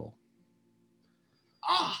definitely evil.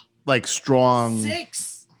 Ah, Like strong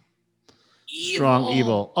 6. strong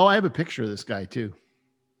evil. Oh, I have a picture of this guy too.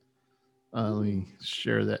 Let me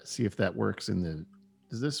share that. See if that works in the.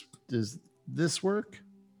 Does this work?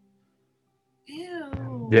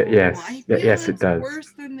 Ew. yes. I Yeah, feel yes, it it's does.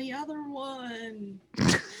 worse than the other one.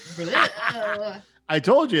 Blech. I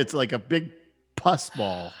told you it's like a big pus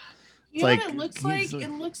ball. You know like what it looks he's like? like-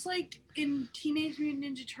 It looks like in Teenage Mutant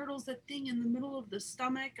Ninja Turtles, that thing in the middle of the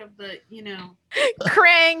stomach of the,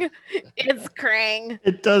 Krang. It's Krang.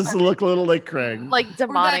 It does look a little like Krang. Like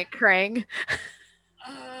demonic Krang.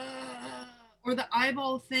 or the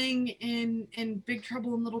eyeball thing in Big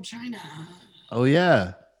Trouble in Little China. Oh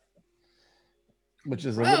yeah. Which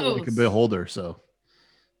is a little like a Gross. beholder. So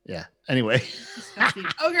yeah. Anyway, Disgusting.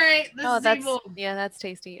 Okay, this Oh, is that's evil. yeah, that's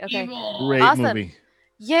tasty. Okay. Evil. great Awesome. movie.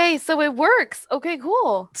 Yay, so it works. Okay,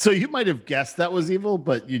 cool. So you might have guessed that was evil,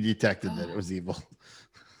 but you detected that it was evil.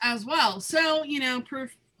 As well. So,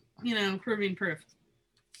 proof, proving proof.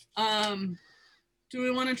 Do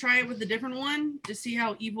we want to try it with a different one to see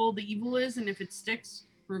how evil the evil is and if it sticks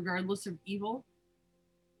regardless of evil?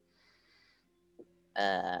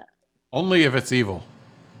 Only if it's evil.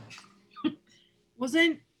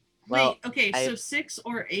 Wasn't Well, wait, okay, I- so 6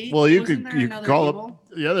 or 8? Well, you Wasn't could there you another call evil?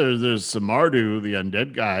 up. Yeah, there's Samardu, the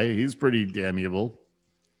undead guy. He's pretty damn evil.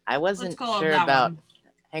 I Let's wasn't call sure it that about. one.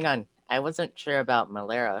 Hang on, I wasn't sure about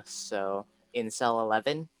Malera, so in cell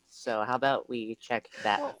 11. So how about we check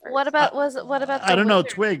that? Well, first? what about the I don't know.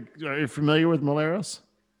 wizard? Twig, are you familiar with Maleros?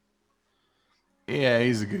 Yeah,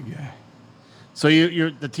 he's a good guy. So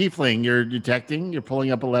you're the tiefling. You're detecting. You're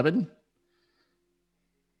pulling up 11.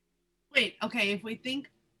 Wait, okay, if we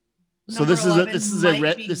think So number this is a 11 this is a might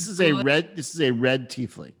red be this is a good. red this is a red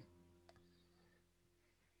tiefling.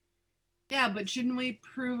 Yeah, but shouldn't we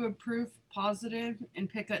prove a proof positive and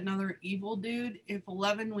pick another evil dude if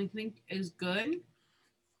 11 we think is good?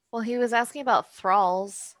 Well, he was asking about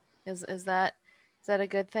thralls. Is that a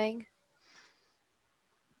good thing?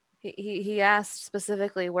 He asked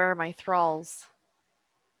specifically, where are my thralls?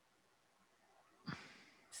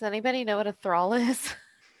 Does anybody know what a thrall is?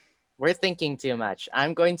 We're thinking too much.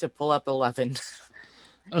 I'm going to pull up 11.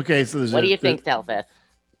 Okay, so there's What a, do you think, Telfeth?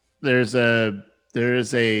 there is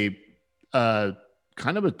a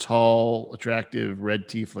kind of a tall, attractive red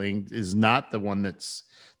tiefling. Is not the one that's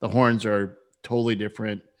the horns are totally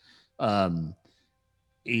different.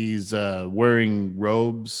 He's wearing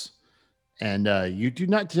robes, and you do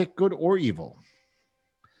not detect good or evil.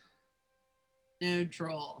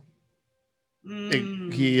 Neutral.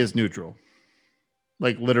 He is neutral,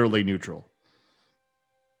 like literally neutral.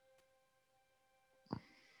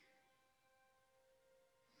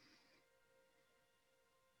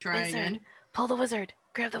 Try Wizard. again. Pull the wizard.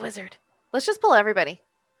 Grab the wizard. Let's just pull everybody.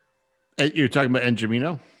 You're talking about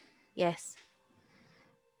Enjamino? Yes.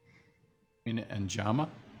 And Jama?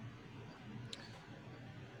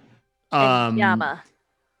 Yama.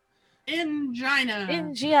 Ingina.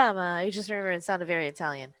 Ingiama. I just remember it sounded very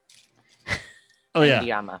Italian. Oh yeah,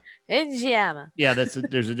 Indiama. Ingiama. yeah. There's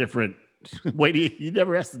a different. Wait, you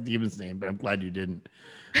never asked the demon's name, but I'm glad you didn't.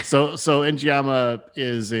 So Enjama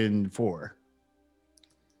is in 4.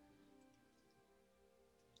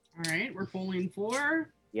 All right, we're pulling 4.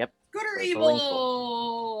 Yep. Good or We're pulling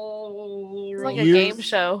evil? It's like You- a game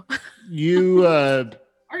show. You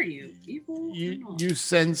Are you evil? or you not? you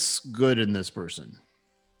sense good in this person.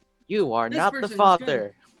 You are This not the person's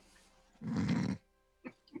father.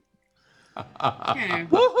 Okay.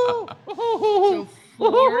 So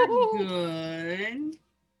 4 good,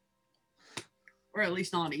 or at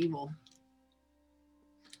least not evil.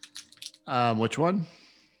 Which one?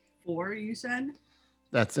 4, you said?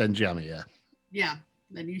 That's Enjama. Yeah. Yeah.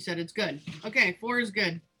 Then you said it's good. Okay, 4 is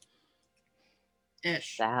good.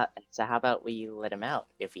 Ish. So how about we let him out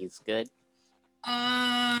if he's good?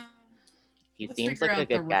 He Let's seems figure like a out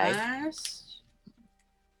the good guy. rest.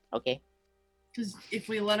 Okay. Because if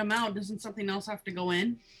we let him out, doesn't something else have to go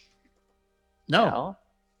in? No.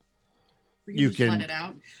 We You just can- let it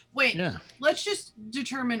out. Wait, Yeah. let's just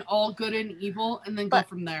determine all good and evil and then go But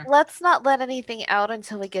from there. Let's not let anything out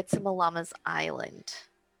until we get to Malama's island.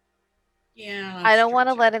 Yeah. I that's don't true, want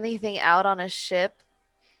to too. let anything out on a ship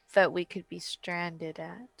that we could be stranded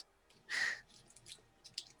at.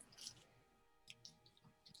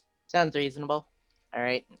 Sounds reasonable. All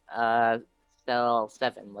right. Cell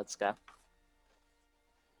 7. Let's go.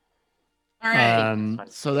 All right.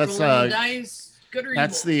 So that's Rolling the dice. Good or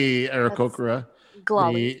that's evil? the Aarakocra.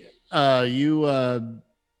 Glolly.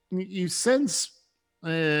 You sense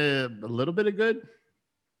A little bit of good.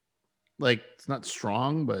 Like it's not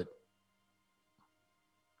strong, but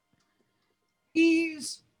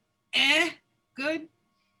He's good.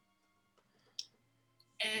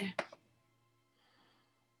 Eh.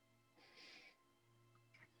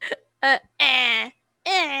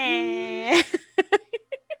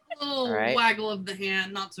 A little Alright. waggle of the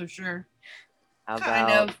hand, not so sure. How Kind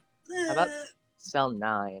about of. how about cell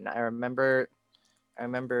 9? I remember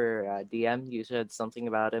DM, you said something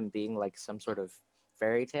about him being like some sort of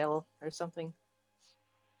fairy tale or something.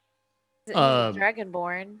 He's Um,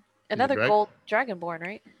 Dragonborn. a Another drag- gold Dragonborn,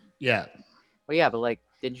 right? yeah. Well, yeah, but like,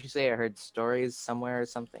 didn't you say I heard stories somewhere or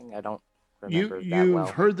something? I don't remember that You've well.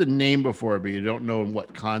 heard the name before, but you don't know in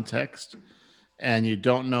what context, and you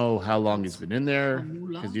don't know how long he's been in there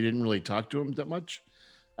because you didn't really talk to him that much.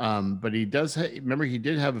 But he does. Remember, he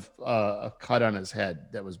did have a cut on his head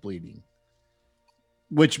that was bleeding,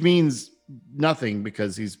 which means nothing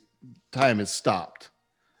because his time has stopped.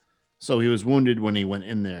 So he was wounded when he went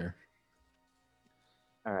in there.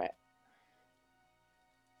 All right.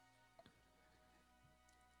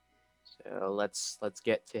 So let's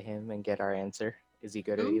get to him and get our answer. Is he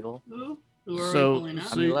good or Who? evil? Who are So- we pulling up?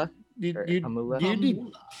 so Amula? You, Or you,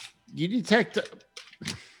 Amula? you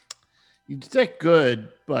detect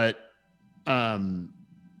good, but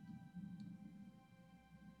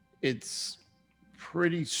it's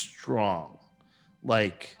pretty strong.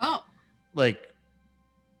 Like Oh,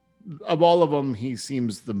 of all of them, he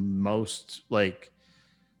seems the most like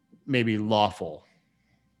maybe lawful.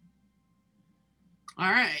 all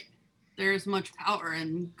right. There's much power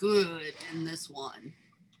and good in this one.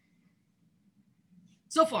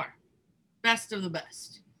 So far, best of the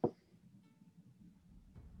best.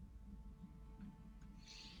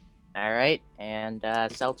 All right, and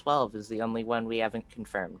cell 12 is the only one we haven't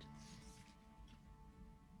confirmed.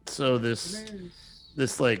 So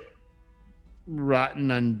this like rotten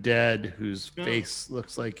undead whose Yeah. face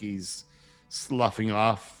looks like he's sloughing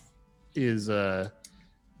off is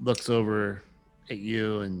looks over at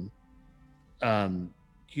you, and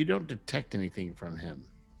you don't detect anything from him.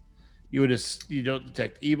 You don't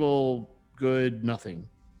detect evil, good, nothing.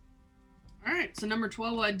 All right. So number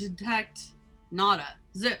 12, I detect nada,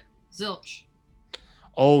 zip, zilch.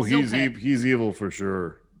 Oh, Zilpet. he's evil for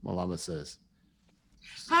sure, Malama says.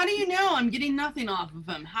 How do you know? I'm getting nothing off of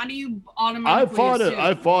him. How do you automatically assume?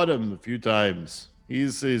 I fought him a few times.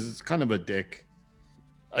 He's kind of a dick.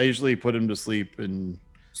 I usually put him to sleep and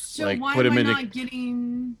So like, why put am him I in a- not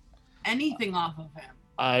getting anything off of him?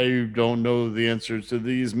 I don't know the answers to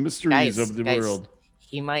these mysteries of the Guys, world.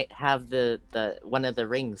 he might have the one of the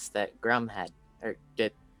rings that Grum had, or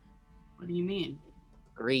did What do you mean?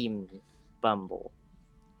 Green Bumble.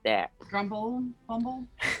 There. Grumble, bumble?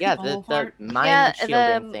 Yeah, Bumble the fart? mind Yeah,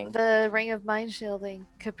 shielding thing. the ring of mind shielding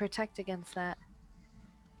could protect against that.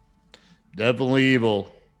 Definitely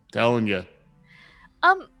evil. Telling you.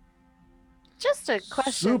 Just a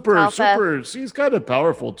question. Super. Talfeth. She's kind of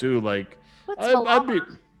powerful too. Like What's I'd be.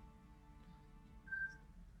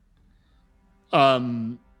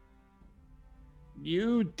 Malama?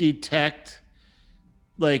 You detect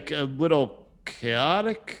like a little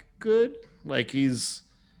chaotic good. Like he's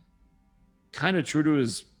kind of true to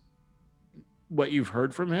his what you've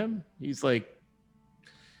heard from him. He's like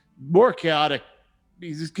more chaotic.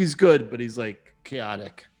 He's good, but he's like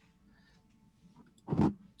chaotic.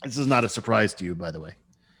 This is not a surprise to you, by the way.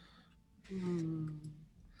 Hmm.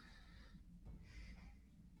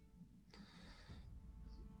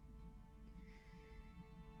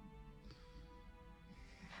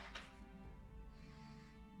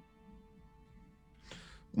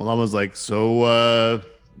 Malama's like, so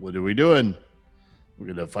what are we doing? We're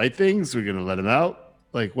gonna fight things? We're gonna let him out?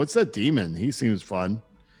 Like, what's that demon? He seems fun.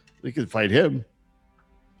 We could fight him.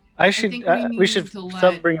 think we We should need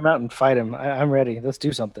to bring him out and fight him. I'm ready. Let's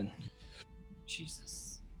do something.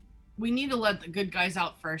 Jesus. We need to let the good guys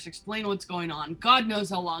out first. Explain what's going on. God knows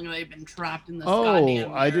how long they've been trapped in this goddamn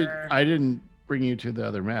mirror. I didn't bring you to the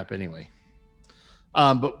other map anyway.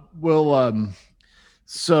 But we'll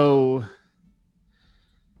so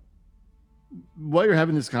while you're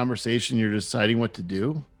having this conversation, you're deciding what to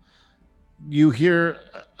do. You hear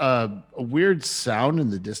a weird sound in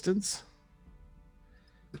the distance.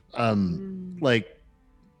 Like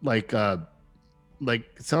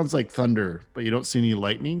it sounds like thunder, but you don't see any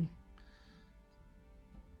lightning.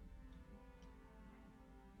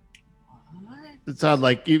 What? It sounds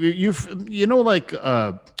like you know like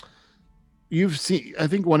you've seen. I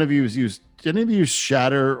think one of you has used. Did any of you use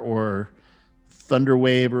Shatter or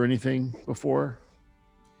Thunderwave or anything before?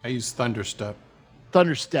 I use Thunderstep.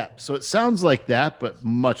 Thunderstep. So it sounds like that, but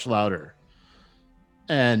much louder.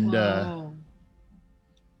 And Whoa.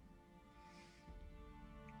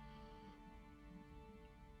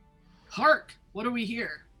 Hark! What do we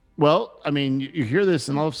hear? well, I mean, you hear this,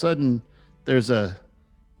 and all of a sudden, there's a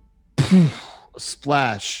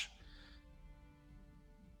splash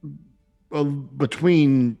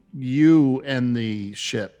between you and the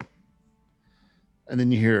ship, and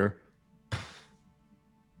then you hear,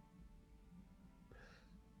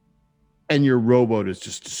 and your rowboat is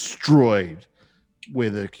just destroyed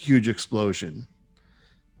with a huge explosion.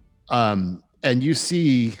 And you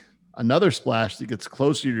see another splash that gets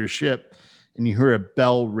closer to your ship, and you hear a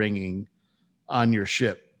bell ringing on your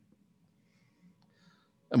ship.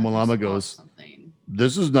 And I just Malama lost goes, something.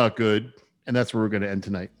 "This is not good," and that's where we're going to end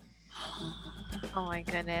tonight. Oh my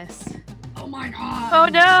goodness. Oh my god! Oh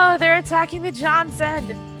no, they're attacking the Johnson.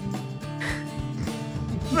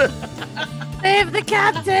 Save the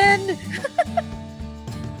captain.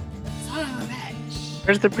 Son of a bitch!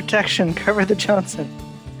 Where's the protection? Cover the Johnson.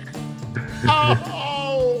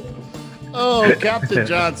 Oh, Captain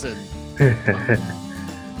Johnson.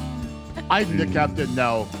 I'm the captain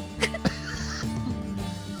now.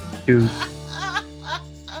 Dude.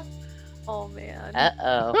 Oh man. Uh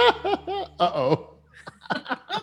oh. Uh-oh.